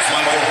this match,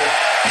 Michael.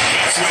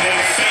 Hits with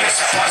a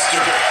face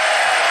buster.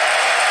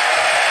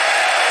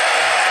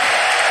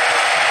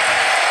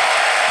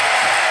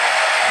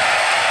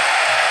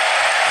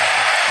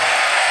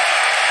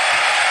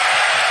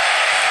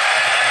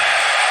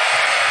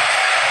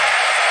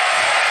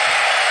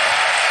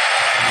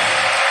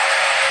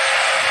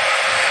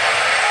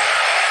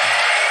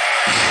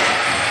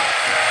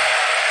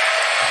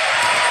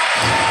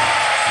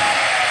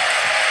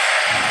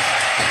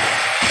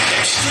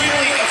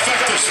 Extremely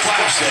effective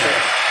splash there.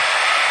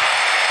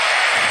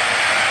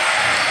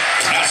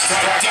 That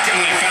strike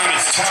definitely found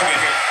its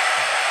target.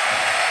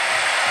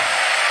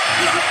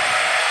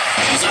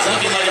 He's not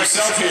looking like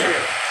himself here.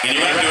 And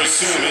you have to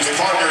assume his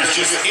partner is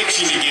just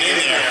itching to get in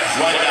there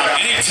right about.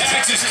 And he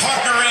tags his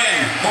partner in.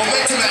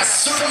 Momentum has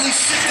certainly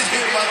shifted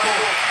here,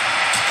 Michael.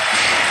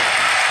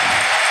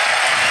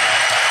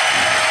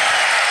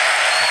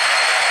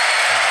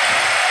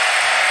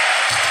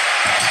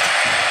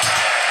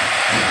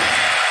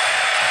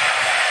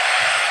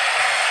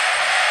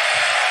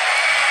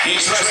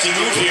 Interesting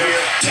move here,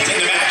 taking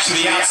the match to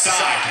the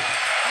outside.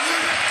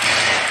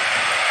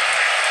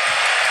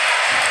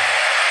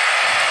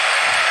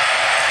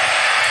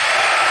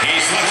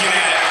 He's looking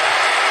at it.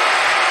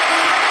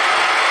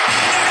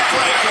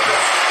 Neckbreaker.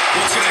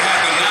 What's going to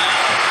happen now?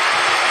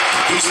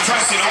 He's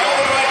pressing all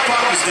the right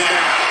buttons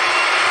down.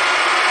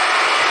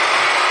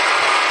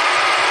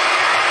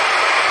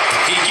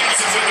 He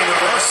gets it with the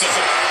reversal.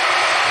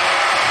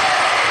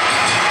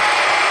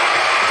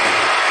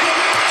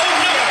 Oh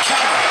no, a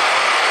counter.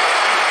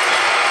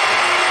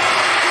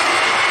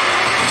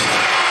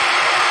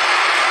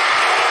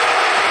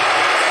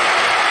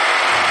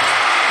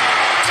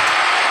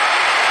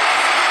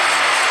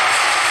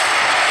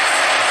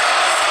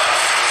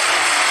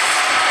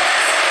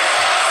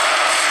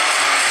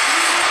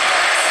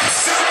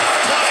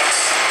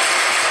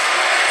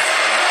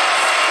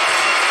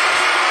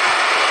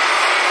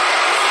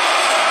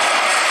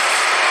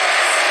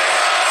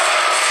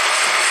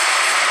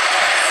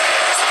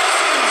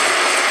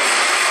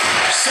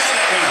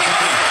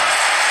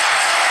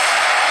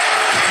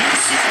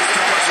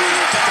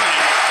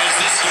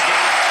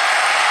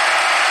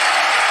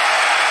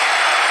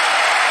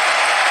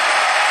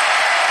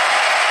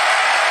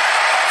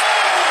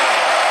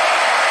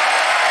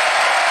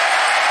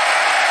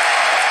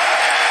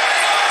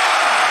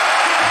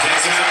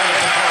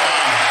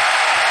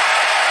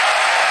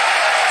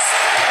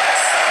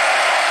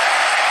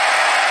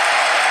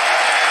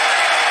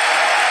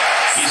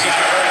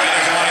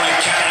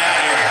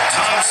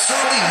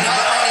 certainly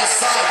not on his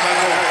side,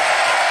 Michael.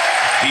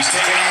 He's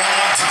taking a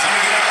long time to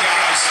get up,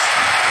 guys.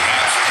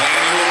 Perhaps playing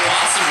a little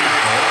possum here,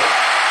 Cole.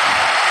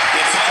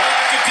 It's all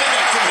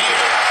academic from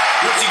here.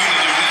 What's he going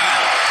to do now?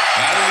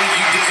 That'll leave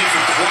you dizzy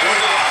for quite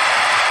a while.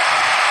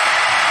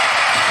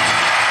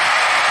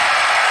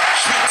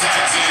 Schmidt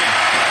tags in.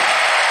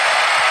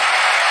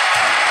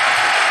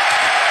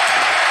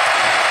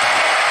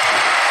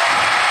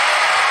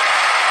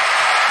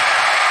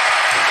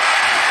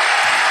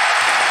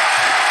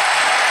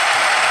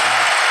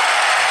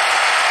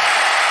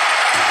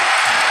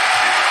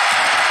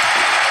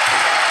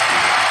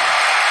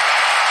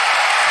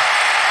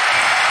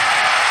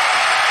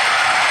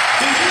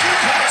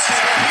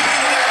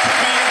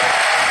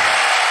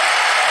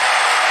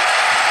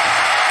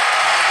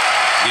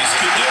 This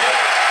could do it.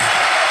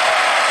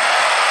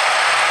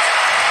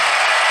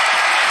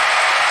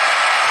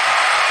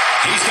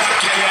 He's got to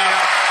get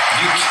out.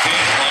 You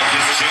can't love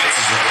his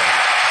chances right now.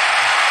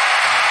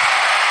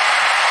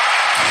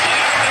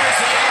 And there's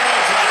the elbow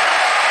drop.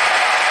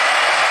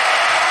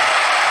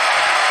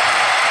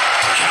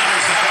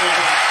 Counters that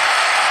one.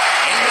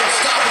 Ain't no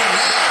stopping him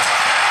now.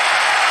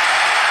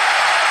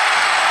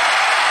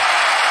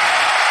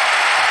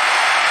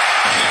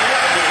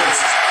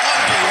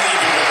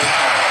 Unbelievable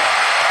power.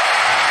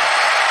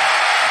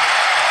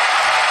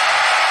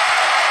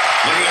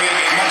 Looking to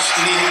make a much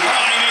needed. Oh,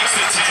 he makes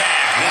the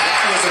tag.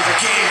 That was a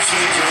game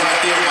changer right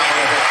there,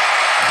 Michael.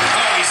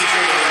 Oh, he's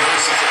able to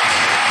reverse it.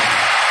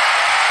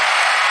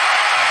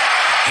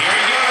 Here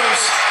he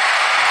goes.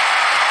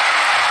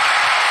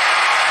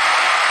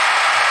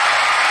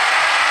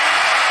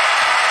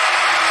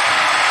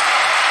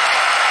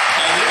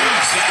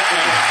 Eludes that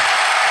one.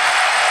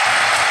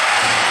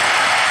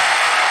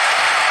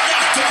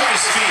 Knocked off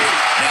his feet.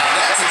 Now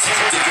that's a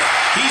tactic.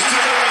 He's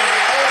delivering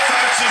an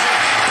old-fashioned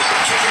butt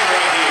kicker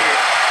right here.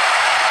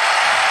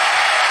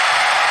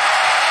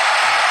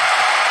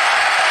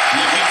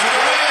 Looking for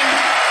the win.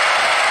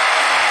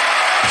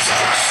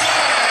 Choke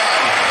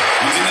slam.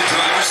 He's in the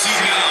driver's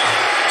seat now.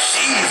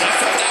 Jeez, I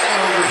felt that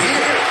one over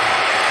here.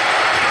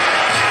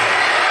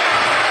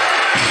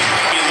 He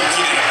might be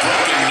looking at a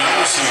broken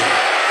nose here.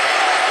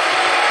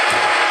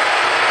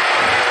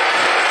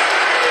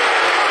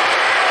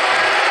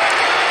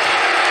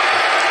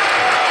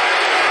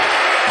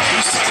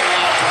 He's taking a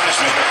lot of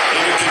punishment.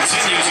 If it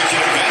continues, it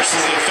can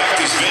eventually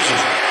affect his vision.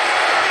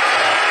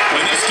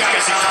 When this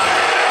guy's on,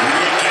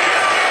 look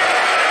out.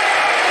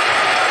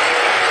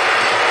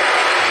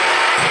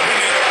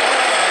 Putting it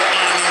all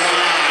on the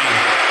line.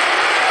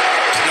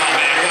 Oh,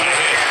 man, what a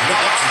hit.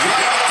 Knocked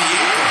right off the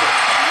apron.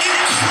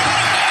 Incredible.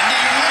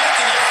 Knee right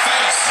to the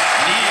face.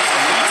 Knee is a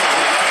lethal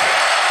weapon.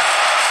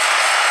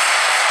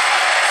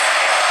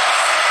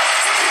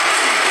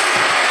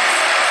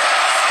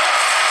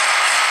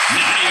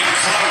 Not even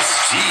close.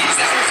 Jeez,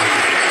 that was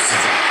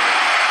embarrassing.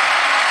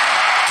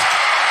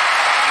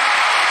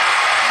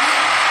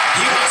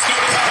 He wants no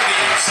part of the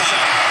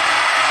outside.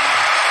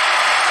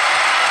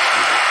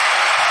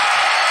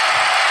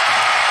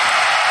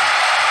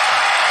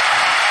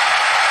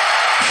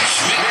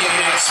 Schmidt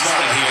getting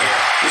outsmarted here.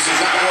 This is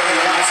not where he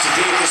wants to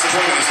be at this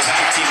point in his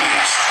tag team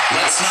match.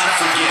 Let's not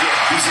forget,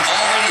 he's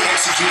already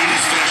executed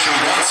his finisher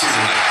once here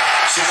tonight.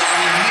 So while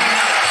he may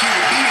not appear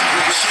to be in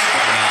great shape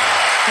right now,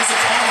 his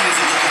opponent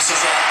isn't looking so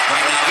hot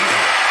right now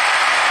either.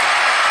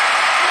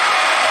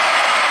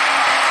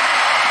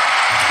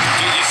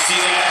 Did you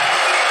see that?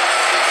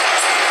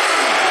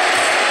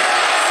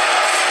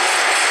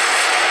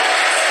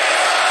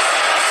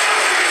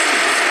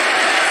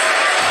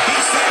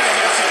 He's sending a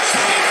message to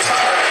the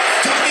entire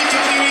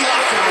WWE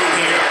locker room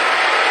here.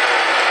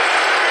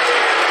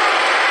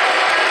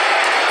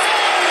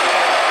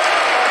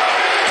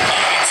 Oh,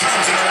 he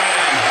turns it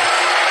around.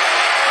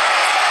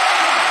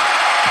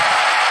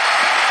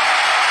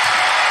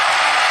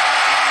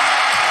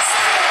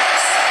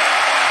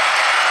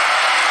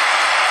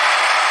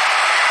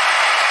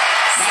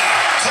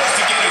 Close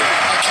to getting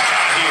a count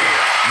out here.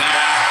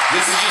 Nah,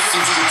 this is just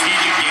some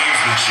strategic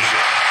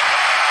gamesmanship.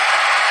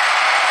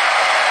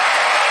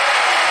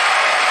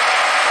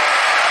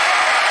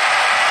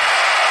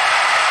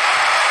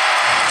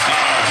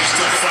 He's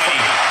still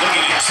fighting,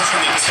 looking to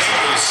turn the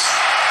tables.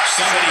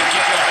 Somebody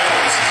get the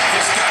hose.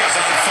 This guy's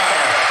on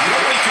fire.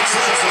 Nobody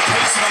controls the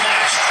pace of the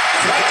match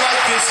quite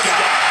like this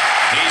guy.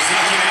 He's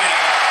looking at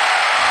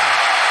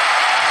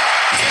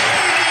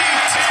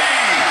DDT.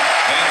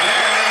 And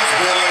there it is,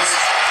 boys.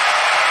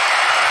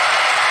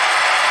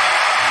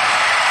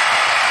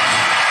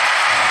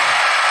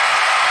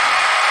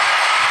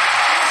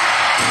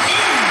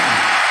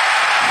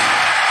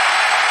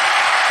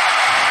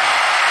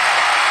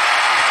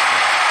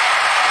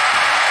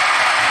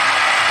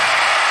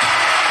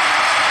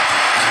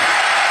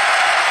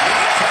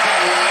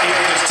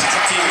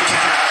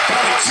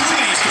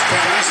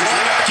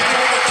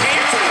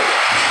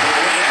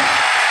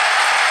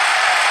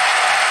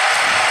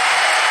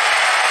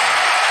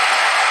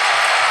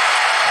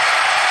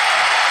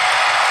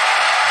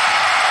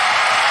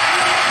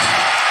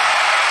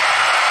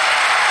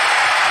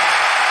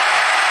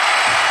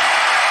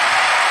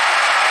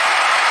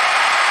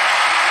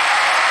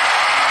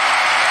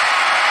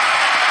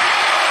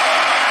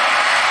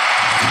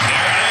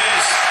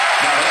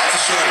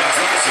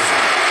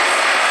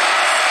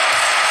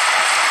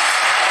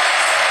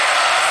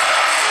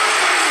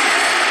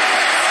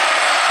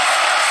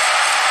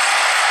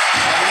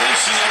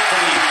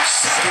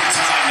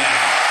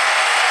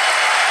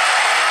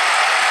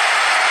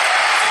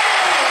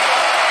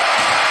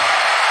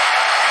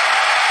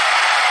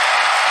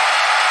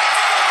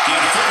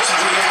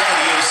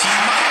 he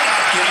might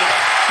not get up,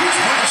 which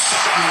wouldn't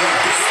shock me one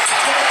bit.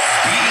 Talk about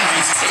beating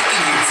he's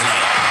taking here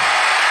tonight.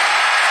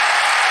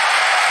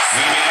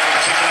 We may never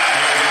count out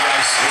here,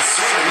 guys. It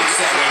sort of looks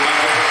that way,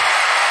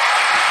 Michael.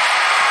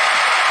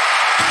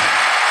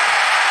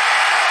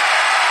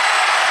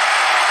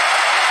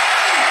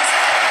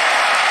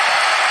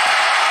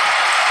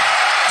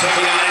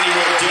 Taking on any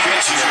more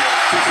damage here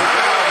could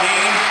very well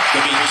mean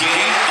the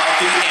beginning of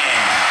the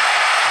end.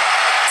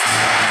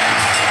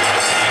 What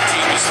a tag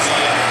team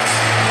display.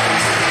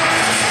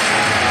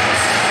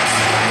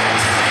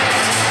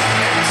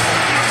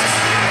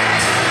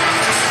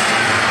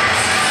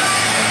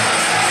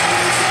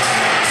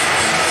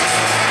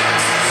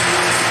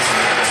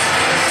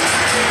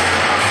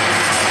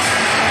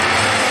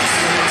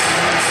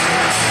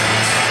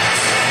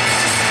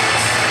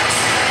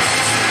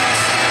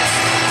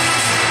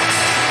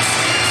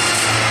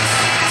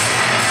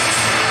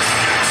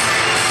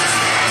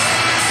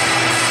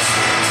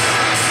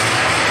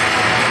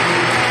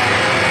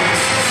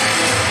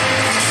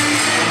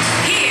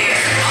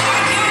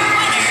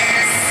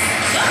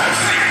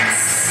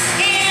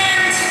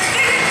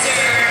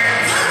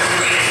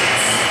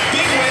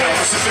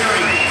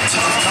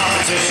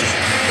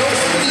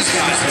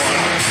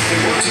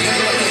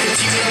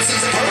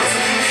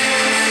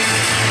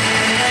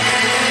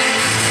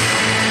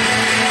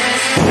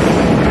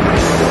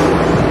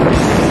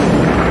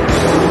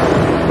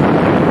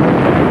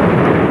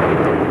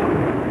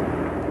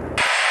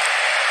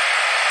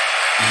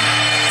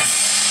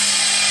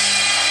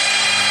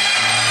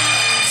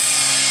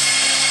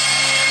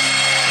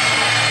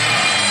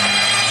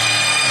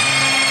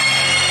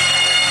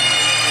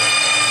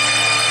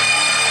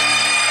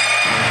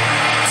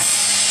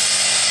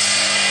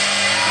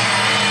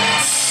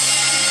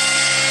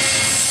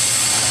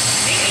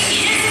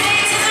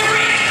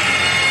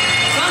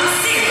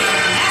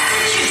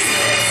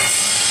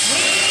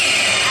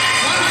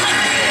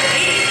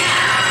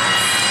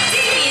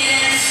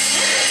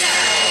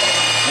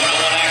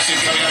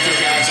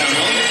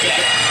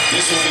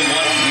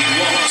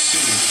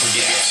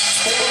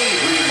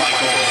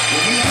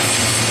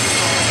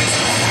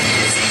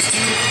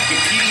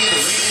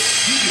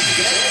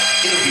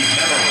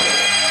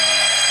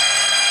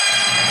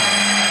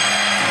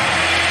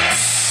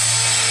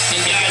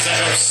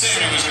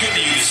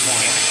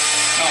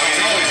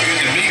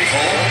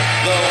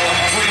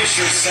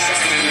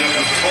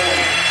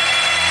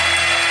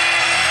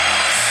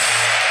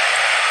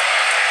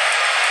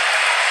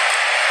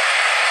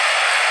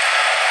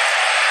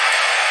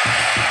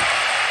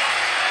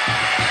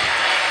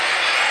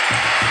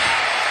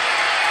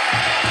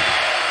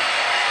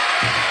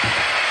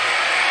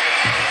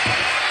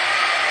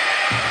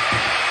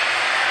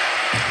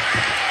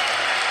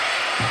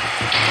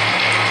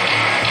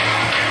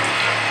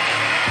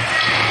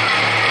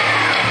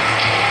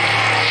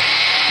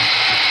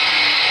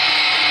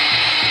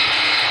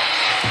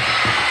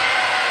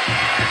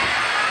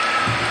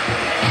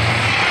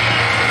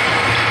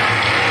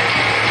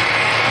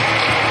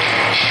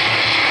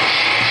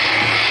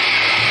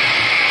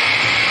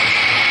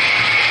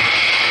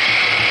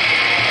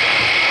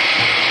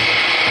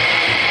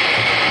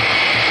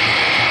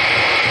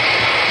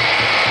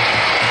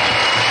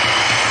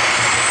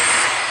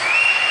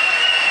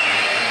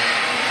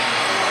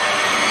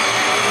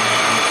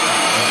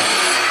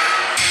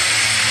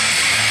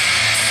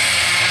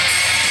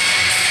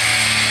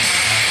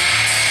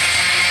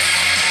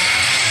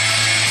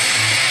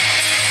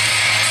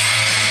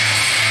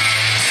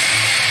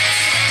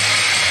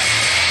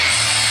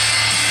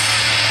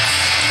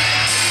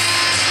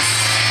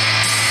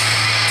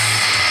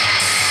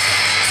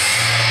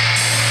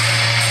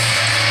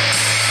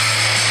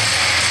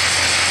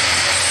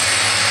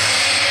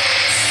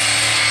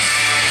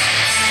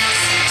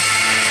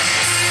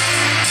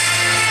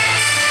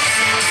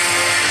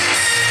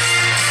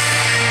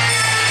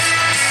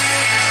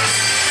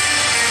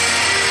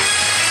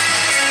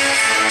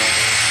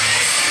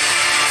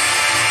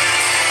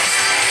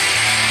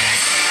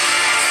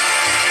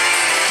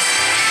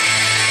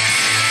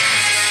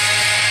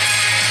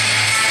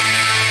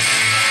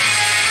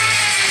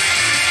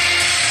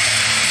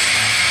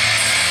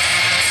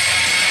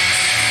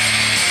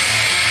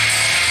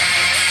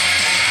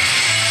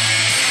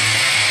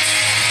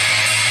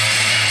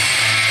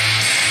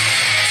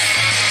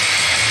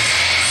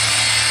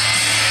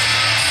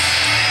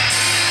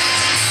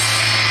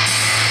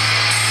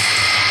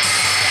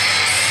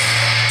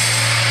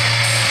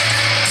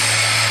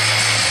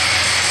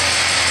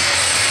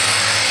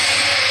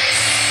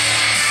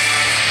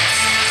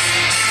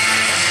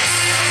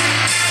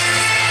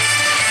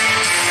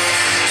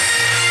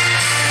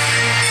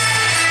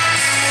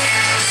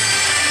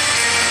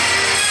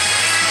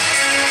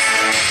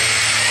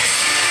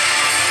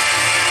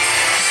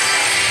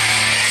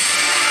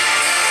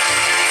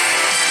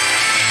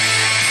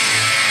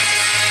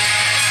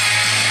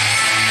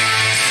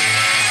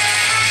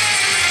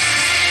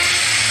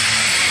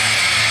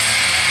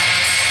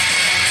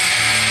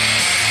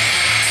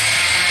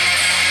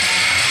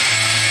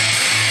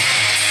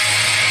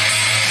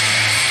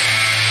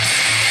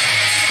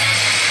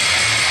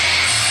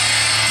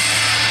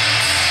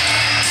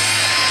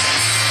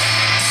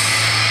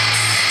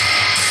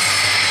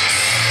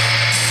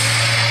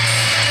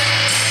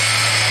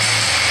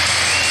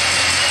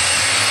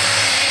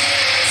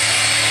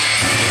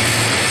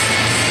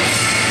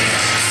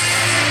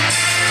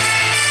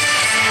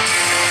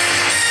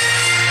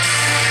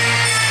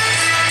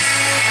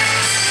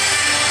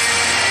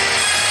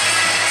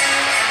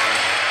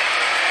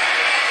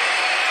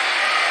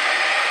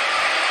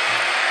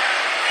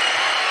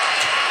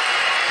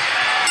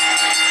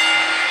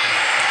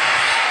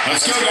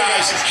 Let's go,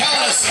 guys.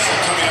 Hell in a Cell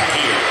coming up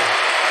here.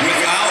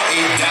 Without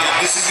a doubt,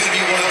 this is going to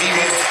be one of the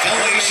most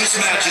hellacious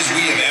matches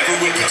we have ever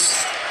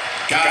witnessed.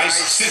 Guys,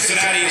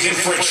 Cincinnati is in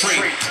for a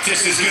treat.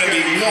 This is going to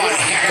be one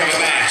heck of a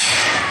match.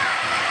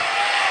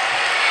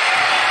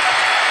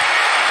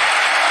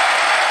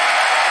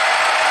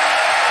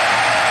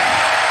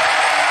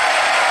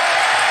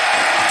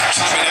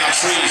 Chopping down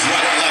trees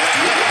right and left.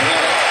 What a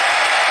blow.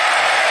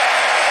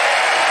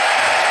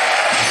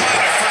 Trying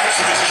to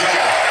fracture his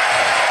jaw.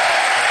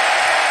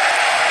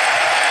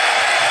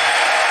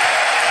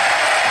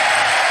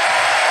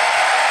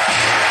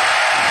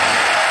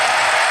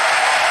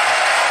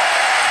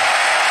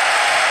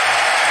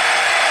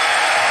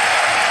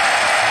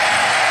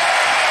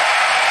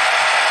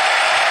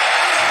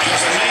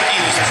 Just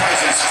making his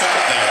presence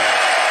felt there.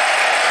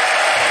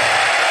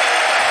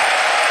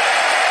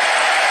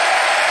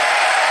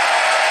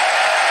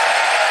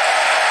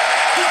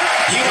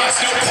 He wants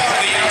no part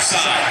of the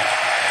outside.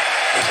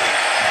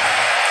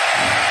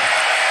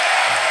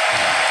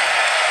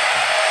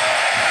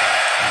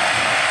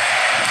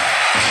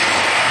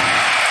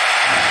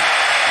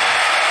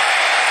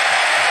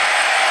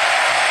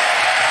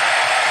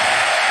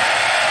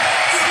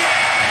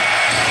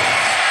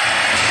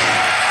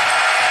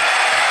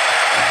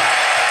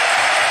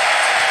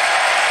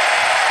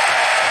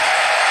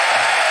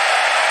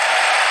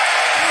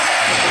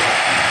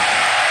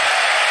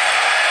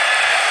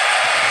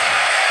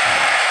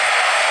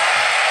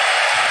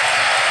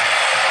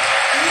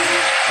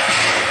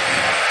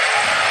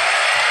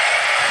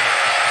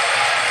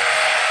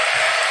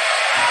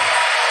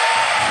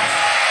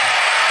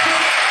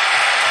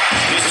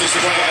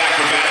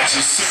 Acrobatics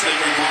is simply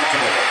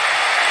remarkable.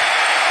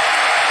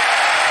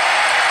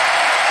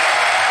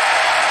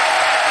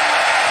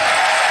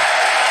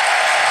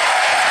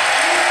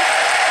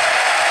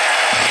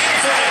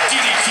 Inverted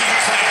DDT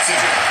plants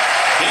him.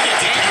 They get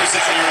dangerous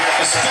out here,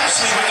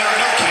 especially when there are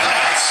no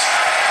countouts.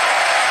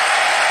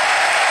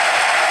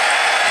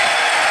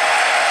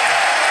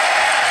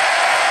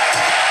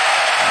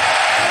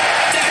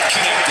 That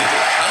connected.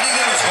 I think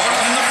that was harder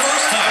than the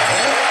first time,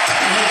 Cole.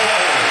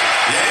 Whoa.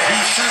 Yeah, he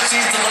sure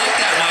seems to like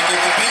that, Michael,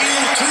 but maybe a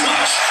little too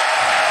much.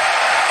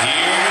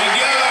 Here we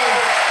go.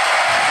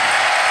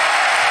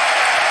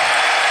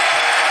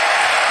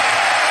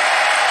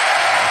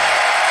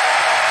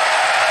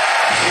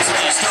 He's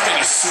really starting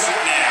to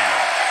sweat now.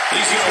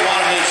 He's going to want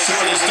to make sure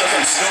this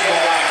doesn't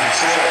snowball out of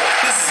control.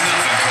 This is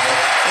nothing, Cole.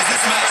 As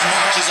this match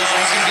marches on,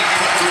 he's going to be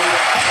put through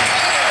it.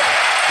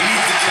 He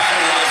needs to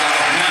capitalize on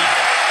it now.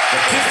 The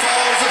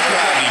pitfalls of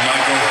gravity,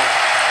 Michael.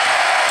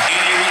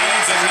 And he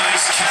lands a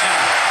nice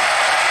counter.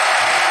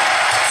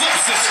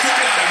 Flips the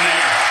script out of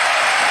there.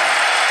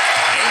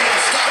 Ain't no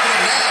stopping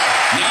him now.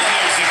 Now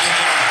there's the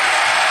counter.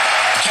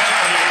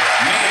 Counter here.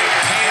 Made him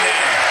pay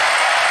there.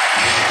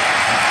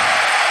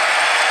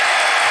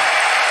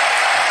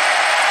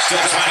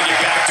 Still trying to get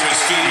back to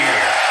his feet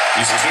here.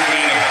 He's clearly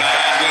in a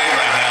bad way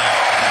right now.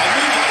 A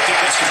move like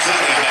that is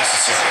completely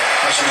unnecessary.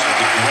 Unless you want to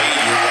degrade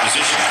your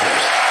opposition, of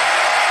course.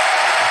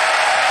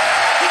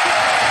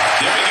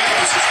 There he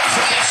goes.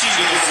 Crashing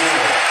to the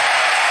floor.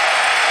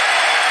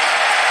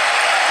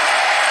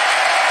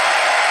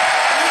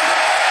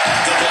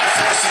 The blood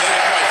force of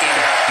that right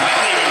there might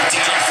leave him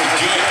down for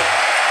good.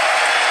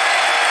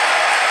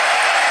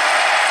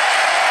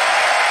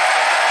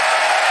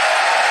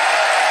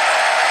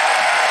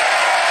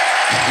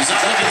 He's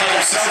not looking like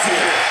himself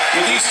here.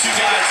 With these two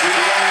guys, we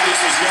know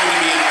this was going to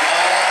be an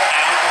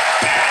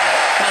all-out battle.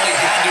 Well, he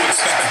had to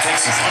expect to take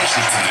some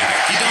punishment tonight.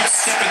 You don't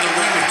step in the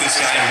ring with this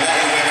guy and walk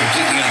away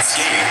completely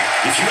unscathed.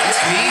 If you ask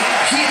me,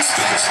 he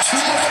expends too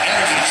much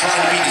energy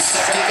trying to be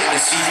deceptive and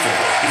deceitful.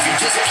 If you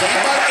just play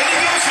right, and he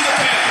goes for the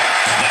pin.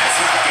 That's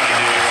not going to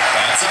do it.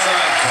 That's all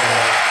right,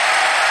 Cole.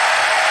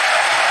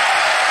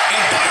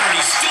 And Byron,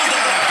 he's still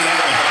down after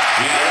that one.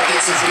 Yeah, that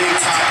did some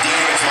big-time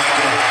damage,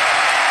 Michael.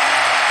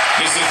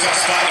 This is a tough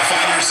spot to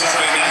find yourself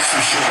in, that's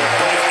for sure.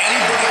 But if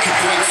anybody could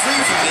break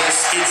free from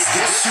this, it's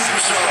this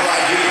superstar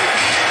right here.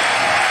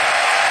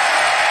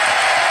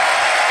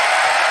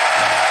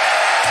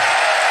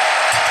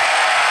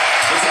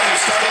 Looks like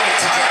he's starting to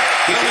tire.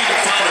 He'll need to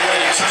find a way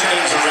to turn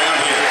things around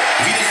here.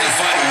 If he doesn't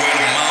find a way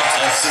to mount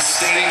a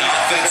sustaining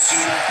offense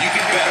soon, you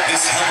can bet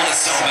this Hell in a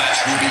Cell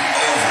match will be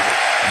over.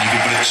 And you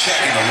can put a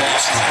check in the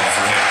loss column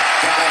for him.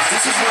 Guys,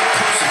 this is where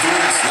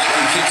perseverance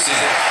likely kicks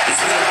in.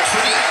 It's been a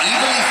pretty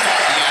evenly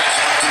fought match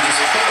up to this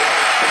point.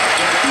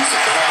 But don't be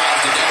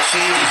surprised if that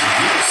changes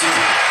real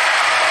soon.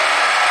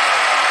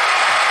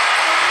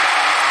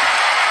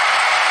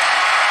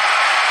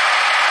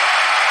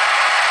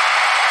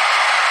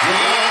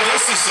 Whoa,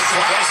 this is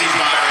surprising,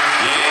 Byron.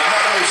 Yeah, I'm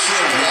not really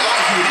sure why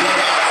he would let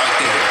out right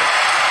there.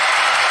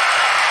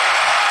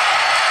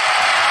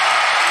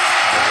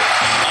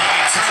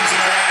 Turns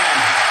it around.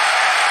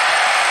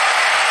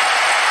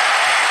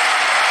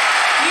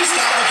 He's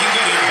not looking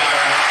good here,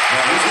 Byron.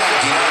 Well, he's got to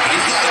get up, but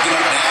he's got to get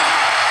up now.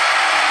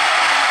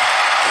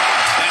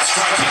 That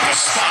strike hit the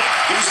spot.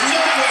 There's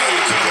no way he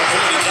could have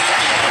avoided that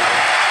long.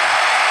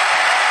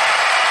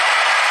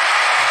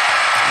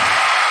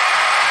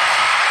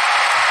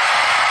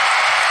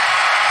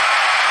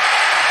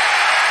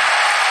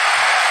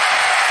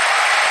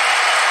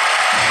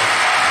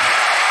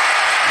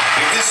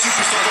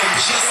 superstar can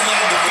just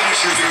land the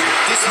finisher here,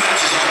 this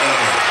match is all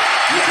over.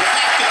 You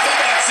have to think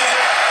that's it.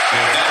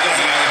 And if that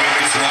doesn't elevate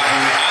this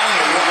rivalry, I don't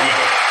know what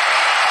will.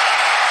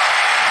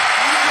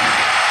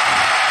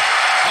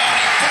 And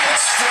he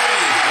breaks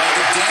free. Well,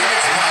 the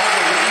damage might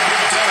have already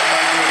been done,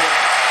 Michael.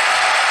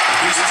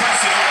 He's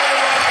pressing all the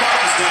right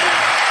buttons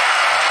down.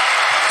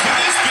 Could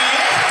this be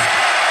it?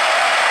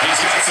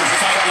 He's got some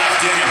fight left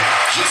in him.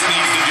 Just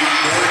needs to do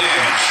more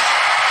damage.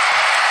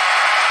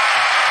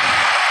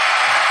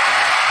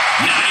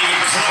 Not even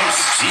close.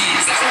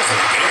 Jeez, that was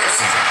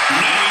embarrassing.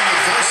 Now he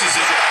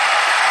reverses it.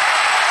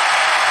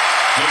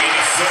 Looking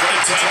to flip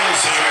the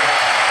tables here.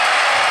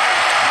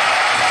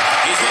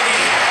 He's looking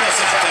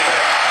helpless out there.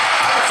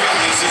 I have a feeling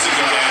this isn't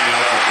going to end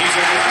well. He's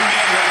a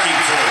one-man wrecking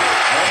crew.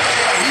 Oh,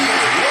 he is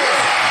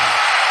rolling.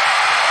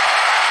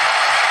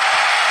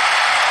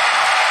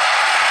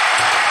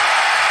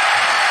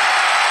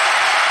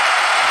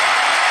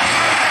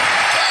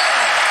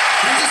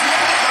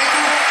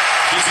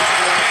 He's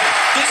over the pin.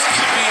 This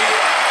could be it.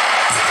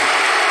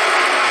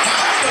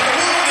 How in the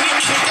world did he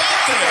kick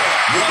out there?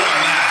 What a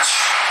match.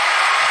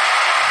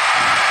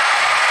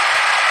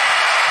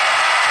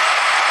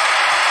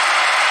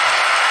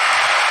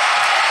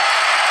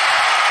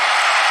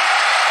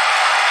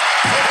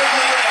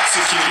 Perfectly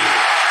executed.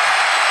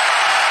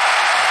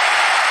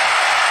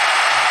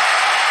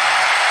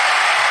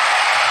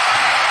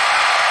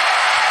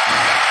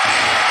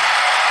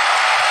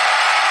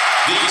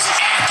 These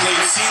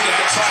athletes seem to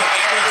have tried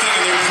everything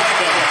in their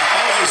playbook.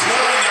 Oh, there's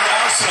more in their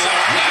arsenal.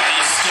 Now he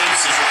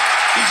escapes it.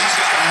 He's just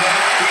got no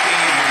quitting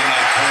in here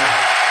tonight, Cole.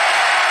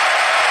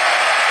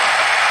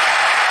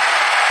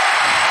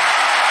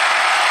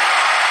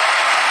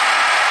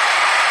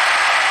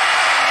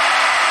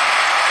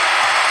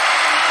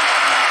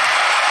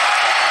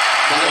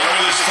 The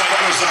longer this fight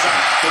goes on,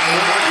 the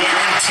more wear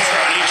and tear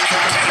on each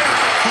competitor.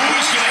 Who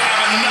is going to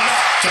have enough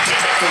to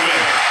pick up the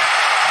win?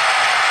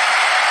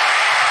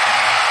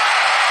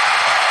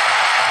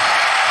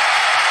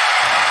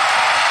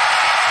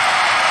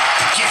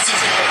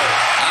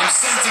 I'm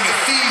sensing a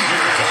theme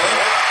here,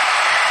 Cole.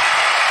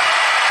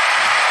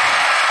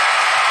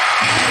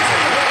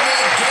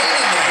 One-man game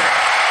in there.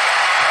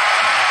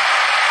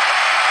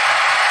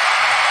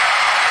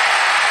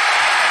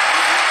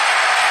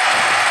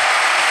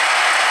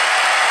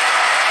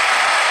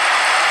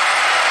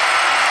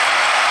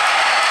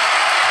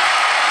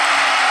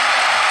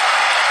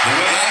 The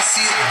way I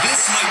see it,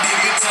 this might be a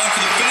good time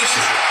for the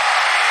finisher.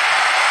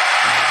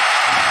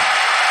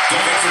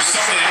 Going for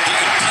something that he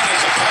could put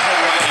as a battle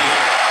right here.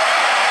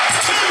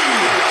 Two! Oh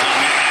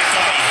man, I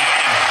thought he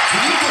had him.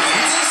 Can you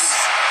believe this?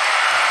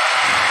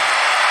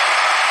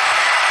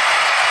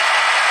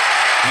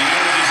 He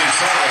knows he's in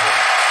trouble.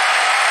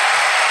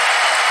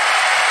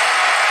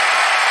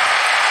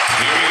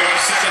 Here we go,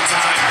 second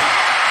time.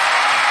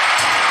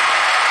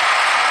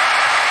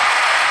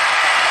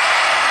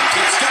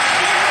 It's got to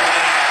be more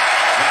than that.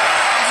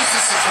 I'm just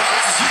as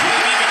surprised as you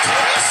would be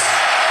victorious.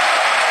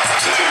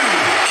 Two!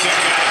 Kick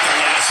out at the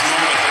last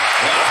moment.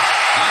 Well,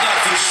 I thought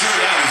for sure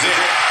that was it.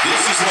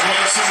 This is what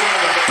makes him one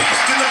of the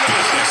best in the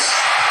business.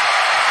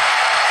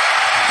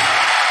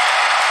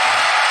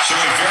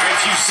 Showing very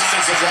few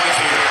signs of life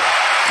here.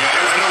 Yeah,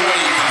 there's no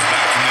way he comes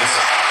back from this.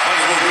 Might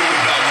as well ring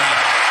the bell now.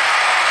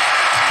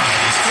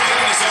 He's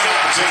creating his own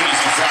opportunities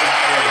to fly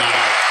high right now.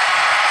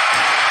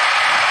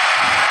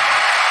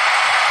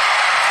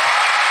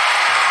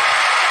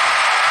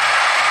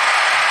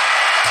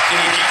 And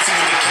he gets him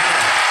with the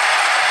counter.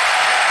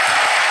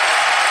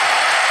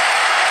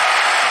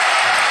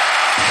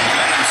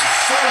 Adams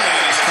firmly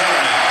in his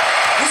corner now.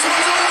 This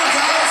one's over,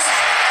 guys.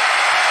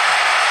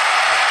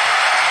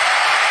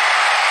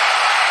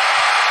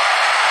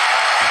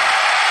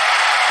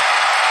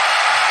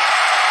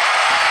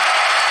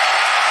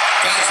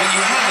 Guys, when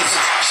you have as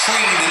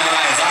trained an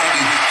eye as I do,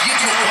 you get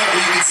to a point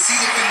where you can see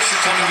the finisher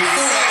coming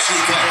before it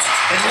actually comes.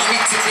 And let me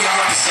tip you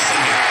off to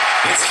something here.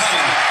 It's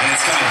coming, and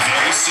it's coming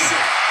very soon.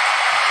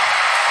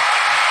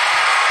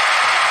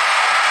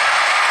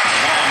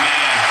 Oh,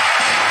 man.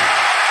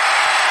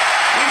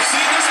 We've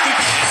seen this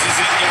before. This is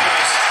it,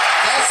 guys.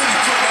 That's what he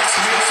put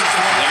exclamation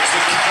point. There's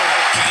the cover.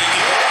 Can he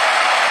do it?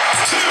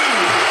 Two.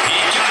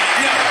 He got it.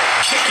 No.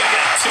 Kick out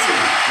at two.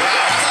 Wow,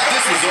 I thought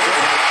this was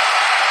over.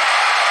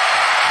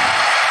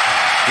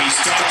 He's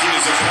stalking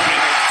his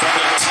opponent from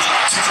the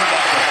top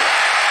turnbuckle.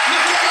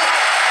 Look at it.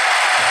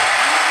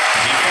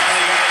 He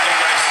finally got it,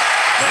 guys.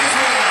 That is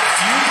one of the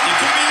few. He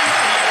could be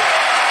here.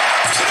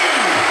 Two.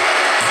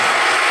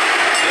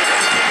 There's the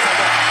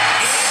pinfall.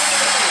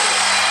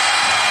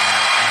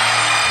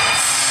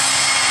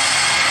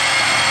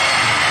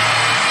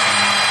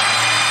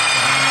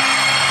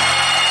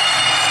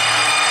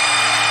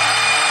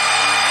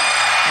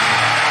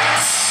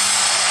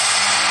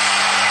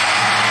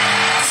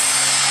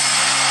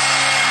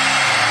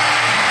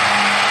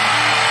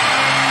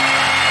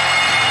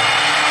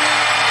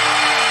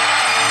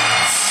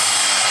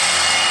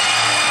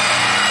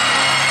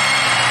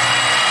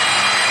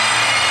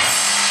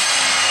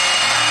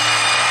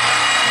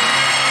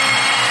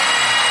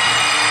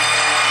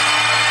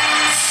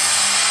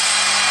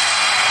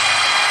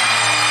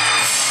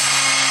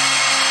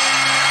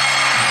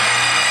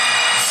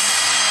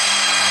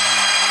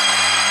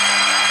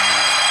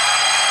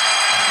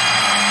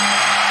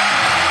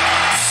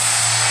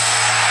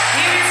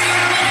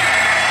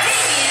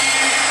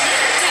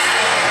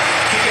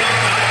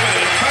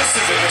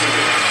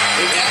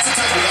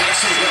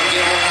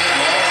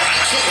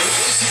 So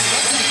this is the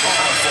rest of the card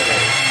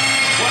unfold.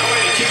 What a way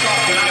to kick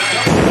off tonight.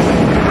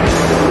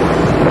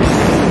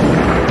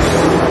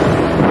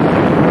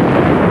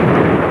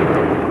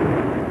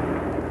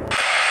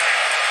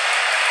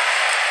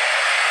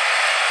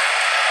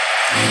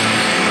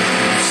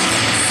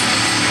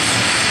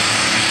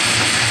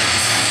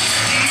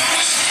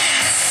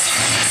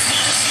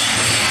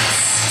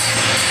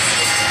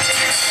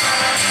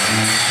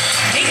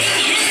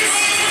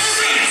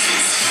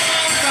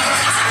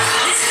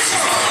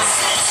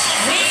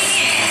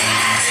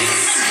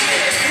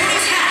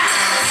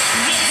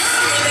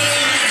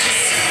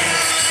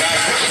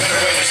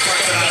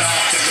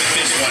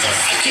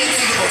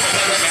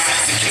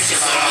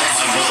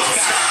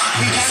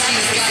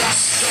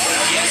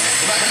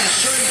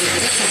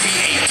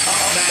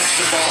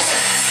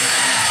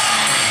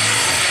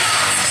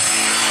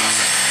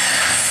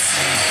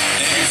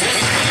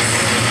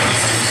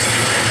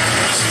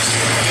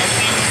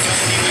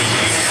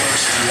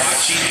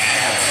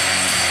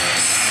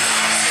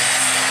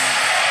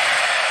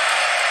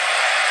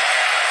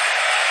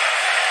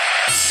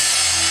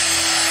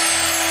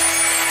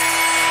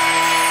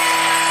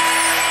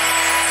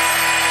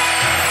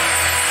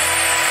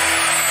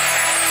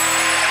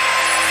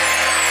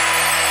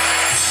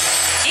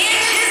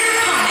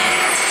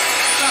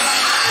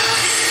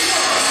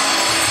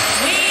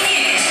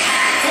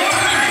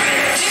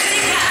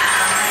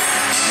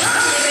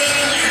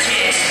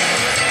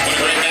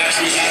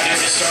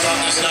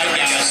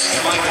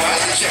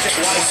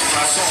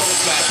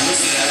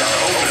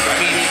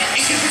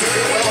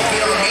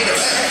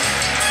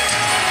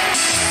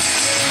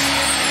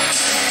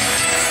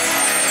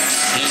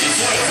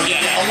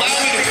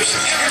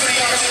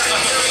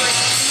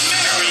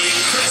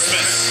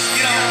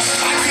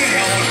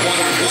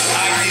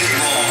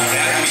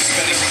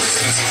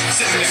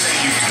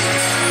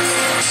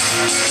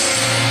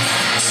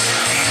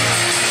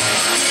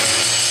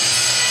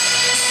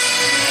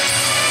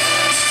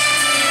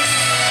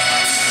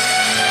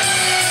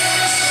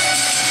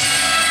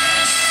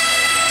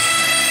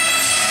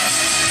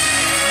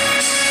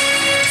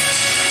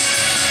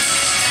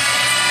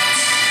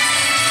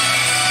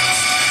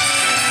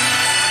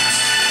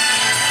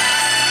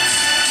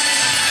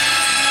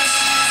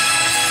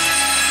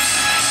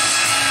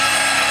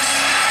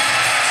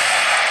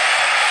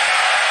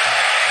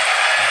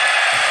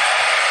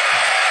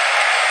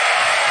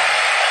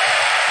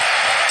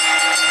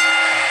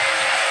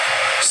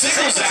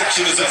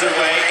 Action is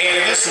underway,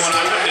 and in this one,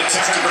 I wouldn't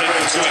attempt to predict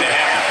what's going to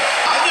happen.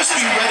 I'll just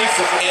be ready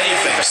for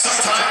anything.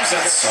 Sometimes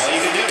that's all you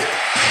can do.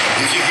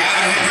 If you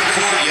haven't hit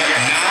record yet,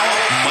 now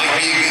might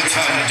be a good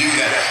time to do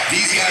that.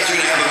 These guys are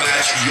going to have a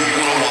match you're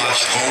going to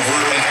watch over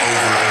and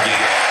over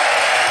again.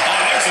 Oh,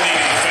 there's a knee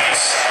in the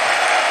face.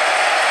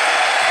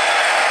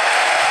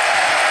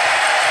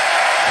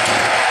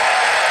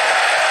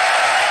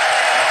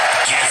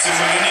 Gets him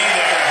with a knee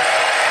there.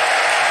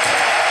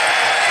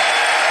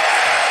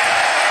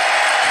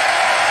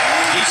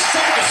 He's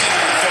focusing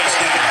on the face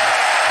down.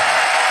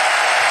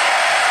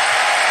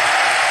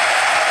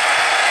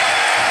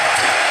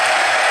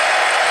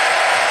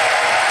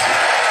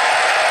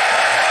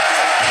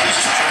 He's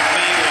trying to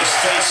mangle his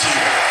face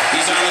here.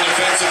 He's on the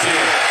defensive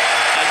here.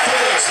 I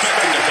fully expect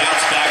him to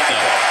bounce back,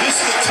 though. This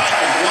is the type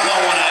of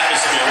one-on-one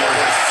atmosphere where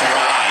he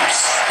thrives.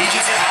 He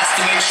just has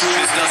to make sure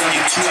this doesn't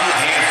get too out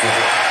of hand for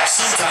him.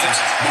 Sometimes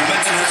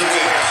momentum has a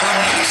way of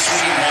permanently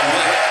swinging one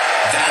way.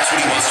 That's what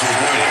he wants to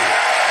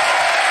avoid.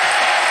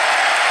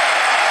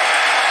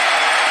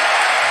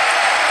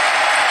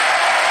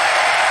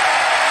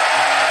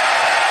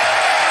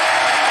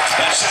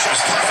 That shot was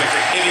perfect.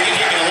 If you can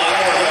get a lot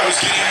more of those,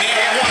 get in there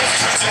at once.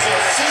 Turns into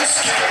a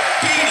full-scale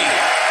beating.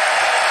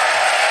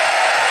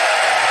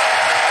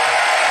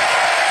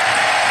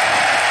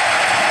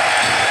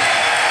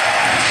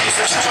 He's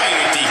toying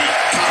with the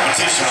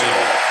competition a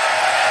little.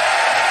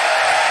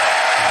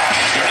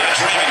 You're not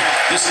dreaming.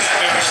 This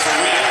nightmare is for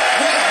real.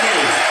 What a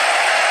move.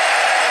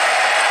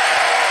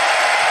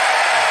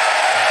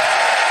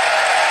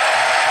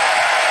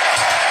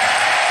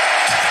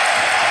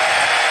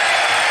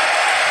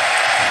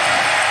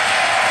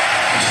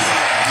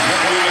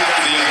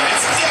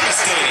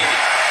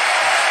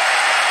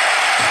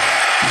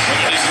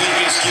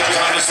 Skills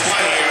on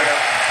display here.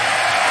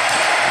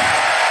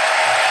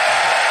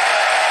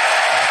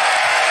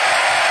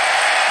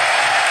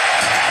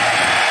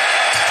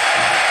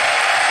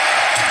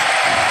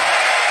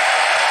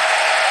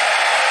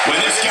 When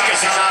this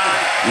guy's on,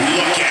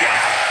 look out.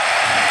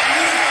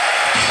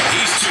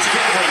 He's too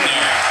quick for him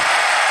there.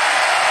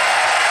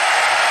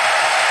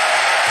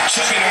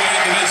 Chipping away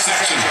at the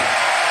midsection.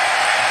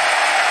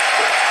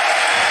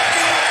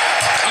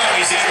 Oh,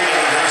 he's able to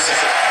reverse it.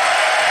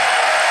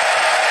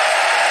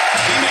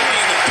 He may be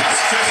in the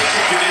best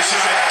physical condition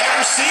I've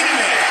ever seen him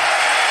in.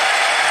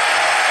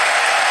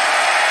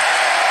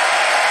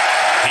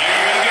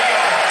 Here we go.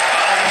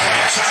 Oh, the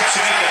right shot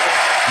chain.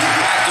 You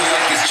have to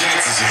like his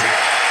chances here.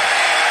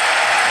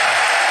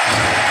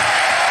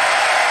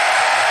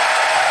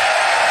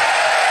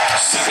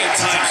 Second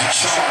second time's a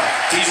charm.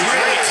 He's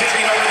really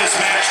taking over this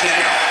match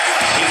now.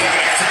 He's looking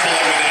to cripple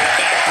him with that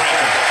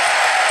backbreaker.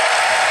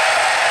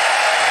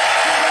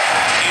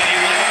 And he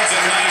lands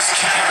a nice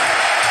counter.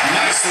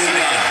 Nicely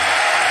done.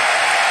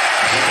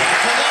 Looking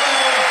below.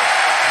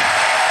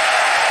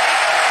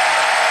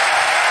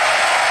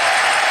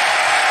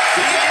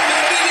 The end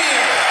of the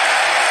year.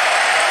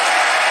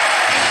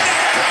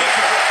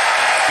 Backbreaker.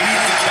 He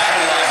needs to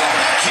capitalize on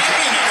that. Can't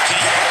be enough,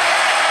 King.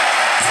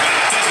 But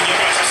it doesn't get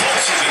much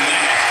closer than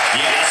that.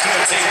 Yeah, it's going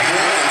to take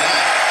more than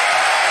that.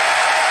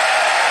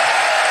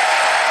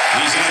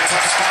 He's in a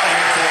tough spot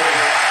here, Corey.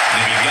 And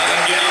if he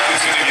doesn't get up,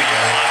 it's going to get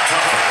a lot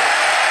tougher.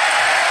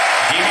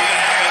 He might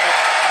have it.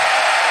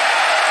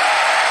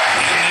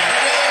 And there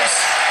it is.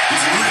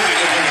 He's really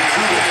looking to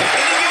prove it.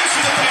 And he goes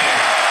for the pin.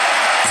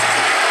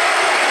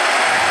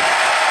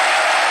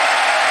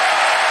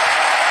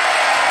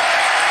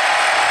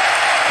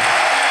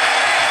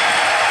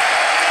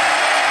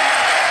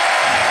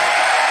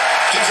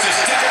 Just a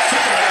step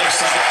quicker, it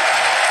looks like.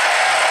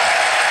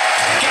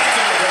 Got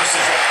the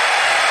reversal.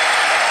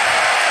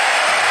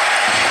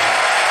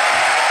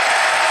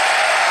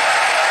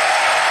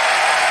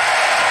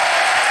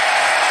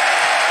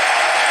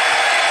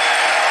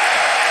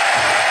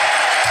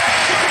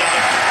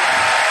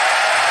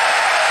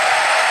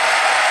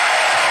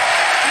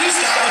 He's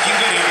not looking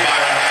good here,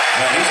 Byron.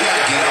 Well, he's got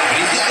to get up, but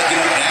he's got to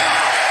get up now.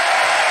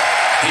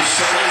 His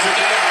shoulders are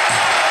down.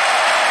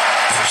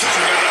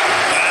 Shoulder up.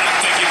 But I don't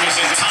think he was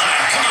in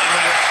time. Come on,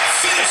 Red.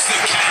 Finish the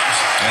count.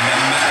 And the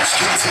match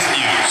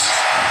continues.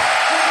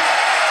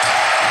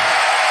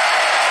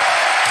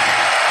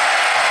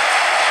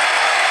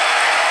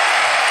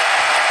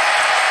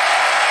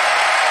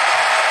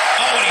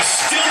 Oh, and he's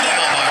still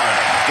down, Byron.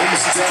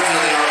 Things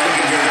definitely aren't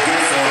looking very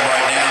good for him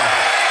right now.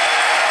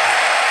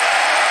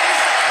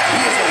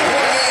 He is a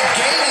one-man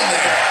game in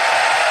there.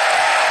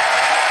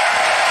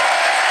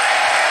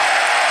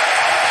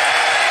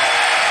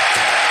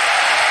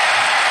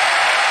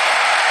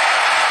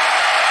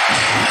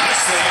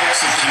 Nicely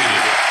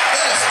executed.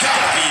 That has got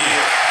to be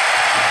it.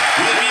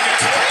 Will it be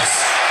victorious?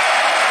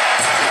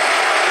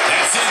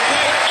 That's it.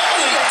 Wait,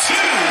 only two.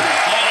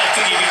 Oh, I don't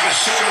think he got the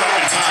shoulder up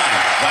in time.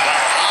 Wow,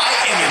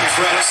 I am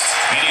impressed.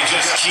 And he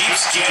just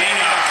keeps getting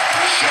up.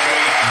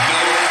 Showing no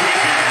quit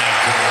here tonight,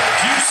 Cole.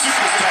 Few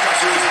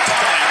superstars are as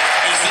dominant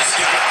as this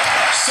guy.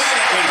 Saw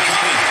that one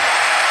coming.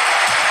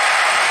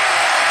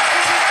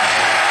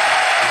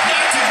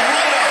 Knocked him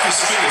right off his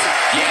feet.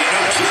 Yeah,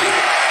 no kidding.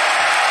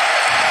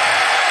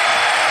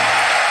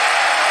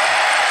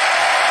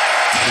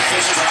 The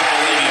fish trying to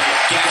believe you.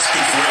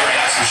 Gasping for air,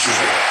 that's for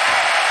sure.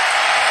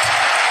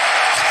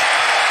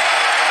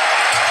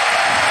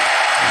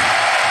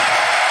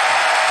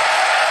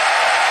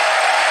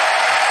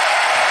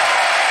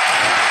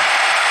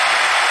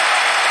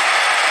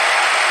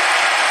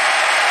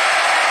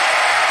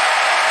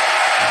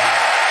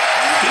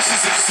 This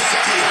is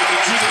exactly how we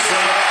drew this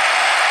one up.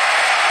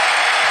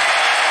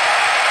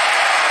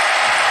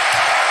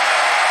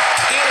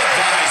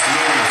 Ill-advised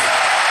move.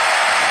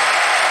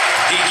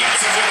 He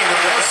gets it with a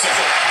reversal.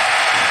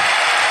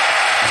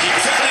 He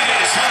clearly did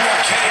his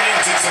homework heading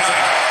into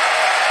time.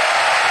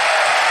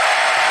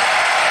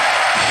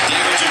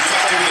 Damage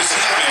inflicted with a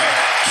snapmare.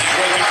 Can't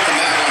wake up from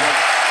that one.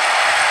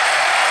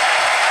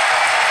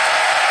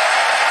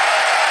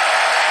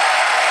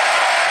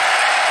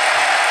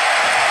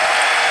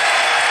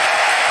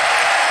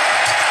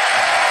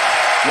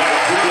 What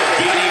a brutal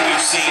beating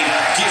we've seen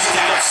dished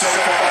out so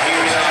far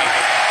here tonight.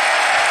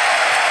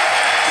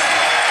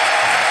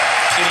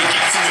 And he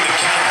gets him with the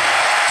counter.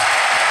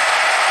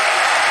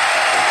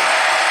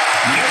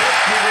 Nope,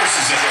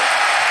 reverses it.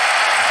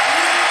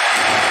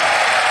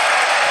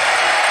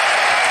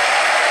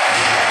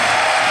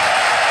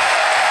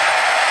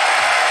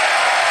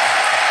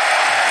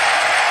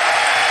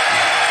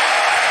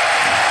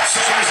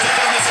 Shoulders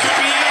down, this could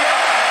be it.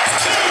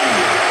 Two!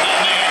 Oh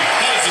man,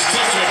 that is as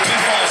close to a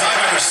pinfall as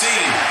I've ever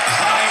seen.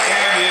 I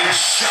am in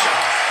shock.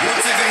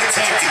 What's it going to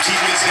take to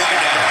keep this guy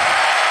down?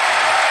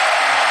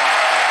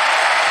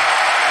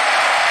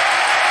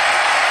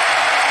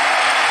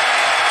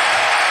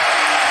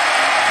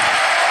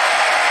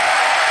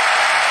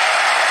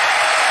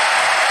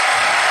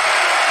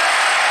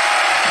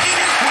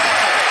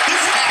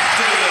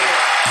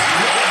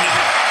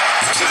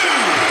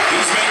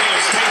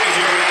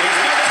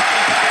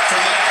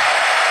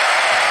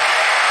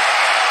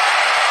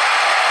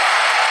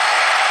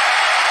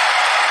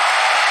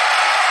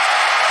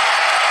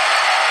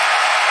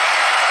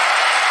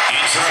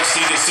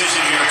 Interesting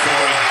decision here,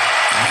 Corey.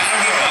 I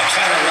don't know, I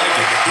kind of like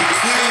it. He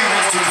clearly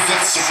wants to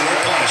inflict some more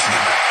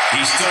punishment.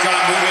 He's still not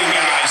moving,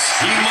 guys.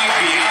 He might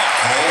be out,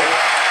 Cole.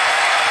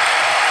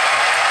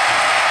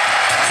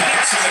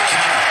 Connects to the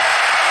counter.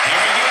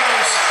 Here he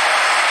goes.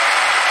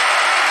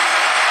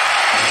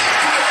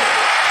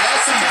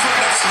 That's how you put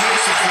an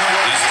exclamation point.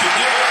 This could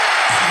do it.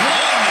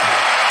 One,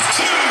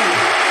 two.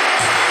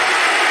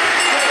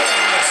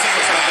 Let's see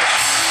this match.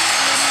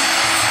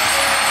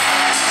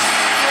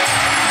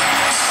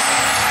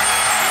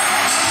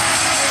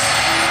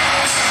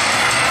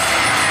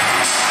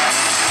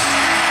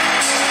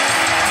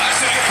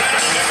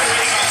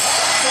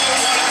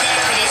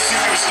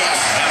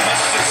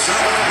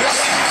 What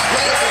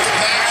incredible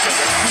matchup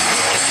we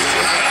witnessed here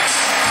tonight.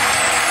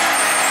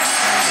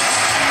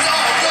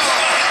 Oh, no!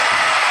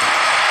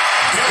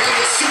 Burying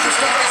the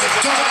superstars of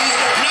WWE.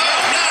 No,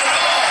 not at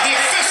all. The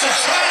official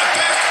trying to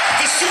back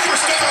the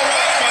superstar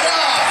away.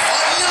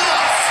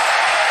 Enough!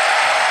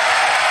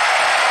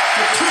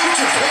 You proved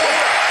your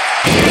point.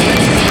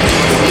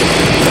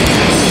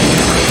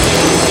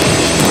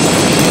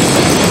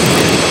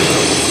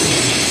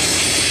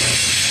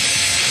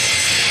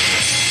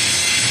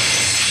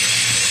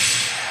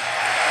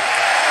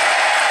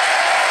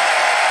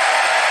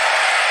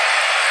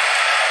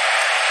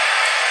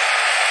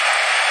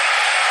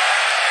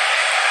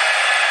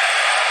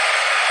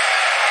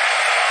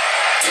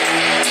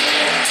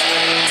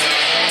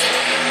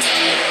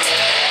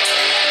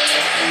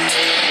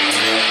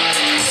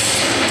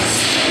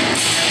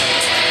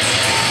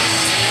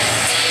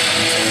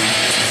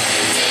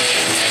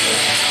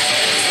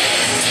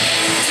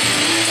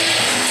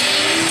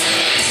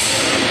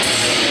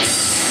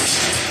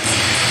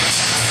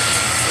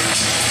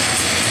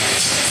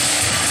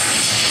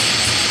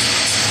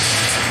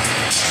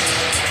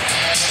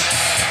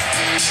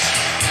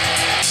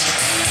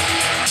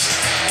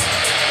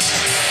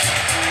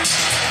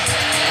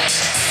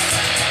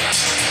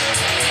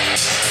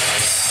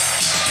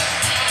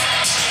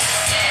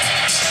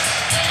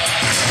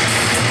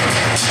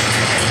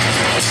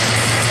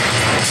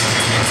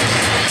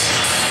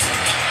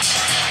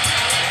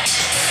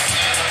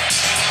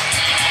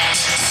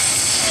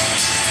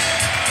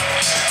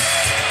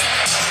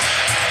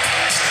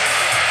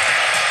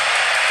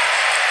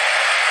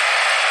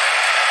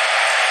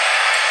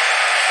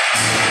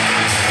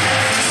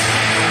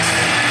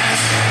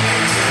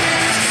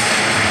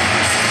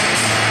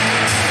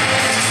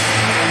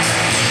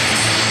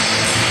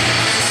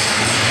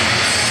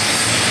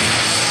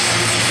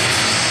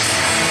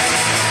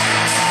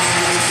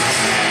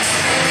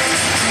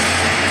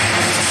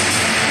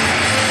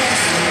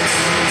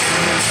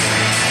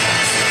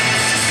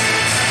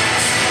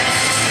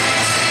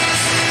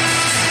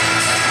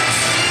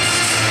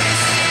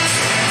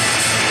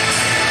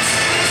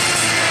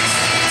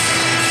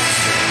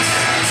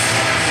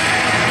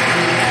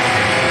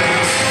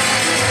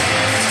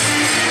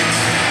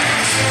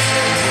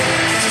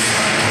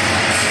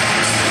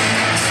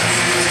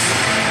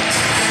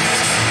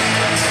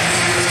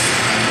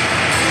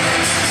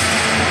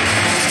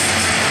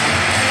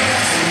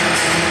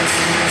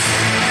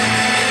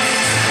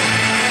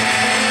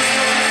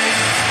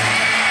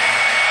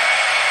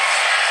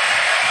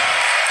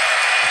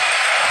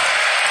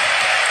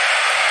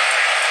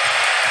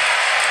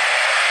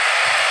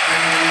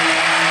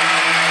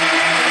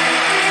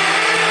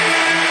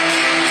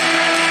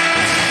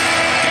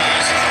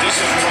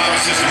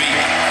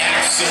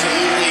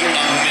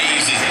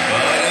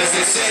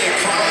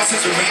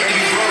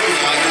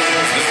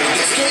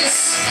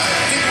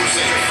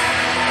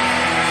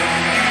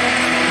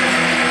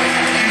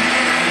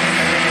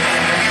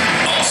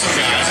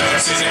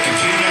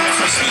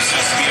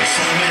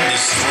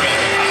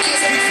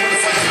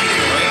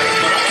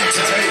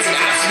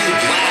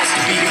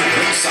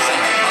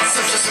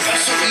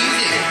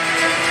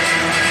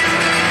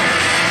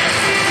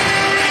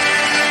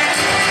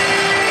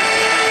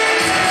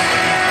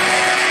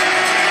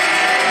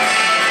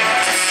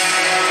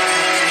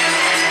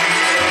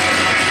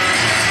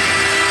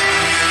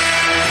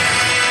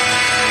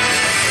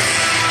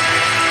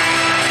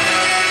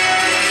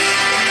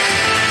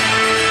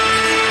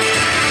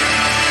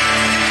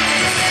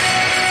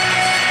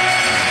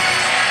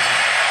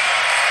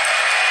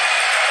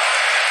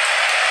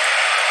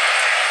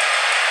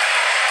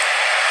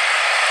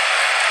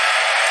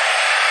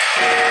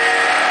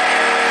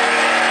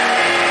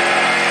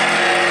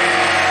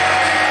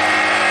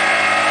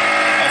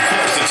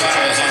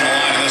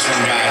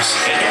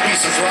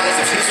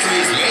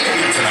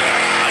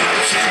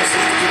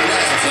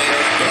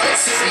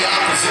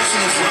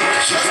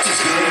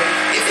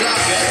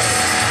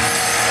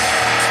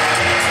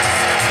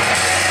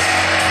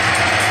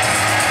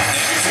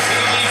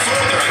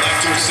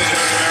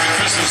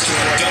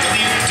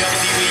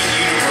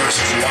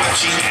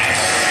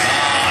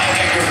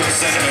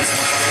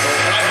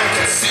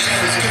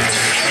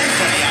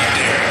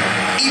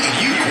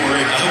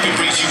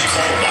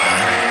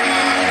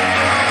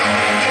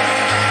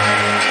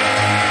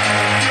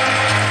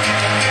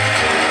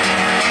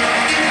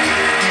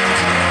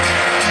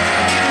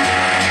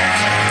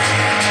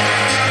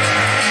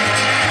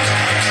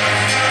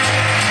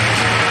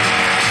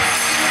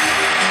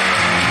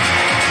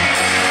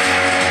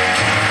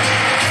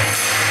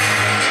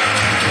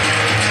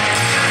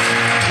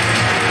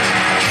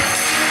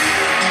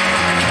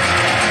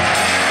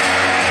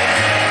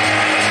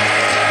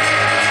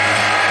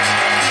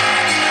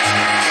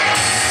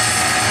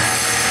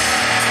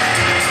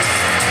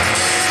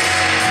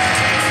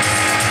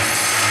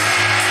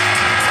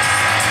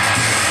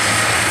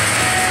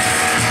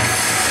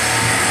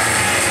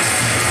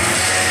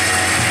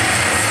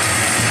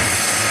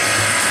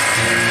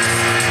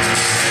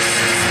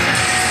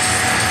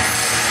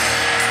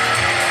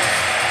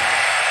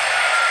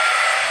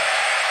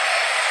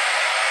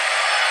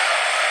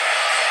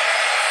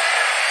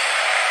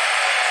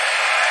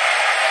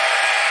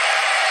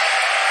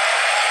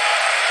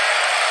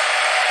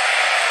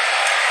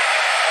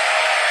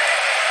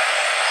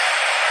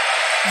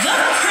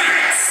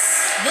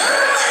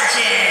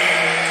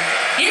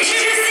 Legend.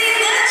 Introducing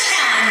the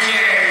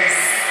challengers.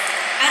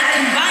 At a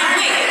combined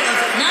weight of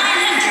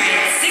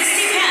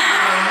 960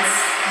 pounds,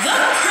 the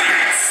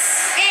Prince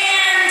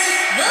and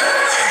the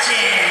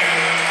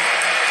Legend.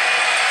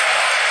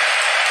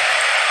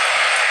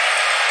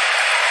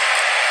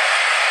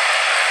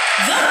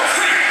 The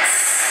Prince,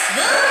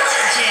 the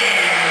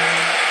Legend.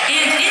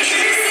 And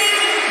introducing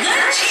the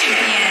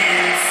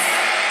champions.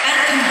 At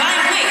a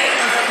combined weight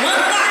of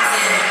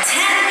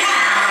 1,010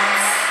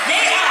 pounds,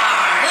 they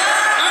are the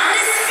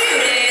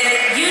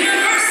undisputed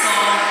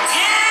Universal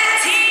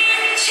Tag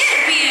Team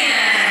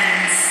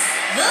Champions,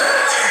 the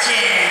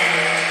Legend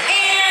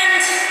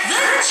and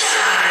the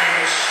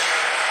Judge.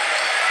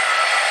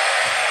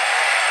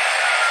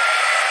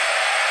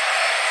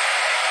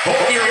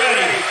 Hope you're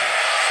ready.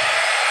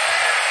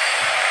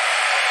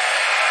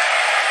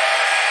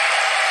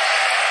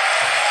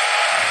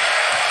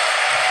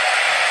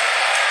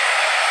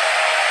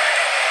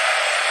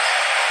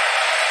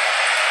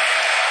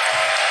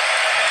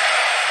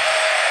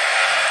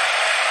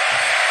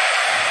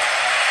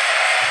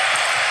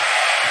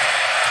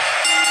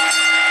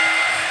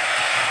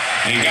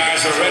 And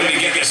guys are ready to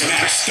get this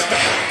match started.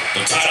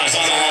 The title's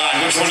on the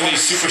line. Which one of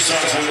these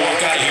superstars will walk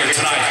out of here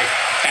tonight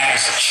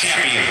as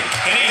champion?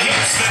 And he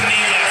hits the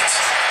knee lift.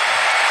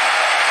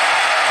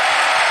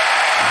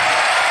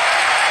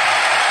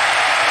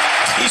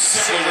 He's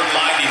simply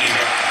reminding him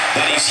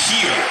that he's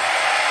here.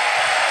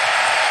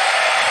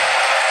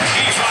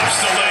 He drops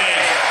the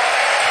leg.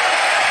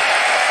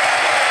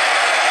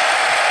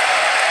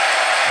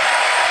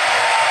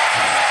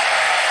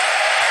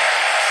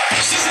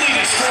 Simply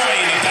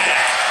destroying the back.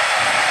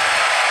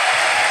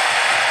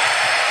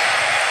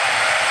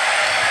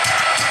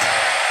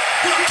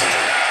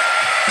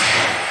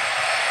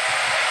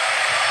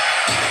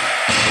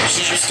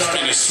 Champ's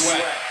starting to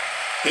sweat.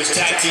 His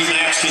tag team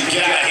match can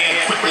get out of hand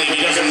quickly if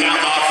he doesn't mount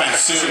the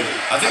offense soon.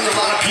 I think a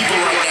lot of people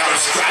right now are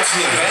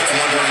scratching their heads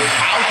wondering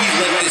how he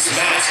let this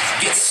match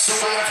get so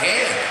out of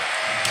hand.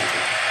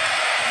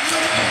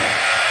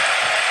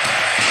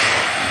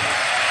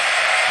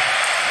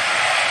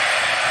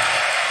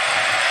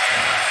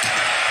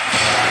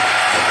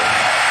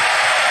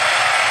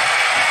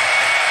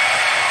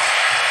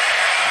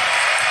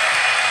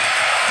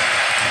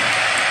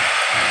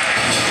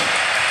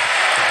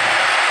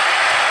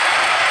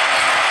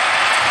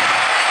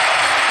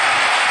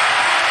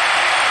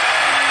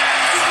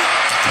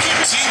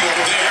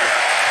 Teamwork there.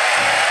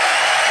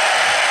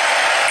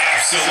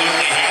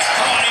 Absolutely.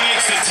 Oh, and he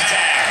makes the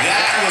tag.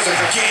 That was a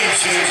game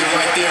changer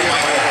right there,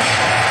 Michael.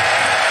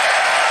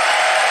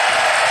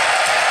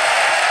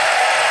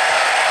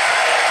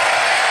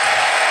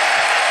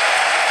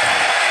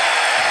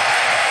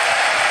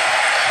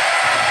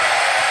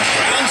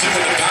 Rounds him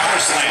with a power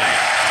slam.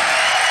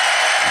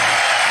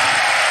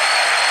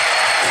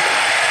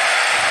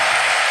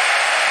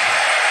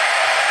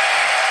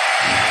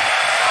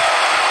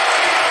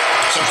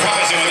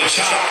 Surprising with a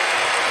chop.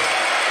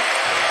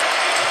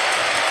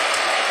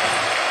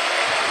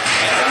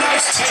 And a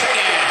nice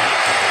takedown.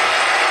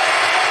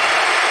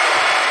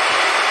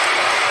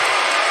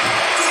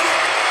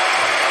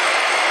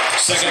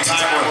 Second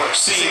time we're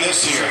seeing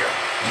this here.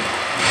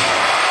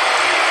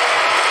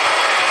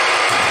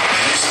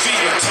 His feet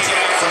are taken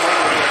out from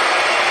under him.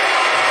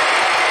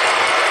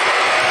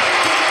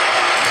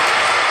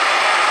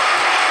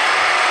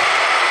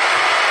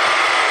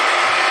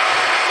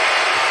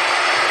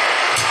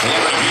 Look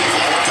at the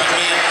beautiful uppercut,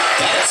 man.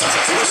 That is some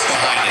force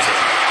behind it.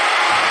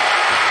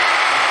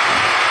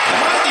 Am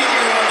I the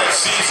only one that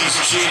sees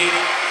he's cheating?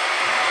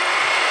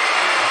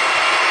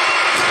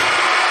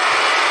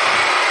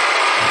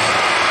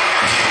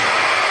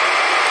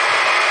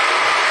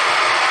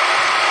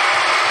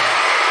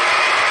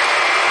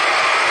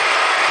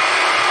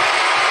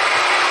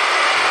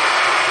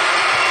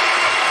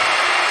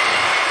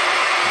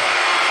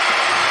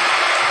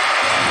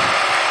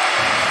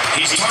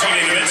 He's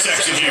targeting the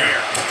midsection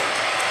here.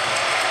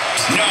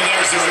 No,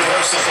 there's the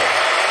reversal.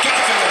 Got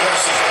the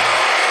reversal.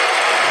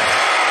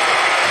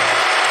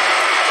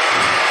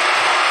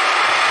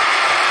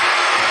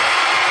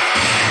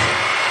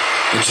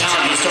 The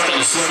challenge is starting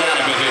to slow down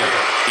a bit here.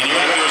 And you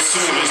have to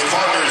assume his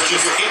partner is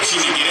just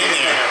itching to get in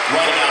there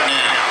right about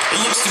now. It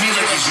looks to me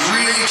like he's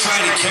really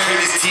trying to carry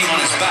this team on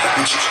his back,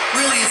 which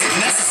really isn't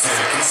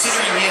necessary,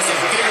 considering he has a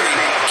very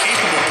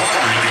capable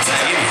partner he can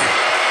tag in here.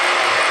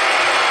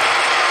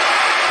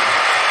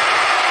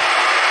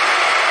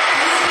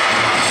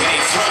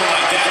 Getting thrown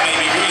like that may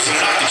be reason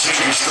enough to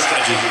change your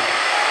strategy.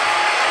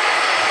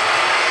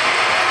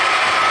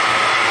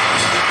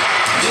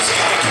 This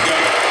guy can go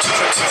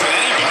toe-to-toe with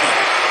anybody.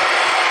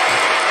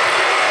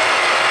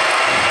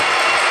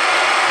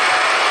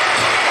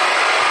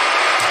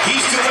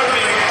 He's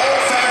delivering an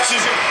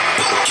old-fashioned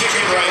butt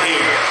kicking right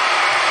here.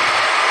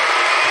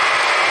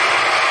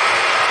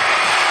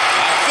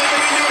 I think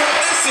we know what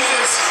this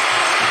is.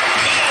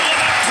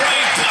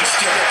 Brain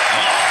buster.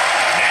 Oh,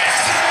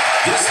 nasty.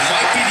 This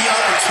might be the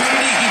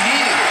opportunity he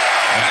needed.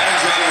 That'll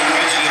drive a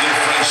wedge into their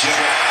friendship.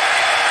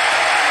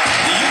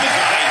 The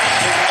Illuminati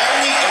can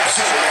only absorb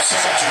so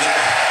much of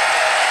that.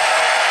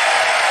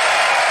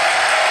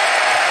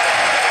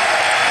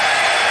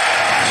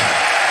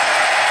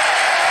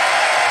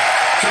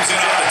 Comes in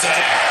off the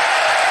tag.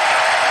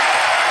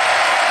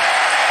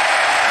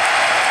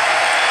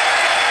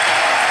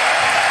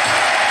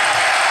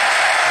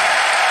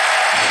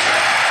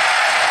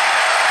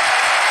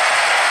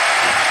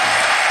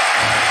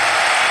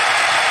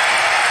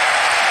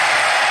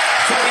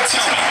 Corey,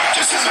 tell me,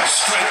 just how much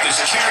strength is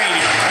carrying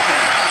your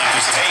opponent around like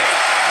this tape?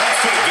 Let's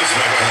put it this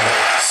way, Cole.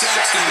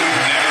 Saxton would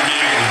never be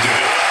able to do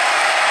it.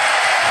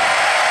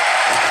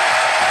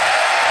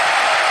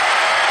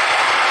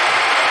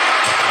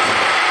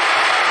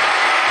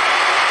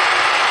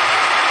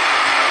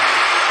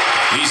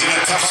 He's in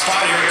a tough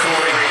spot here,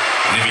 Corey.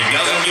 And if he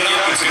doesn't get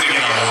up, it's going to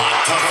get a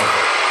lot tougher.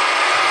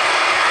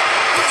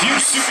 Few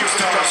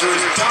superstars are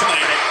as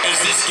dominant as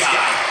this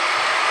guy.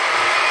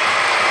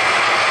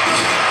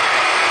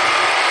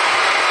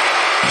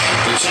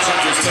 The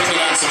challenger's taking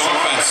on some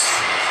offense.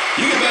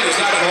 You can bet he's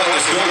not going to let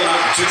this golden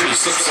opportunity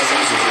slip so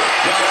easily.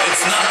 Well,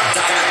 it's not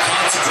dire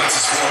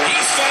consequences for him.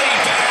 He's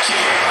fighting back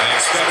here. I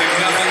expected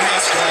nothing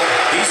less, Cole.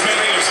 He's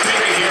making a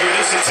statement here in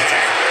this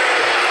attack.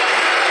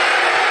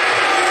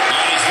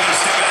 He's one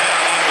step ahead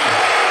of him.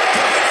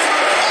 Going for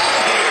it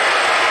all here.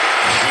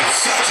 With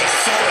such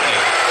authority.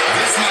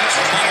 This match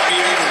might be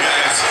over,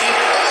 guys. It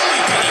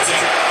only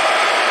penitent.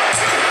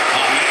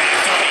 Oh, man, I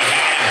thought he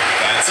had him.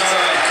 That's all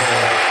right,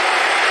 Cole.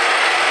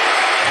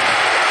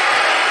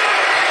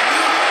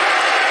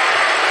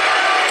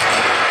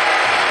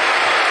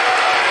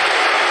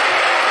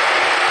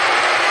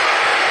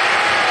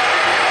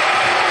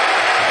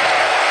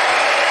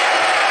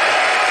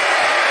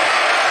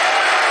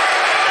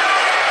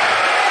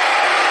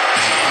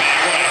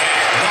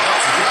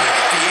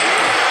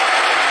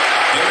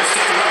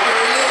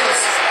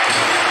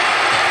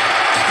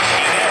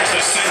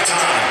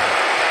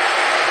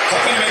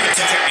 Hoping to make a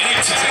tag, and he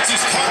tags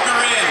his partner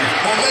in.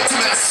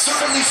 Momentum has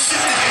certainly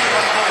shifted here,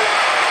 Michael.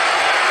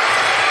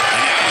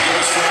 And now he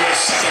goes for it a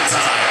second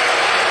time.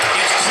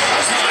 It's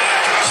clothesline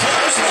after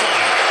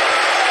clothesline.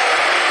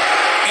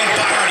 And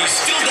Byron, he's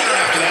still down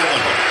after that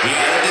one.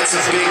 Yeah, that did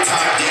some big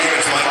time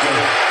damage,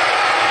 Michael.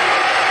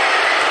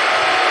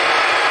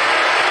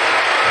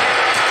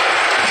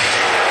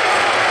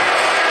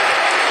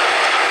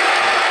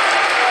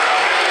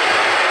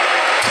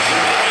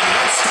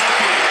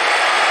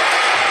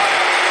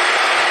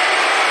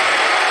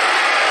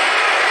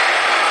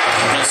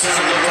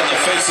 Concerned look on the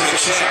face of the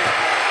champ.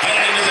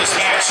 Heading into this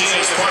match,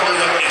 his partner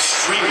looked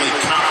extremely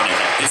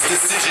confident. It's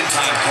decision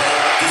time, Cole.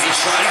 Does he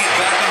try to get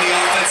back on the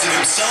offensive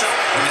himself,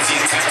 or does he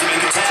attempt to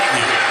make a tag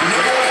here? We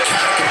never want to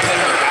count a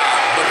competitor out,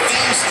 but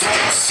things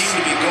don't seem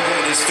to be going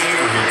in his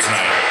favor here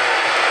tonight.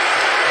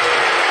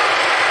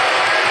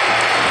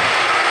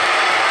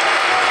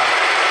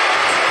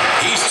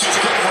 He's too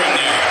quick for him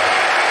there.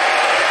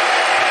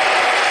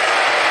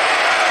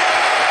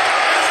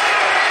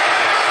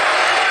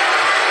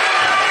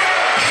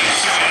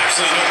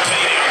 Absolutely no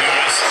pay down,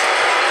 guys.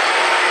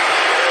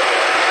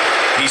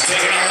 He's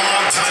taking a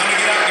long time to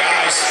get up,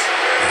 guys.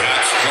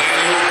 Perhaps playing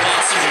a little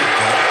possum here,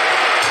 Cole.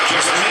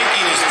 Just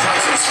making his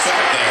presence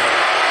felt there.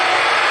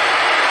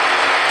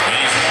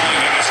 And he's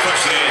falling, and his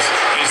question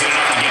is it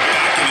enough to get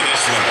back into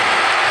this one?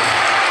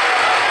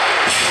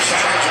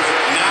 Challenger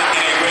not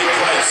in a great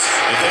place.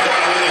 If they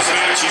want to win this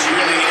match, you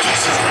really need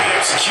just some great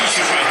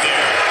execution right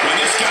there. When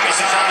this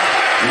guy's on,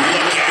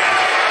 look at him.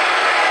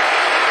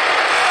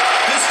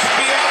 This could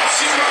be all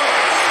she wrote.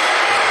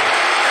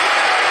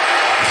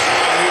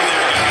 Oh,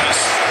 there, guys.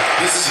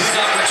 This is his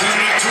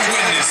opportunity to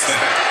win this thing.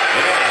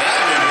 Yeah, that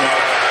would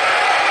work.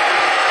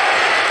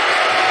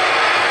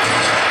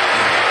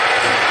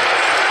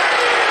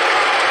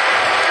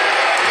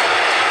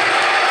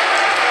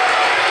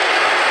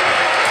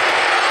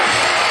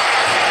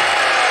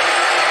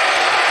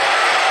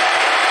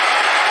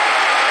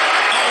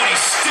 Oh, and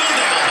he's still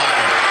down by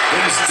him.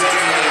 It is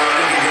definitely not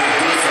looking very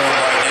good for him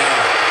right now.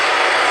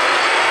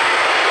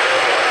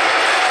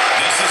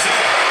 This is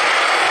it.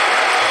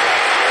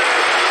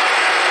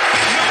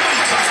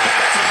 Nobody comes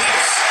back from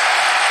this.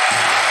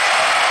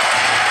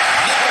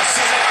 Never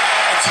say that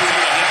attitude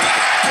on the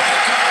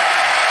backbreaker.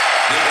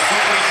 They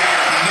clearly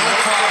have no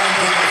problem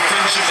putting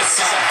friendship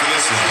aside for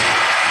this one.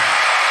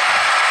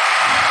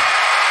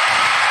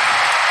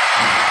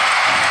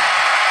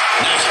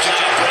 Nice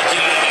job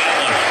breaking out of that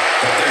one.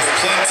 But there's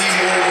plenty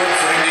more work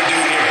for him to do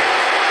here.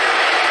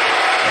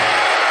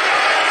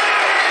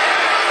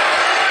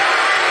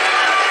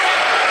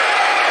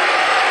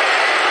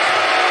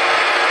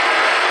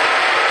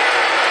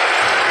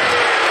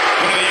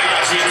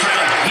 We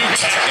crown new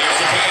tag. There's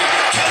the band.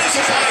 Kelly's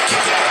about to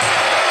kick out.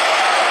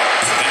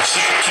 The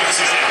champ kicks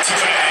it at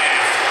 2.5.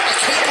 I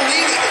can't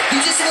believe it. He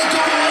just won't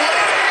go away.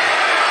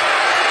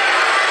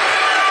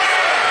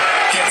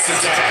 Gets the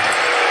tag.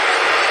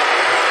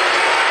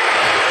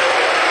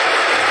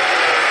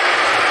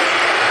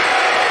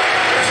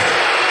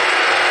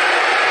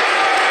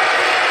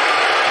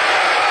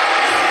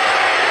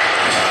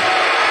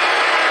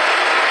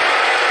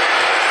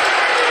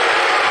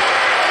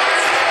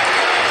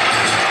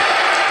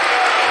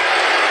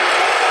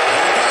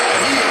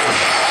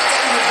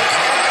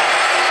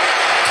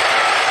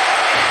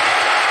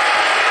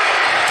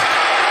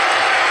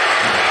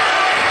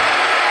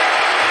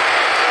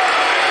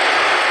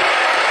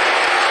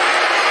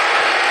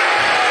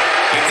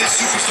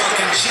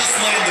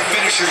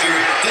 finisher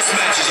here, this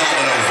match is all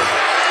but over.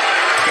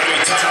 Gonna be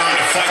tough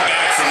to fight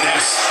back from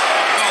this.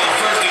 Oh, the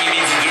first thing he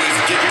needs to do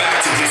is get back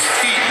to his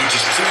feet, which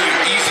is clearly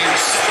easier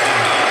said than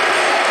done.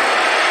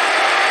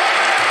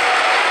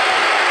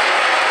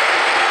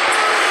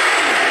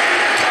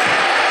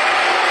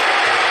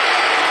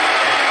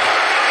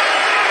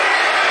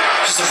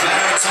 Just a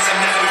matter of time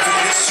now before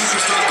this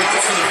superstar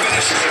goes for the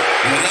finisher.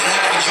 And when that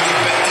happens, you can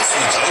bet this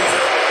one's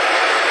over.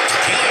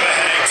 He'll have a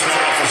headache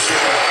tomorrow for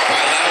sure.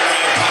 While that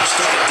red punch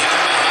started down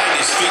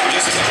behind his feet,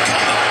 just kept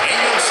coming.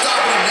 Ain't no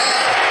stopping him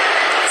now.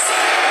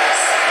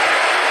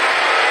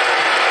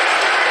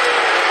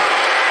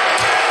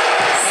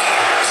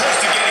 Close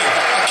to getting a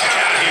count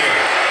out here.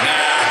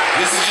 Nah,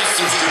 this is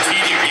just some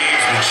strategic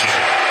gamesmanship.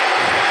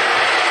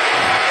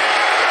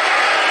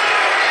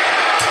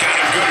 Got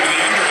him good with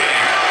the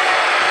underhand.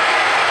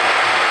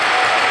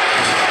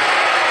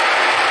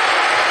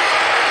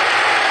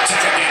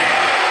 Tag in.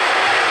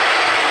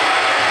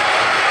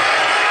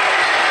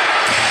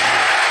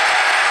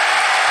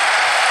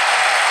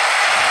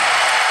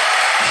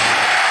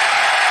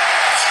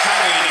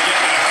 Struggling to get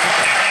rid of it.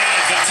 There it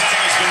is. The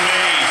tag has been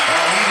made.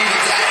 Oh, he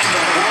needed that in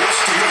the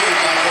worst way,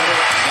 Michael.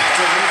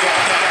 After a move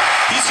like that,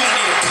 he's going to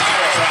need a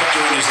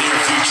chiropractor in his near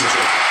future.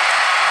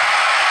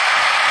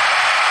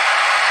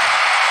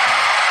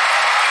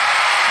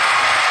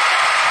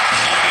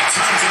 Oh, he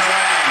turns it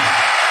around.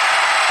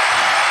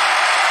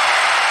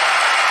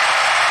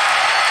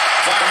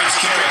 Fireman's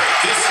carry.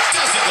 This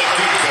doesn't look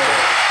good for him.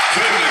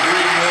 Couldn't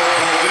agree more,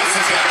 Cole. This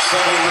has got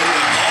trouble with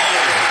him all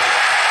over.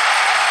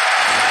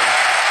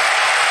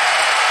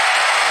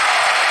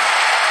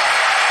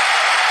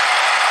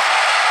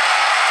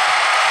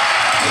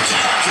 The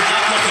challenger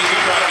not looking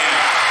good right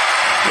now.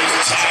 This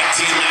tag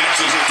team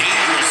match is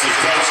dangerously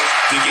close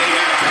to getting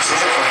out of control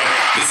for him.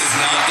 This is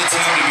not the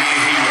time to be a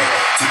hero.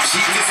 To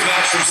keep this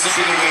match from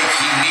slipping away,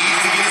 he needs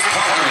to get his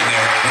partner in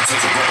there and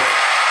take a break.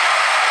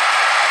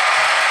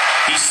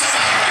 He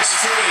somehow breaks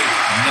free.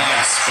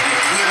 Nice, but he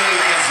clearly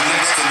has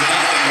next to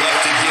nothing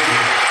left to give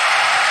him.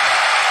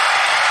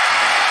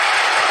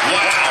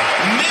 Wow,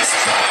 missed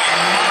by a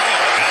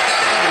mile. Got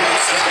that one well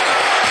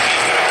settled.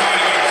 He's not going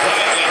to get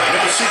quietly.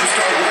 No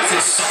superstar worth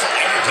his salt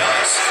ever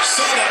does.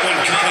 Saw that one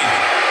coming.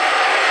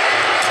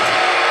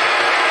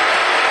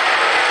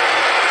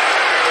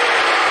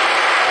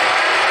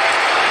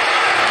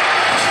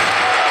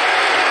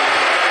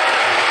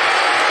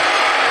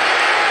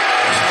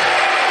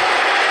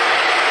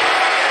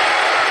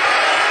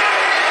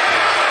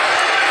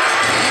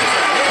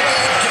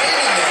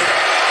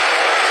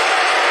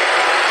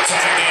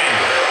 Tagged in.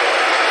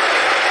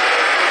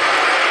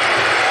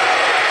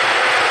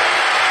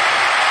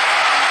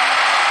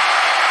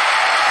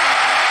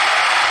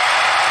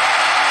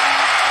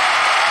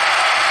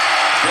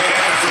 Great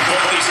effort for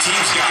both these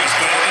teams, guys,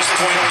 but at this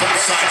point, both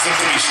sides seem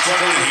to be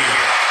struggling here.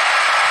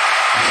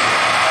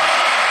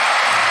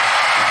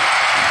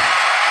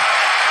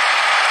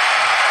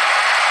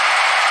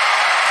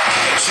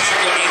 The champ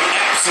looking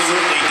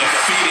absolutely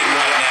defeated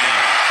right now.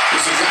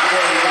 This is not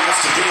where he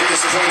wants to be at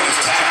this point in his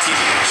tag team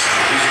match.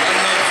 He's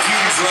running out of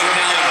fumes right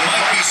now. It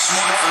might be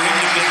smart for him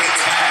to make a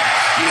tag.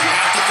 You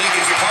have to think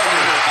his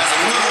partner has a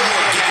little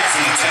more gas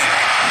in the tank.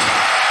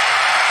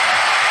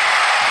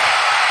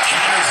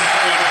 Counters that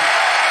one.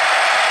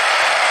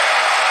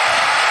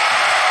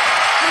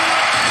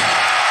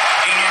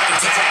 In at the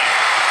tag.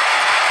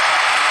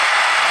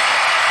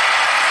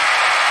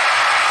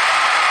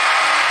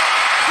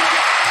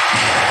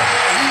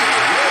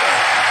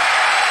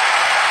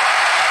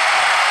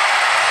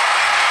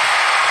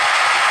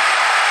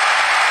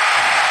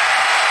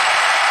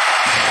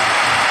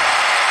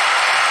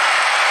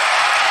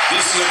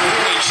 This is a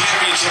worthy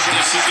championship.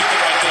 They should do it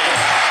right there.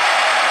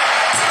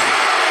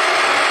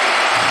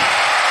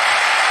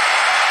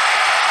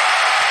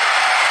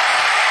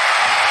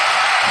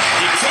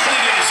 He clearly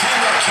did his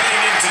homework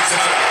heading into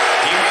tonight.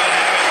 He might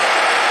have it.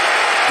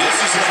 This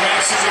is what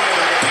makes him one of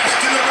the best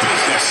in the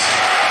business.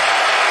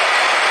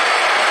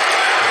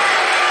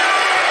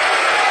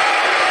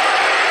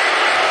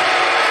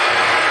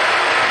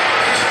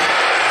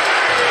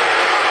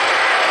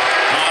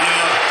 Oh, no.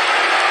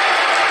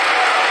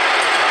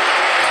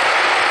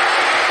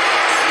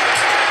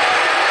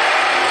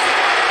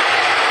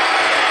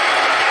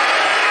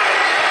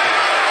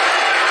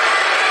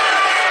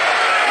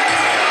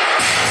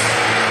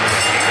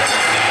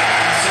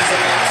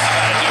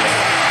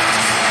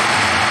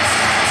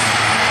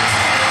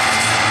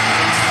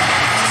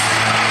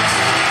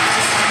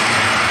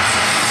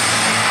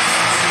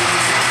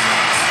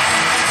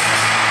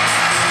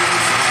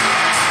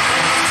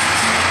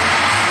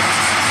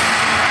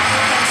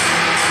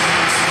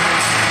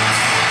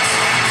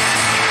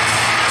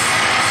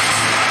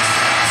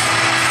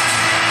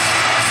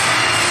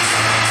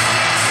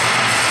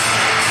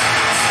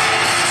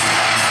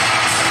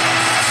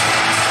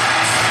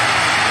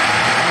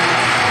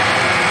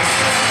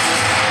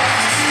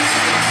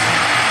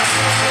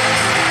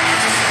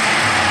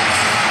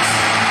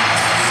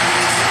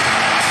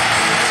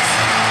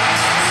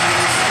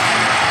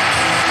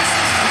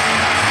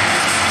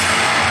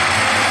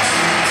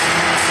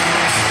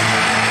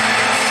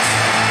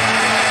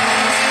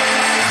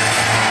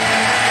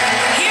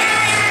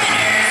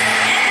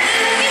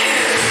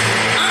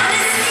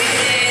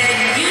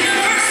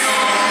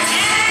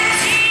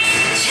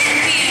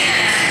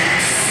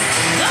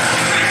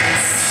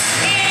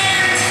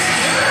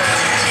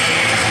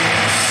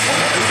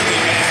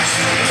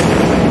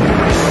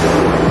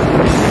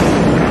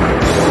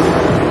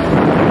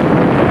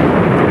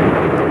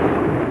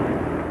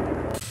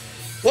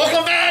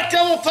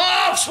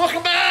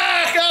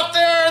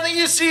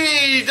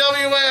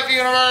 UCWF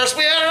Universe.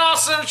 We had an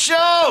awesome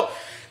show.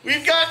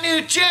 We've got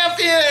new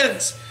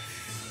champions.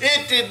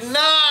 It did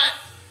not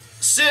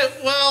sit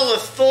well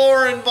with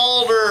Thor and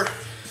Balder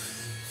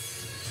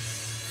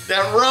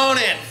that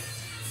Ronan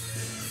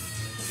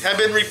have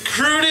been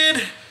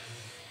recruited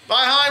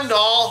by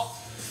Heimdall.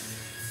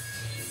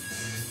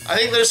 I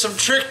think there's some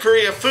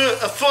trickery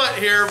afoot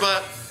here,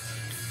 but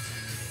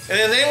and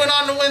then they went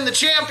on to win the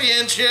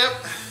championship,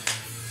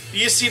 the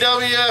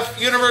UCWF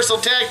Universal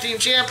Tag Team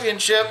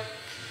Championship,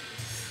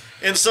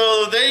 and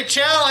so they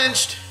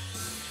challenged.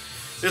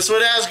 This is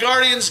what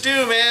Asgardians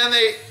do, man.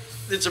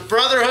 It's a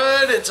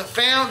brotherhood, it's a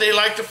family. They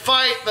like to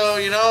fight, though,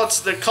 you know, it's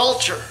the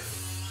culture.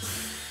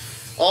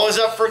 Always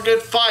up for a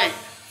good fight.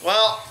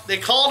 Well, they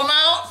called them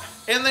out,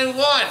 and they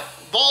won.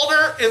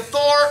 Balder and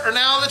Thor are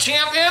now the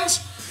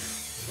champions.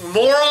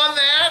 More on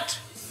that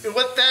and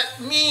what that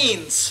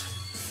means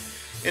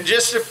in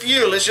just a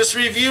few. Let's just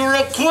review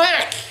real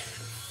quick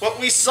what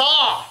we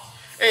saw.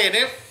 Hey, and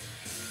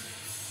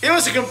it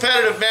was a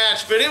competitive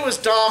match, but it was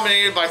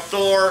dominated by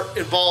Thor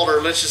and Balder.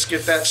 Let's just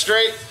get that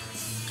straight.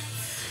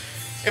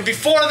 And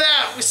before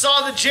that, we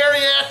saw the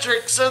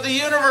geriatrics of the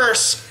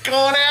universe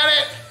going at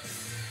it.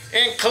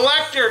 And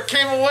Collector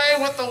came away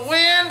with the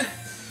win.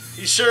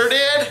 He sure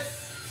did.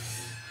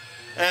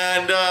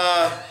 And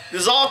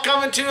this is all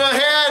coming to a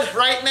head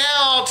right now.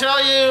 I'll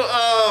tell you,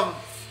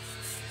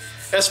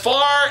 as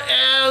far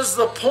as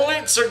the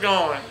points are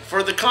going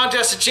for the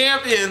Contest of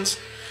Champions,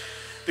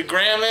 the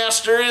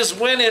Grandmaster is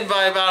winning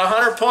by about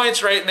 100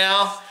 points right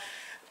now.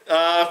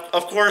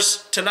 Of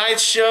course,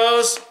 tonight's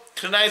shows,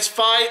 tonight's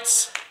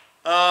fights,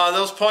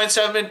 those points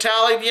haven't been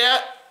tallied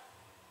yet,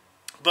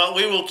 but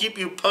we will keep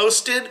you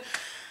posted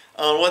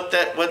on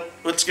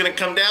what's going to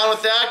come down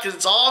with that, because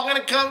it's all going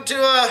to come to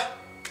a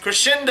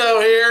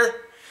crescendo here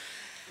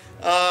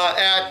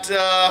at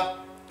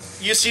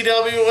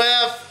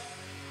UCWF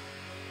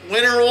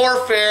Winter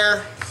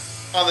Warfare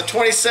on the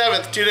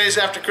 27th, 2 days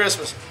after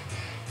Christmas.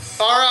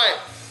 All right,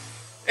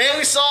 and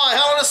we saw a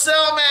Hell in a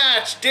Cell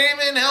match.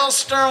 Damon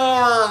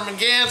Hellstorm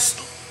against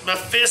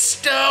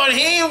Mephisto, and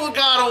he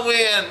got a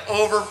win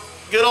over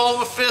good old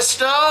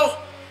Mephisto.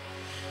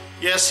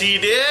 Yes, he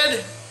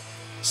did.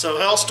 So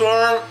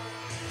Hellstorm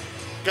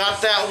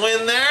got that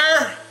win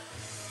there.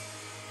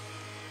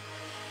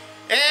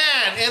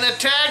 And in a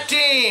tag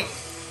team,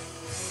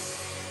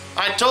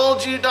 I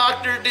told you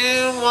Dr.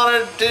 Doom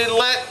wanted to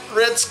let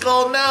Red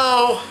Skull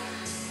know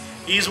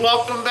he's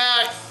welcome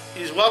back.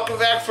 He's welcome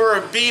back for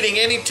a beating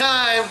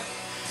anytime.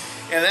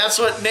 And that's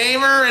what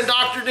Namor and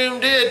Dr. Doom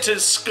did to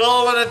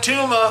Skull and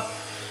Attuma.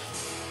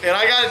 And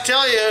I gotta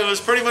tell you, it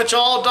was pretty much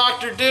all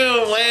Dr.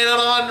 Doom laying it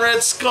on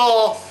Red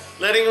Skull,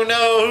 letting him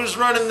know who's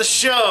running the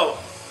show.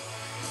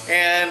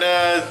 And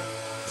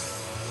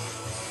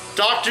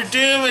Dr.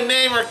 Doom and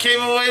Namor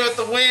came away with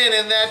the win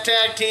in that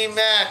tag team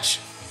match.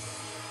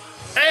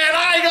 And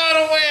I got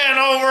a win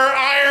over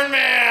Iron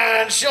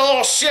Man,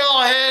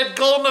 Shellhead,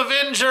 Golden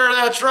Avenger,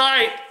 that's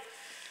right.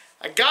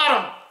 I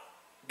got him.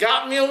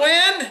 Got me a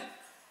win.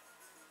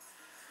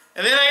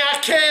 And then I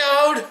got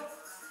KO'd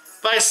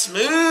by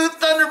Smooth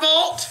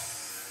Thunderbolt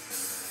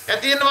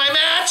at the end of my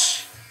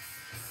match.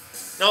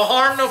 No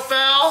harm, no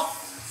foul.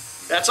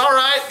 That's all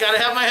right. Got to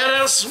have my head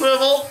on a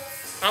swivel.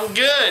 I'm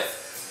good.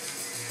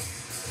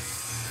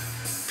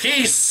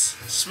 Peace.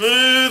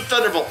 Smooth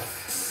Thunderbolt.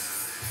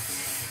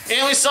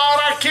 And we saw in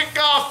our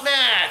kickoff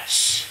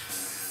match,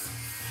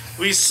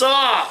 we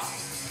saw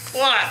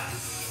what?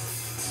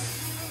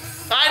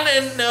 I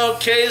didn't know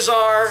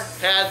Ka-Zar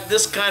had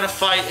this kind of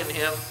fight in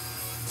him.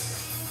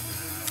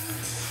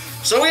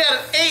 So we had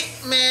an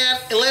 8-man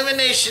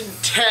elimination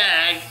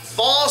tag,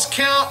 falls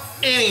count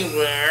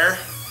anywhere.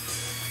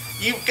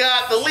 You've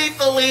got the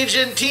Lethal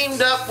Legion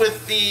teamed up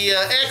with the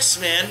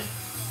X-Men,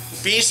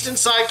 Beast and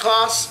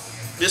Cyclops,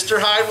 Mr.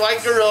 Hyde,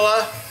 White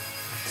Gorilla,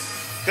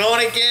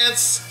 going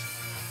against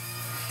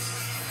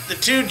the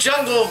two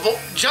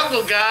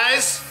jungle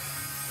guys,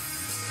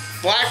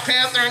 Black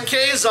Panther and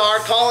Ka-Zar,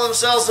 calling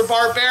themselves the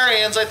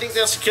Barbarians. I think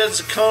that's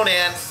because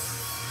Conan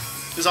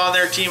is on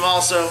their team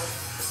also.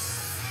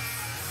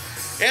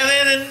 And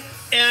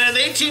then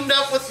they teamed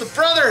up with the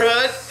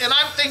Brotherhood, and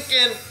I'm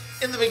thinking,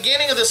 in the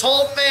beginning of this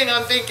whole thing,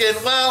 I'm thinking,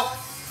 well,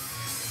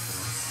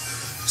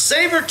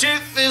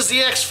 Sabretooth is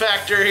the X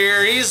Factor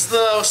here. He's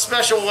the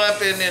special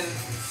weapon, and,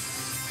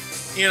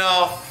 you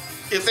know,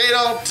 if they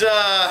don't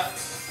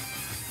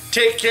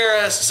take care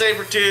of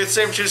Sabretooth,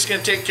 Sabretooth's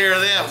going to take care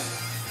of them.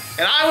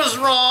 And I was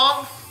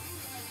wrong,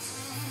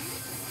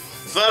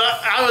 but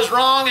I was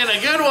wrong in a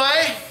good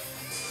way,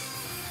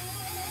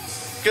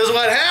 because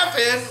what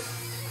happened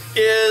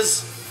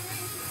is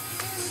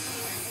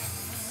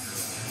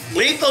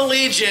Lethal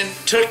Legion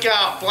took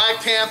out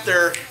Black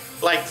Panther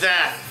like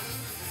that.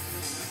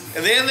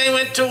 And then they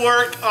went to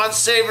work on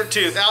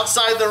Sabretooth,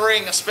 outside the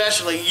ring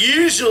especially.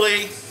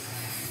 Usually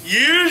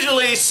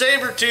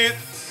Sabretooth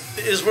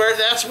is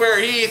that's where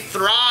he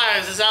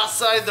thrives, is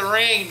outside the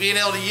ring, being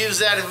able to use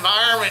that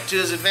environment to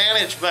his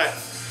advantage. But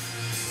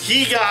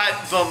he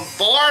got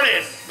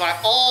bombarded by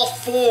all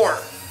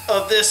four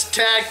of this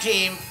tag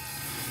team.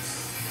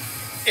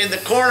 in the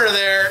corner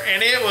there,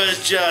 and it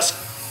was just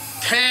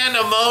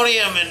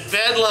pandemonium and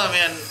bedlam,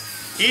 and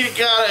he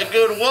got a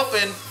good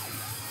whooping,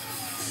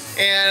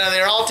 and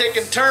they're all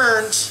taking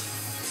turns,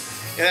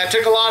 and that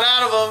took a lot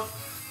out of them,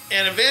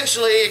 and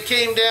eventually it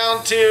came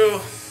down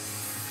to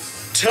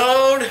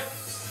Toad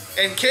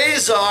and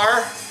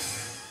Ka-Zar,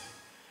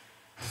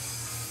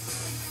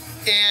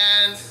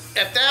 and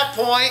at that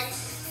point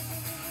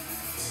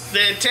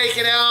they had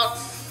taken out,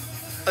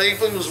 I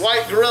think it was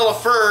White Gorilla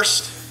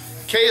first,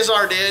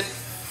 Ka-Zar did.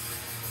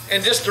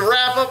 And just to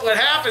wrap up what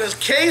happened is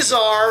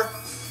Ka-Zar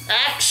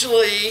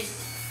actually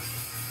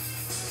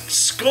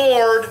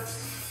scored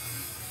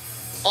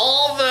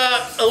all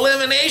the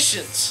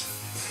eliminations.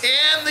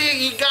 And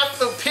he got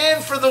the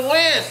pin for the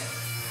win.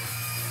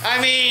 I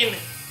mean,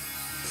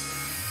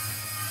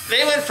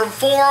 they went from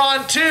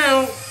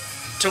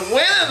 4-on-2 to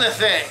winning the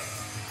thing.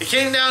 It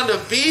came down to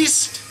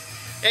Beast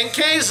and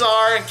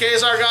Ka-Zar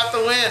got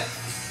the win.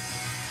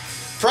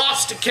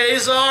 Props to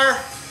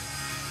Ka-Zar.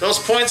 Those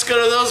points go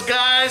to those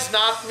guys,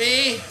 not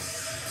me.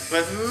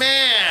 But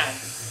man,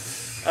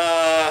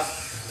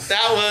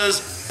 that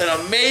was an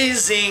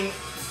amazing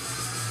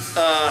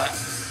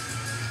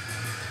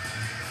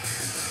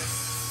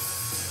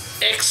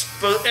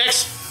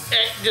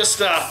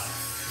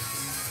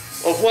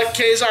of what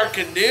Ka-Zar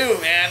can do,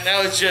 man.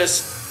 That was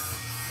just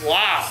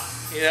wow,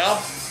 you know.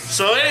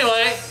 So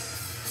anyway,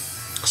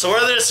 so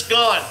where this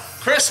going?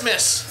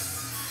 Christmas.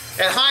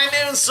 At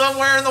high noon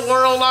somewhere in the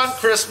world on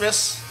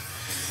Christmas,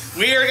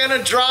 we are going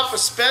to drop a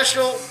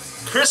special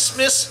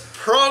Christmas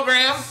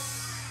program.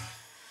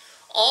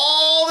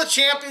 All the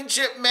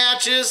championship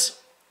matches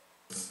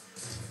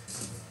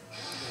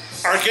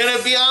are going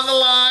to be on the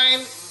line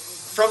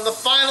from the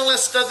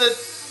finalists of the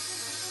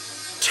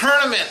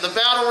tournament, the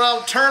Battle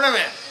Realm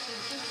tournament.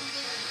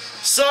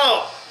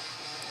 So,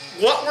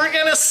 what we're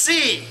going to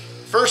see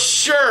for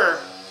sure,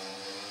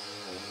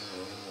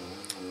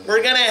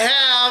 we're going to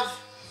have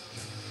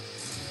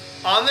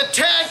on the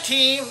tag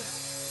team,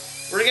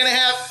 we're going to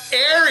have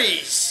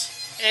Ares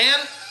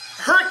and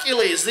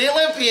Hercules, the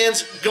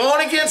Olympians,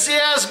 going against the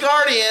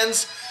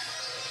Asgardians,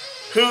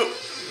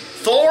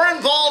 Thor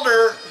and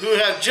Balder, who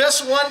have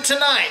just won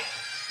tonight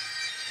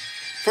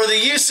for the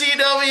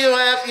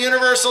UCWF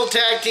Universal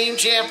Tag Team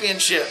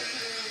Championship.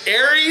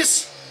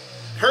 Ares,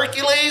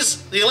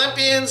 Hercules, the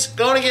Olympians,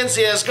 going against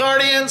the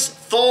Asgardians,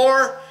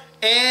 Thor,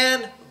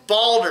 and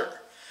Balder.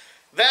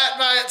 That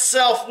by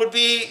itself would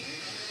be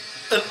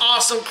an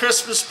awesome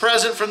Christmas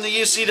present from the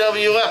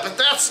UCWF, but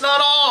that's not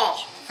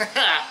all.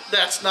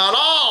 That's not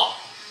all.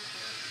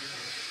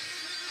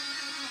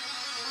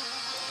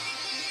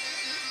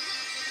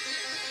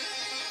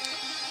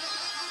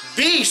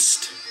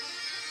 Beast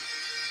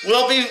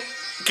will be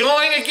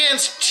going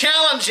against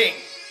challenging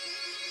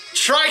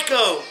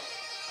Trico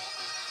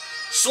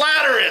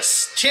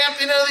Slatteris,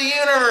 champion of the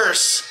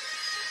universe,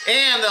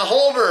 and the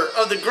holder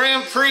of the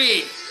Grand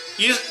Prix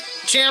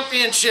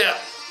Championship.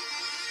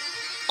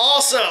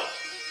 Also,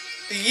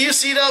 the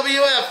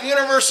UCWF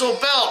Universal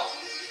Belt,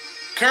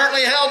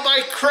 currently held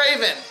by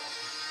Craven,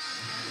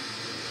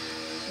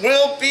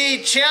 will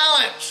be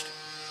challenged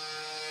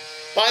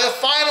by the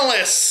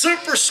finalist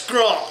Super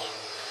Skrull.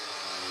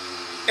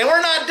 And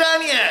we're not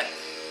done yet.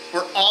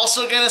 We're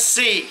also going to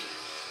see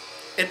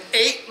an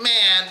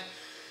 8-man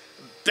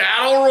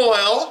Battle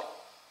Royal.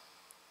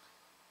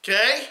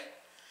 Okay?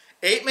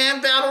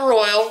 8-man Battle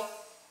Royal.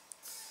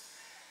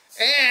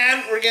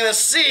 And we're going to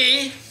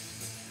see,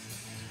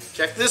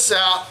 check this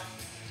out,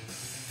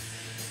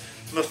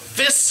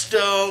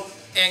 Mephisto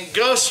and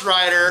Ghost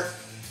Rider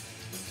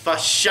for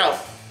show.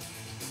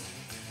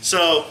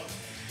 So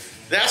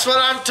that's what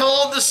I'm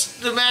told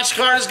the match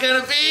card is going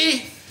to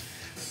be.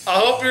 I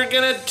hope you're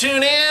going to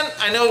tune in.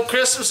 I know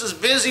Christmas is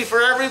busy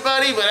for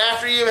everybody, but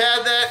after you've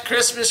had that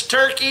Christmas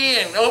turkey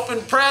and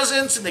open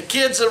presents and the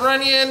kids that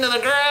run you into the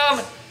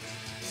ground,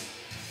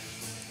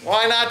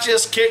 why not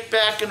just kick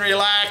back and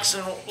relax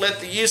and let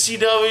the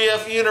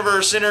UCWF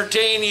Universe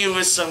entertain you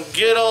with some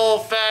good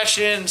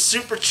old-fashioned,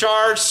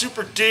 supercharged,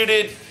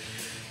 super-duted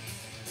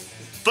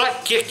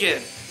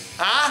butt-kicking,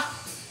 huh?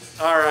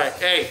 All right,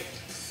 hey,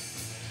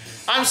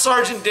 I'm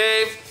Sergeant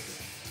Dave.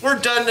 We're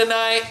done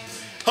tonight.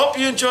 Hope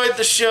you enjoyed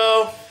the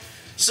show.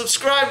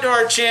 Subscribe to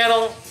our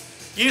channel,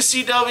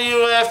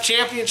 UCWF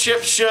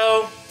Championship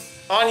Show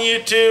on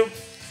YouTube.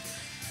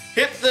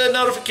 Hit the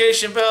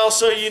notification bell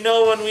so you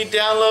know when we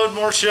download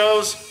more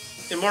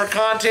shows and more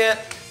content.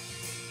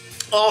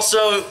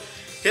 Also,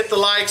 hit the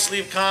likes,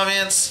 leave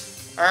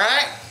comments. All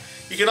right?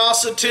 You can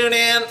also tune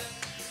in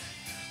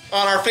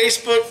on our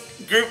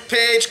Facebook group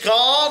page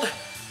called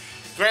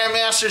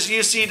Grandmaster's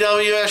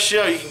UCWF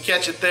Show. You can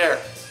catch it there.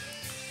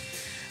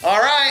 All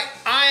right,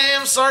 I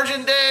am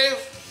Sergeant Dave,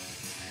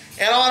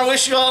 and I want to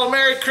wish you all a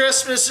Merry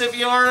Christmas if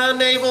you are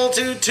unable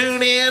to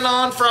tune in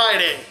on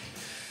Friday.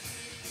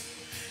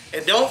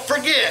 And don't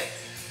forget,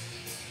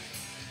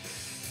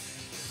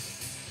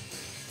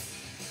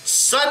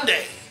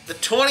 Sunday, the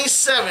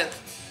 27th,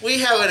 we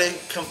have a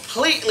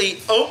completely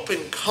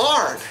open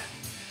card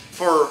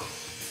for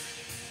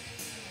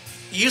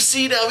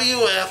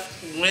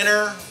UCWF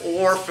Winter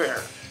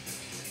Warfare.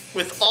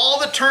 With all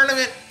the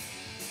tournament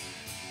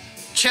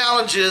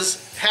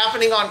challenges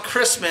happening on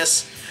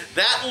Christmas,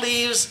 that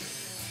leaves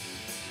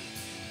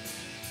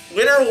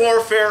Winter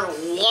Warfare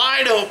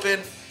wide open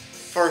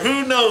for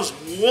who knows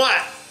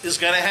what is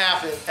going to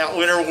happen at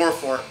Winter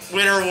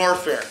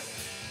Warfare.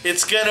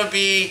 It's going to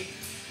be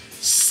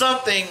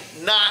something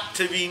not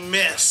to be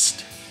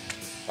missed.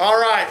 All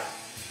right,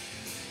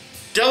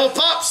 Double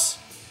Pups,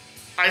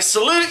 I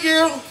salute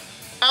you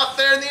out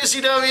there in the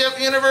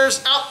UCWF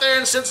universe, out there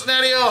in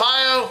Cincinnati,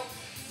 Ohio.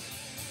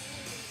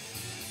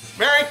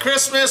 Merry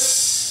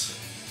Christmas,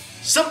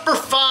 Semper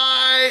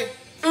Fi,